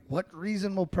saying, right? What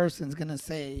reasonable person's going to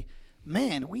say,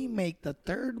 man, we make the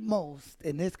 3rd most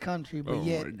in this country, but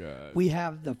yet god. we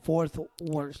have the 4th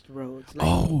worst roads. Like,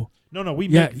 Oh, No, we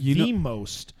Yeah, make you the know-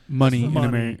 most money in money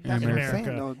America. That's in what I'm America.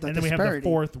 saying, though, the and then we have the disparity.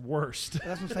 4th worst.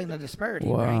 That's what I'm saying, the disparity,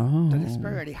 Wow. right? The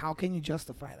disparity. How can you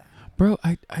justify that? Bro,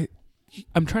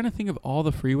 I'm trying to think of all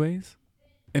the freeways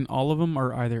and all of them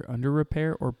are either under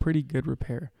repair or pretty good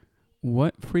repair.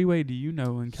 What freeway do you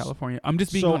know in California? I'm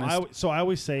just being honest. I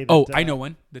always say that, I know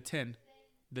one. The 10.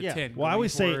 The 10. Well, I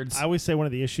always towards- say one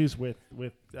of the issues with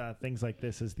things like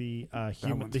this is the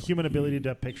human ability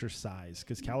to picture size,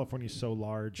 because California is so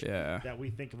large that we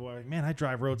think of, like, man, I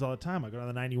drive roads all the time. I go down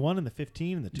the 91 and the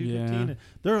 15 and the 215.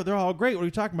 And they're all great. What are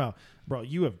you talking about, bro?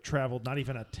 You have traveled not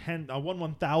even a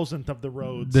 1/1000th of the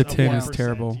roads. The 10 is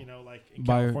terrible. You know, like in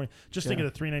California. Just think of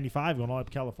the 395 going all up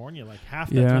to California. Like half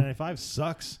that 395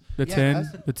 sucks. The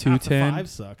 10, the 210, 5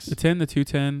 sucks. The 10, the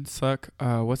 210 suck.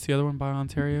 What's the other one by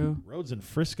Ontario? Roads in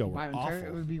Frisco were By Ontario, awful.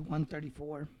 it would be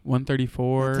 134.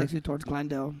 134. That takes you towards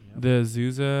Glendale. The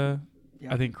Azusa,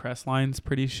 Yep. I think Crestline's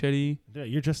pretty shitty. Yeah,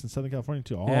 you're just in Southern California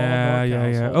too. All Yeah.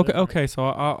 NorCal, so Okay. So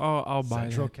I'll buy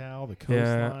Central it. Cal, the coastline.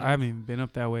 Yeah, I haven't even been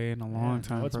up that way in a long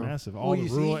time, Oh, it's bro. massive. All Well, the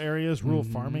you rural see- areas, rural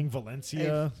Mhm. farming,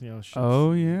 Valencia. You know. Shit's,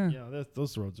 Oh yeah. Yeah,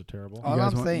 those roads are terrible. All you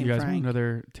guys I'm want, saying, you guys want Frank-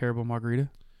 another terrible margarita?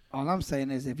 All I'm saying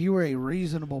is, if you were a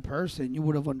reasonable person, you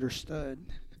would have understood.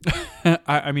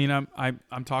 I mean,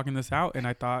 I'm talking this out, and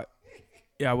I thought,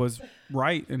 I was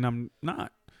right, and I'm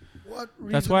not. What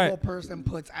That's why- reasonable person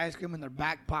puts ice cream in their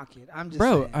back pocket? I'm just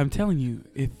Bro, saying. I'm telling you,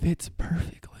 it fits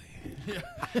perfectly.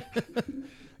 I feel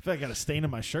like I got a stain in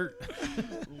my shirt.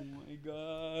 Oh my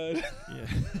god.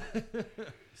 Yeah.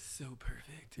 So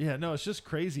perfect. Yeah, no, it's just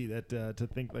crazy that to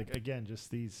think, like, again, just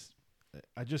these.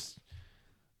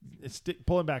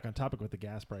 Pulling back on topic with the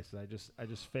gas prices. I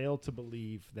just fail to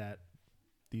believe that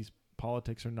these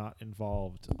politics are not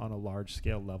involved on a large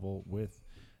scale level with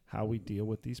how we deal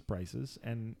with these prices.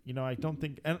 And I don't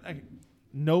think,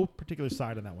 no particular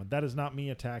side on that one. That is not me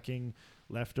attacking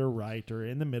left or right or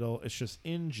in the middle. It's just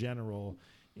in general.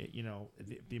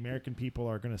 The American people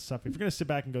are going to suffer. If you're going to sit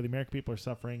back and go, the American people are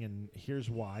suffering, and here's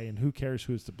why, and who cares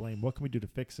who's to blame? What can we do to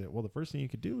fix it? Well, the first thing you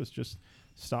could do is just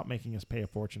stop making us pay a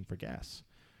fortune for gas.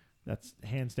 That's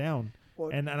hands down.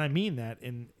 Well, And I mean that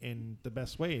in the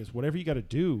best way is whatever you got to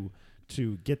do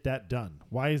to get that done.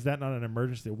 Why is that not an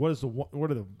emergency? What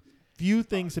are the few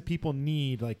things that people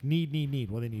need? Like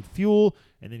need. Well, they need fuel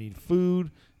and they need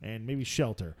food and maybe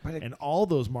shelter. And all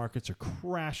those markets are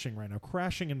crashing right now,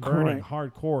 crashing and burning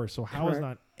hardcore. So how is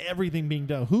not everything being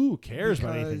done? Who cares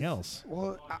about anything else?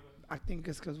 Well, I think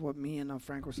it's because what me and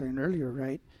Frank were saying earlier,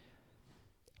 right?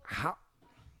 How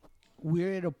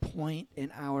we're at a point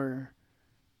in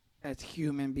as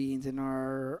human beings in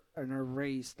our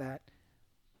race that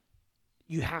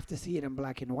you have to see it in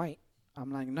black and white.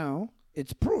 I'm like, no,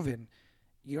 it's proven.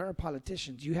 You're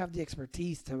politicians. You have the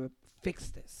expertise to fix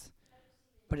this.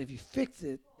 But if you fix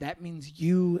it, that means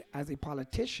you as a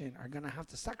politician are going to have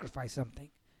to sacrifice something.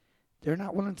 They're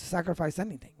not willing to sacrifice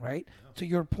anything, right? No. To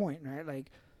your point, right?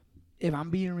 Like, if I'm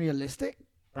being realistic,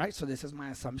 right? So this is my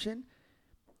assumption.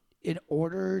 In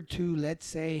order to, let's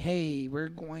say, hey, we're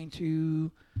going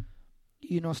to,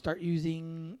 start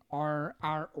using our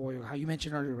oil. How you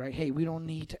mentioned earlier, right? Hey, we don't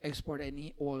need to export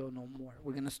any oil no more.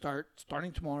 We're going to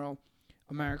starting tomorrow,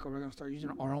 America, we're going to start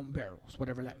using our own barrels,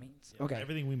 whatever that means. Yep, okay.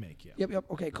 Everything we make, yeah. Yep.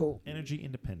 Okay, cool. Energy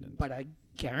independent. But I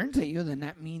guarantee you then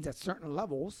that means at certain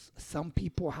levels, some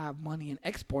people have money in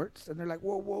exports, and they're like,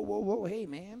 whoa, hey,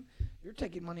 man, you're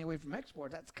taking money away from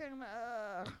export. That's kind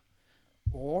of...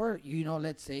 Or,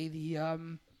 let's say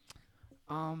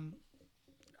I'm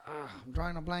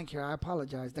drawing a blank here. I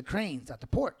apologize. The cranes at the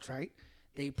ports, right?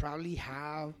 They probably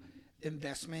have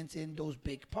investments in those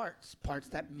big parts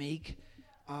that make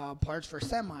parts for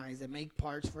semis, that make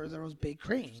parts for those big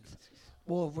cranes.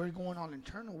 Well, if we're going on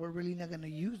internal, we're really not going to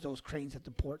use those cranes at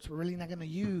the ports. We're really not going to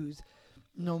use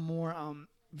no more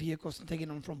vehicles and taking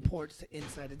them from ports to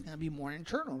inside. It's going to be more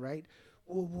internal, right?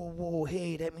 Whoa,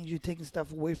 hey, that means you're taking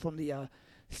stuff away from the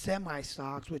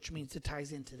semi-stocks, which means it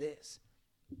ties into this.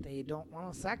 They don't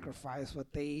want to sacrifice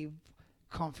what they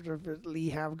comfortably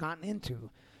have gotten into.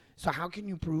 So how can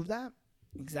you prove that?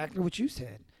 Exactly what you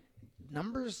said.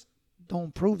 Numbers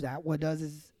don't prove that. What does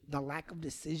is the lack of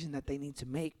decision that they need to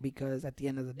make, because at the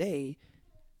end of the day,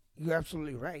 you're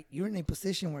absolutely right. You're in a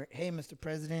position where, hey, Mr.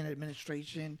 President,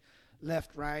 administration,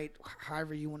 left, right,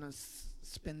 however you want to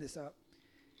spin this up.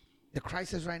 The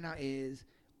crisis right now is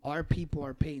our people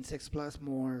are paying $6+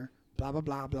 more, blah, blah,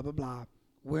 blah, blah, blah, blah.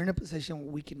 We're in a position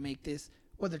where we can make this,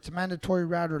 whether it's a mandatory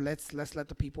route or let's let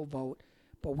the people vote,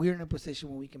 but we're in a position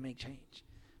where we can make change.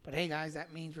 But hey, guys,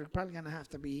 that means we're probably going to have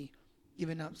to be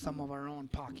giving up some of our own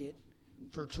pocket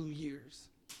for 2 years.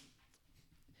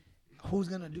 Who's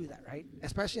going to do that, right?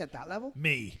 Especially at that level?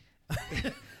 Me.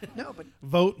 No, but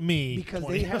vote me. Because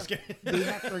they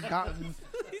have forgotten.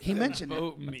 He mentioned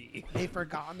vote me. They've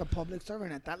forgotten the public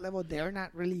servant at that level. They're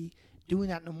not really doing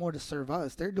that no more to serve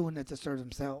us. They're doing it to serve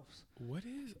themselves. What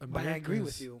is But I agree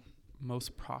with America's you.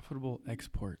 most profitable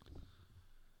export?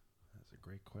 That's a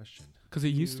great question. Because it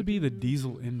used to be the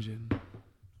diesel engine,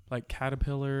 like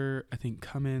Caterpillar, I think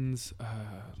Cummins,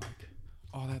 like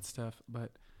all that stuff.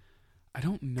 But I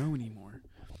don't know anymore.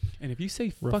 And if you say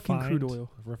fucking crude oil,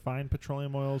 refined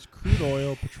petroleum oils, crude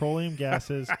oil, petroleum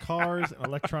gases, cars, and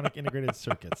electronic integrated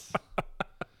circuits.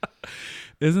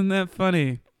 isn't that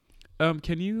funny?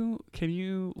 Can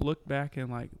you look back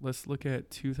and like let's look at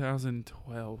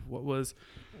 2012? What was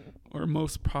our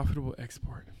most profitable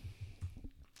export?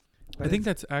 I think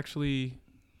that's actually,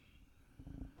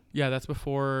 yeah, that's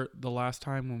before the last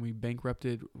time when we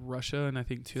bankrupted Russia in I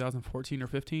think 2014 or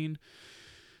 15.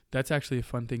 That's actually a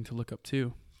fun thing to look up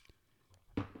too.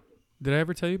 Did I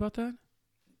ever tell you about that?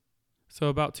 So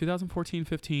about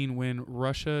 2014-15, when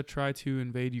Russia tried to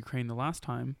invade Ukraine the last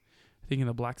time, I think in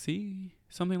the Black Sea,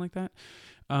 something like that,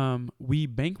 we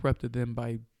bankrupted them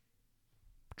by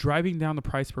driving down the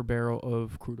price per barrel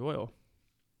of crude oil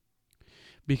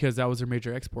because that was their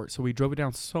major export. So we drove it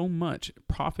down so much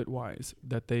profit-wise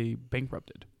that they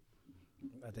bankrupted.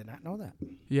 I did not know that.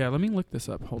 Yeah, let me look this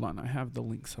up. Hold on. I have the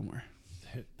link somewhere.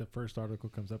 The first article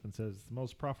comes up and says the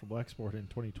most profitable export in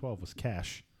 2012 was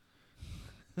cash.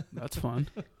 That's fun.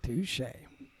 Touche.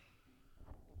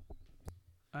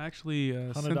 I actually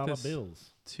sent $100 this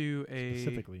bills to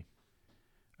specifically.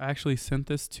 I actually sent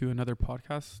this to another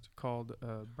podcast called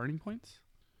Burning Points.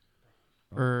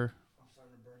 Oh. Or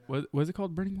what was it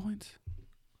called? Burning Points?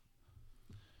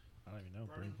 I don't even know.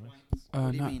 Burning points.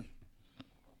 What do you mean?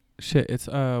 Shit, it's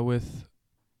with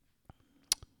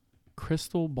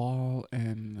Crystal Ball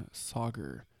and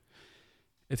Sauger.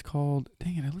 It's called.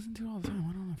 Dang it! I listen to it all the time.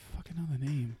 Why don't I fucking know the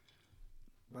name?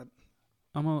 What?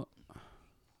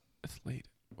 It's late.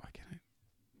 Why can't I?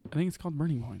 I think it's called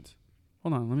Burning Points.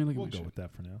 Hold on, let me look We'll at my go shit. with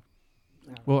that for now.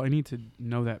 Well, I need to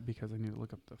know that because I need to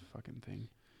look up the fucking thing.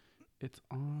 It's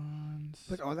on.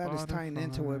 But all that is tying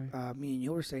into what Spotify. me and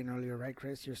you were saying earlier, right,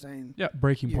 Chris? You're saying Yeah,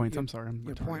 Breaking your- Points. your- I'm sorry.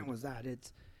 your point was that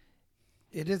it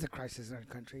is a crisis in our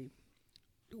country.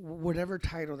 Whatever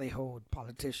title they hold,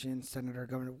 politician, senator,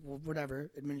 governor, whatever,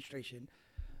 administration,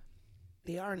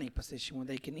 they are in a position where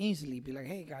they can easily be like,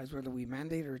 hey, guys, whether we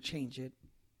mandate or change it,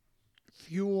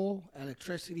 fuel,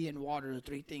 electricity, and water are the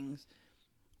three things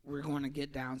we're going to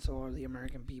get down so the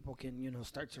American people can,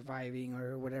 start surviving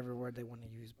or whatever word they want to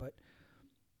use. But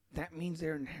that means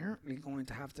they're inherently going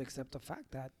to have to accept the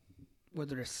fact that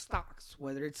whether it's stocks,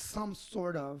 whether it's some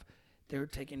sort of, they're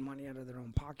taking money out of their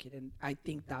own pocket. And I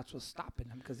think that's what's stopping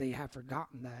them because they have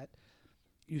forgotten that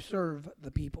you serve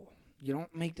the people. You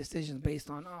don't make decisions based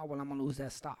on, I'm going to lose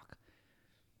that stock.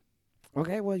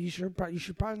 Okay, well, you should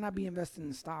probably not be investing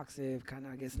in stocks if kind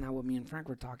of, I guess, now what me and Frank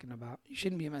were talking about. You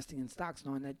shouldn't be investing in stocks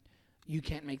knowing that you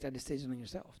can't make that decision on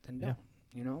yourself. Then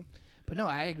don't, But no,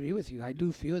 I agree with you. I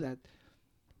do feel that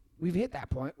we've hit that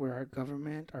point where our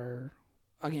government or,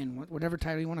 again, whatever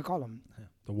title you want to call them.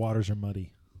 The waters are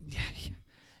muddy.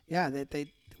 Yeah,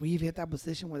 we've hit that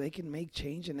position where they can make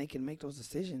change and they can make those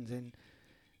decisions. And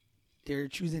they're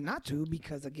choosing not to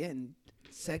because, again,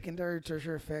 secondary,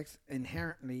 tertiary effects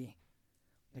inherently,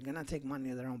 they're going to take money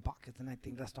out of their own pockets. And I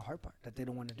think that's the hard part that they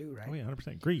don't want to do, right? Oh, yeah,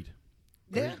 100%. Greed.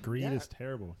 Yeah, Greed yeah. is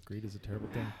terrible. Greed is a terrible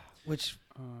thing. Which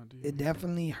dude. it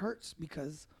definitely hurts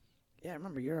because,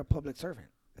 remember, you're a public servant.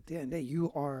 At the end of the day,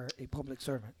 you are a public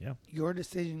servant. Yeah. Your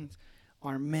decisions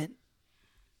are meant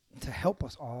to help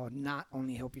us all, not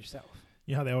only help yourself.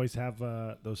 You know how they always have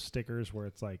those stickers where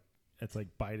it's like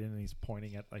Biden and he's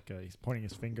pointing at he's pointing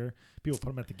his finger. People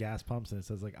put them at the gas pumps and it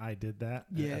says I did that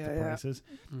at the prices.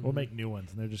 Mm-hmm. We'll make new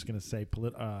ones and they're just gonna say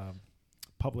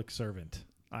public servant.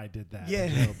 I did that. Yeah.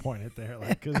 And they'll point it there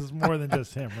because it's more than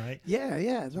just him, right?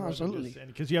 Yeah, no, absolutely.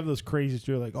 Because you have those crazies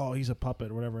who are like, oh, he's a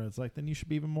puppet or whatever. And it's like then you should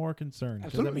be even more concerned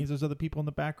because that Absolutely. means there's other people in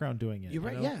the background doing it. You're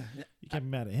right. know? Yeah. You can't be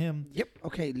mad at him. Yep.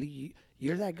 Okay.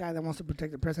 You're that guy that wants to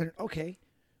protect the president. Okay.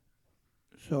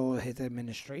 So his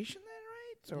administration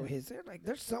then, right? So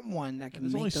there's someone that can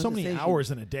There's make only those so many decisions. hours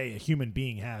in a day a human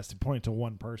being has to point to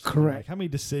one person. Correct. Like, how many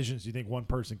decisions do you think one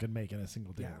person could make in a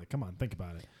single day? Yeah. Like, come on, think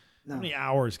about it. No. How many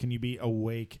hours can you be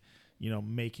awake,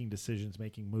 making decisions,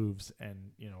 making moves,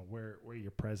 and, where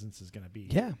your presence is going to be?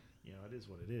 Yeah. It is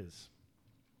what it is.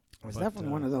 It's But,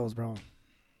 definitely one of those, bro.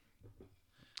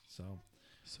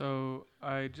 So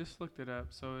I just looked it up.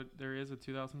 So there is a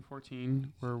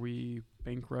 2014 where we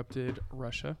bankrupted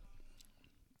Russia.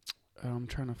 I'm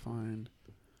trying to find.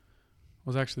 It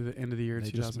was actually the end of the year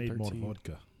They 2013. just made more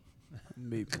vodka.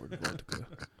 Made more vodka.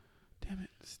 Damn it,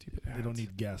 stupid ads. They don't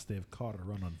need gas. They have car to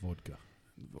run on vodka.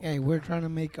 Hey, we're trying to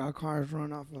make our cars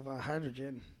run off of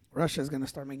hydrogen. Russia's gonna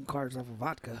start making cars off of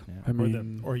vodka. Yeah. I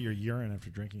mean- or your urine after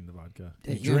drinking the vodka.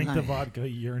 Yeah, You drink the urine. vodka,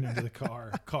 urine into the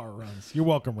car. Car runs. You're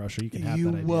welcome, Russia. You can have that You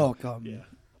idea. welcome. Yeah.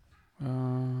 Hold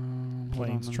on,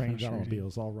 Planes, I'm trains, finished reading.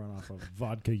 automobiles all run off of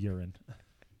vodka urine.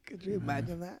 Could you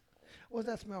imagine that? What's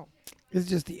that smell? It's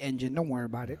just the engine. Don't worry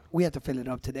about it. We had to fill it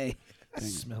up today. It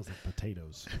smells like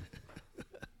potatoes.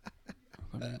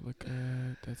 Let me look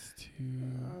at that's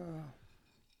two.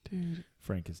 Dude.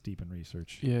 Frank is deep in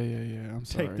research. Yeah. I'm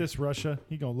sorry. Take this, Russia.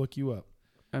 He gonna look you up.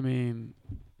 I mean,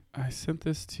 I sent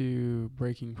this to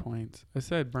Breaking Points. I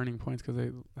said Burning Points because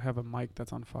they have a mic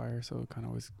that's on fire, so it kind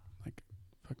of was like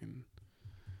fucking.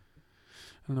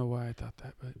 I don't know why I thought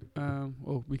that, but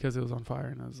well, because it was on fire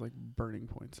and I was like Burning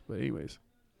Points. But anyways,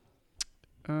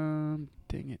 dang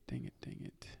it.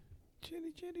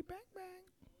 Chitty chitty bang bang.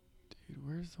 Dude,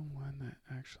 where's the one that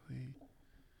actually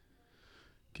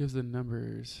gives the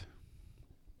numbers?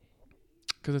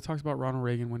 Because it talks about Ronald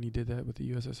Reagan when he did that with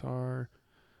the USSR.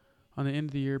 On the end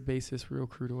of the year basis, real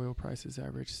crude oil prices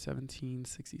averaged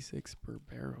 $17.66 per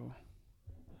barrel.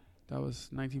 That was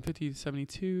 1950 to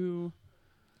 72.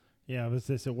 Yeah, it was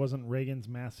this. It wasn't Reagan's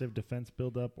massive defense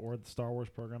buildup or the Star Wars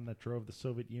program that drove the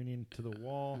Soviet Union to the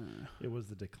wall. It was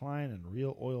the decline in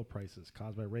real oil prices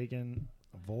caused by Reagan,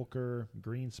 Volcker,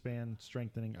 Greenspan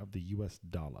strengthening of the U.S.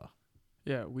 dollar.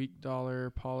 Yeah, weak dollar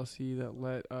policy that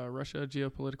let Russia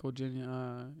geopolitical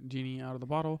genie out of the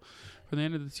bottle. From the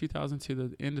end of the 2000 to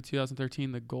the end of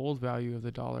 2013, the gold value of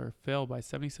the dollar fell by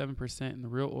 77% and the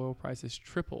real oil prices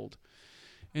tripled.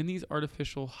 In these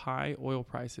artificial high oil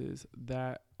prices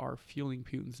that are fueling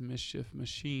Putin's mischief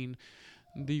machine,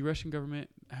 the Russian government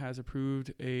has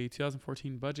approved a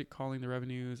 2014 budget calling the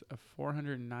revenues of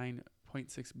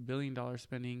 $409.6 billion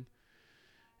spending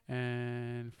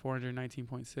and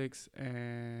 419.6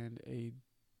 and a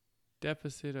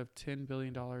deficit of $10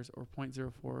 billion or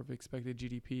 0.04 of expected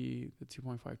GDP, the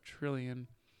 2.5 trillion.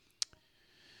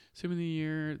 Assuming the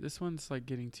year, this one's like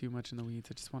getting too much in the weeds.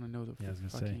 I just want to know the Yeah, I was gonna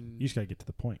say fucking. you just gotta get to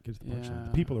the point. Get to the punchline. Yeah.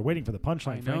 The people are waiting for the I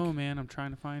punchline. know, Frank. man. I'm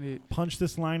trying to find it. Punch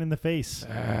this line in the face.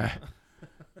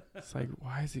 It's like,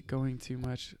 why is it going too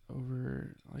much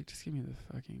over? Like, just give me the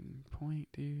fucking point,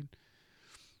 dude.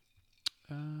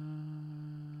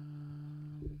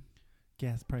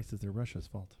 Gas prices are Russia's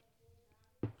fault.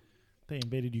 They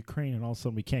invaded Ukraine, and all of a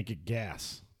sudden we can't get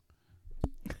gas.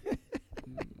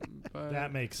 But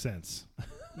That makes sense.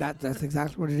 That's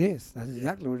exactly what it is. That's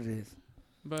exactly what it is.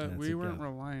 but That's we a weren't gas.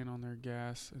 relying on their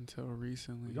gas until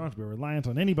recently. We don't have to be reliant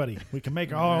on anybody. We can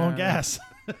make our own Yeah. gas.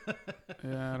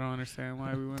 Yeah, I don't understand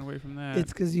why we went away from that.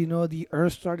 It's because the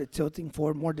Earth started tilting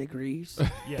 4 more degrees,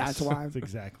 Yes, That's why- That's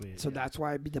exactly it. so yeah. that's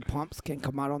why the pumps can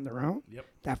come out on their own. Yep.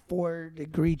 That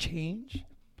 4-degree change.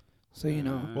 So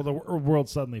Well, the world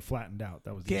suddenly flattened out.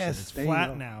 That was the Yes, issue. It's there you flat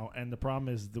go. now, and the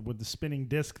problem is with the spinning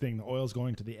disc thing, the oil's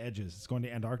going to the edges. It's going to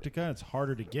Antarctica. It's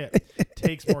harder to get. It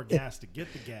takes more gas to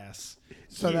get the gas.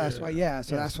 So that's here. why,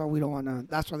 that's why we don't want to.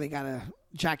 That's why they gotta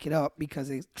jack it up because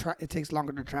it takes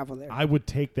longer to travel there. I would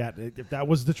take that. If that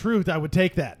was the truth, I would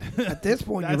take that. At this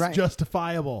point, That's you're right.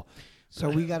 justifiable. So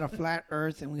we got a flat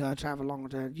Earth and we gotta travel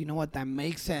longer. You know what? That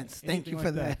makes sense. Thank Anything you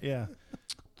for like that. Yeah.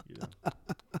 You know.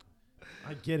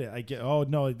 I get it. Oh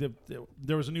no,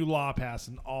 there was a new law passed,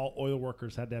 and all oil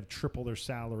workers had to have triple their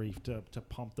salary to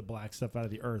pump the black stuff out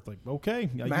of the earth. Like, okay,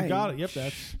 you Man. got it. Yep,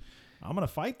 that's. I'm gonna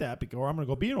fight that because, or I'm gonna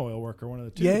go be an oil worker. One of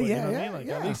the two. Yeah, but you yeah, know what I yeah, mean? Like,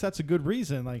 yeah. at least that's a good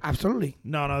reason. Like, Absolutely.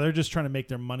 no, they're just trying to make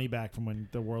their money back from when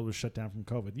the world was shut down from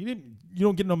COVID.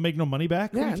 You don't make no money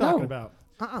back. What are Yeah, you talking no. about?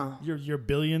 Uh-uh. Your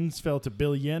billions fell to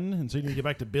billion, and so you need to get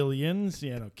back to billions.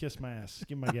 Yeah, no, kiss my ass.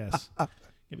 Give me my gas.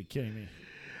 You be kidding me,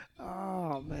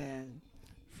 Oh man.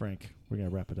 Frank. We're gonna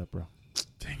wrap it up, bro.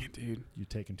 Dang it, dude. You're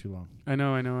taking too long. I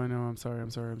know. I'm sorry.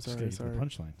 Just gotta get to the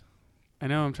punchline. I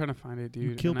know. I'm trying to find it, dude.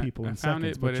 You kill and people I in found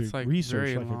seconds, it, but you it's like research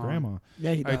very like long. your grandma.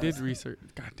 Yeah, he does. I did research.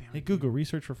 God damn it. Hey, Google,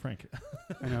 research for Frank.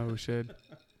 I know we should.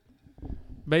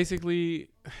 Basically,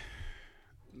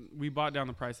 we bought down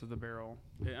the price of the barrel.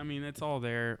 I mean, it's all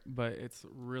there, but it's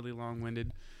really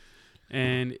long-winded.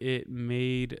 And it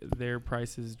made their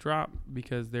prices drop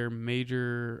because their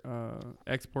major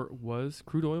export was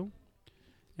crude oil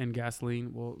and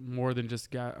gasoline. Well, more than just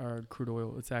crude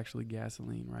oil. It's actually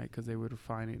gasoline, right? Because they would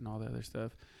refine it and all the other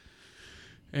stuff.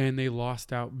 And they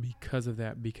lost out because of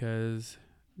that, because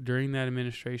during that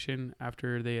administration,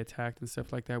 after they attacked and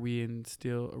stuff like that, we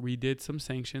did some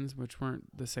sanctions, which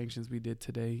weren't the sanctions we did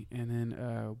today. And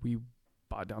then we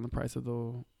bought down the price of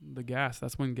the gas.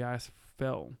 That's when gas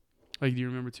fell. Like, do you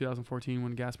remember 2014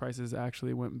 when gas prices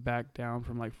actually went back down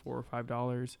from like $4 or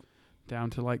 $5 down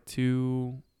to like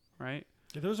 $2, right?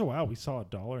 Yeah, there was a while we saw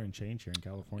 $1 and change here in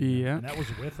California. Yeah. And that was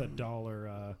with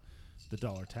 $1 the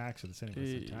dollar tax or the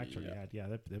 70% tax rate Yeah.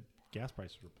 had, the gas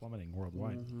prices were plummeting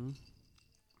worldwide.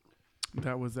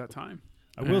 That was that time.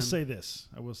 I will say this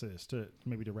to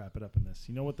maybe to wrap it up in this.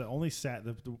 You know what? The only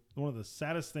one of the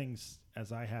saddest things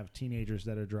as I have teenagers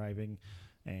that are driving,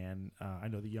 and I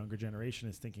know the younger generation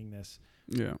is thinking this.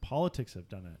 Yeah. Politics have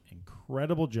done an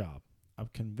incredible job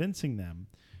of convincing them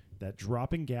that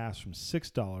dropping gas from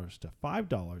 $6 to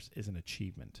 $5 is an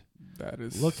achievement. That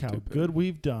is Look how stupid. good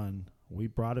we've done. We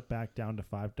brought it back down to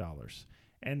 $5.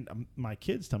 And my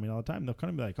kids tell me all the time, they'll kind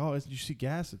of be like, "Oh, did you see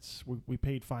gas? We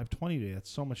paid $5.20 today. That's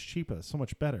so much cheaper. That's so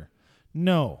much better."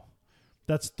 No,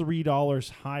 that's $3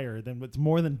 higher than it's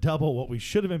more than double what we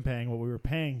should have been paying, what we were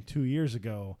paying 2 years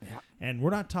ago. Yeah. And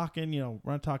we're not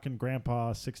talking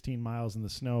grandpa 16 miles in the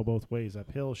snow both ways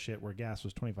uphill shit where gas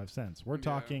was 25 cents. We're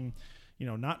talking,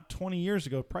 not 20 years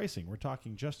ago pricing. We're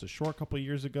talking just a short couple of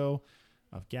years ago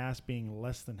of gas being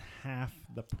less than half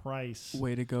the price.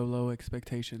 Way to go, low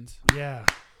expectations. Yeah.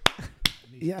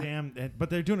 Yeah. But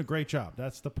they're doing a great job.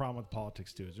 That's the problem with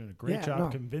politics, too. Is doing a great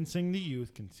job convincing the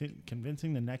youth,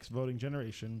 convincing the next voting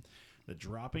generation that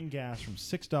dropping gas from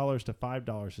 $6 to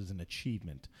 $5 is an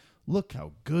achievement. Look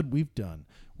how good we've done.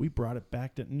 We brought it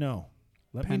back to... No.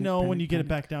 Let me know when you get it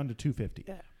back down to $2.50.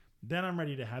 Yeah. Then I'm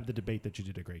ready to have the debate that you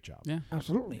did a great job. Yeah.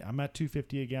 Absolutely. I'm at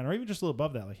 $2.50 again, or even just a little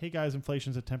above that. Like, hey, guys,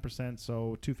 inflation's at 10%,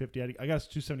 so $2.50. I got us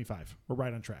 $2.75. We're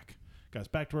right on track. Guys,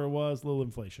 back to where it was, a little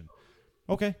inflation.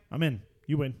 Okay, I'm in.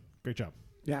 You win. Great job.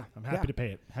 Yeah. I'm happy to pay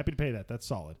it. Happy to pay that. That's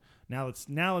solid. Now let's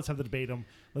have the debate on.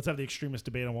 Let's have the extremist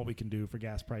debate on what we can do for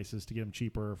gas prices to get them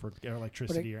cheaper for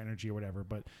electricity or energy or whatever.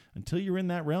 But until you're in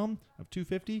that realm of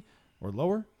 $2.50 or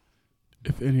lower,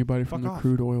 If anybody from Fuck the off.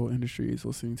 crude oil industry is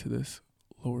listening to this,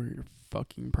 lower your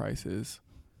fucking prices.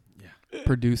 Yeah.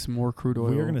 Produce more crude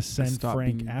oil. we're gonna and send stop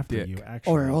Frank being after dick. you.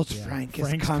 Actually, Or else Yeah. Frank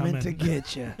Frank's is coming to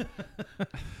get you.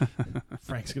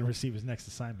 Frank's gonna receive his next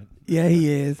assignment. Yeah, he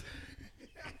is.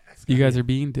 You guys are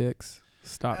being dicks.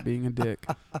 Stop being a dick.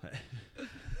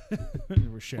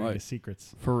 We're sharing Like, his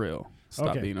secrets. For real.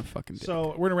 Stop Okay. being a fucking dick. So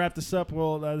we're gonna wrap this up.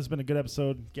 Well, this has been a good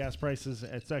episode. Gas prices.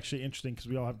 It's actually interesting because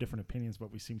we all have different opinions,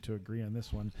 but we seem to agree on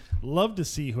this one. Love to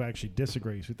see who actually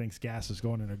disagrees. Who thinks gas is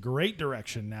going in a great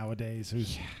direction nowadays?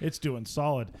 It's doing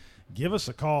solid. Give us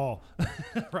a call.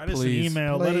 Write us an Please.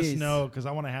 email. Let us Please. know because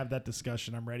I want to have that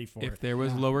discussion. I'm ready for If it. there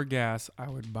was Yeah. lower gas, I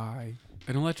would buy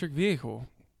an electric vehicle.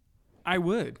 I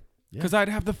would. Yeah. Because I'd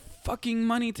have the fucking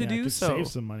money to Yeah, do could so. save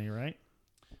some money, right?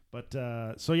 But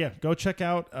so yeah, go check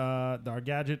out our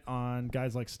gadget on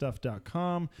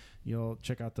guysLikeStuff.com. You'll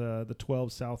check out the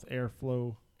 12 South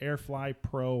Airfly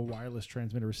Pro wireless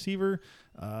transmitter receiver.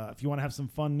 If you want to have some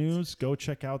fun news, go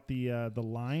check out the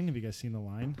Line. Have you guys seen the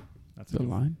Line? That's a The new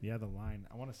one. Line? Yeah, the Line.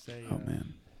 I want to say. Oh,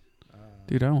 man. uh,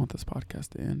 Dude, I don't want this podcast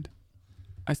to end.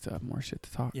 I still have more shit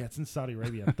to talk. Yeah, it's in Saudi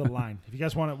Arabia. The Line. If you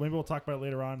guys want to, maybe we'll talk about it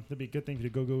later on. That'd be a good thing to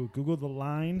go Google the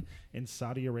Line in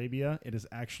Saudi Arabia. It has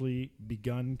actually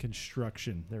begun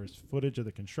construction. There is footage of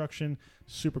the construction.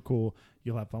 Super cool.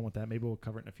 You'll have fun with that. Maybe we'll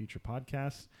cover it in a future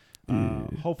podcast. Yeah.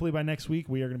 Hopefully by next week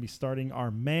we are going to be starting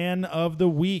our Man of the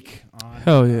Week on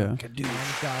Hell yeah. on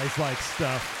Guys Like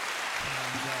Stuff.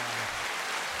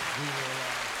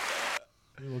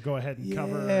 And we will go ahead and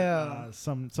cover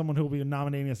someone who will be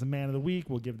nominating as the Man of the Week.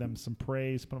 We'll give them some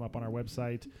praise, put them up on our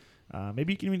website.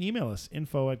 Maybe you can even email us,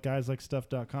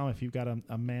 info@guysLikeStuff.com if you've got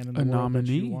a man in the world that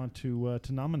you nominee. want to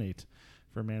nominate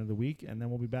for Man of the Week. And then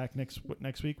we'll be back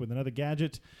next week with another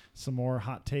gadget, some more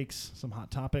hot takes, some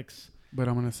hot topics. But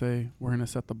I'm going to say, we're going to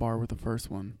set the bar with the first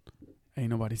one. Ain't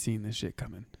nobody seen this shit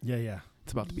coming. Yeah.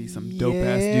 It's about to be some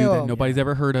dope-ass dude that Yeah. nobody's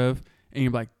ever heard of. And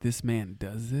you're like, this man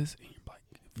does this? And you're like,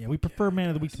 Yeah, we prefer Man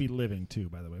of the Week to be living, too,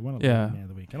 by the way. We want to Yeah. Man of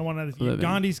the Week. I don't want to... Living.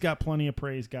 Gandhi's got plenty of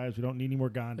praise, guys. We don't need any more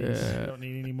Gandhis. Yeah. We don't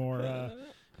need any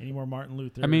more Martin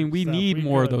Luther. I mean, we stuff. need We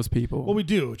more of good. those people. Well, we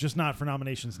do, just not for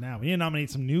nominations now. We need to nominate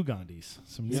some new Gandhis.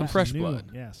 Some fresh new,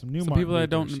 blood. Yeah, some new Some Martin people that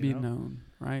don't Luthers, be you know? known,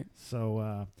 right?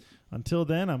 So until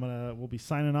then, we'll be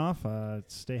signing off.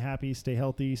 Stay happy, stay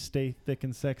healthy, stay thick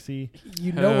and sexy.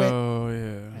 You know it. Oh,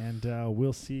 yeah. And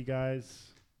we'll see you guys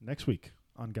next week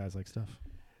on Guys Like Stuff.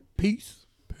 Peace.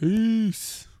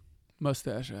 Peace.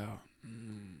 Mustache out.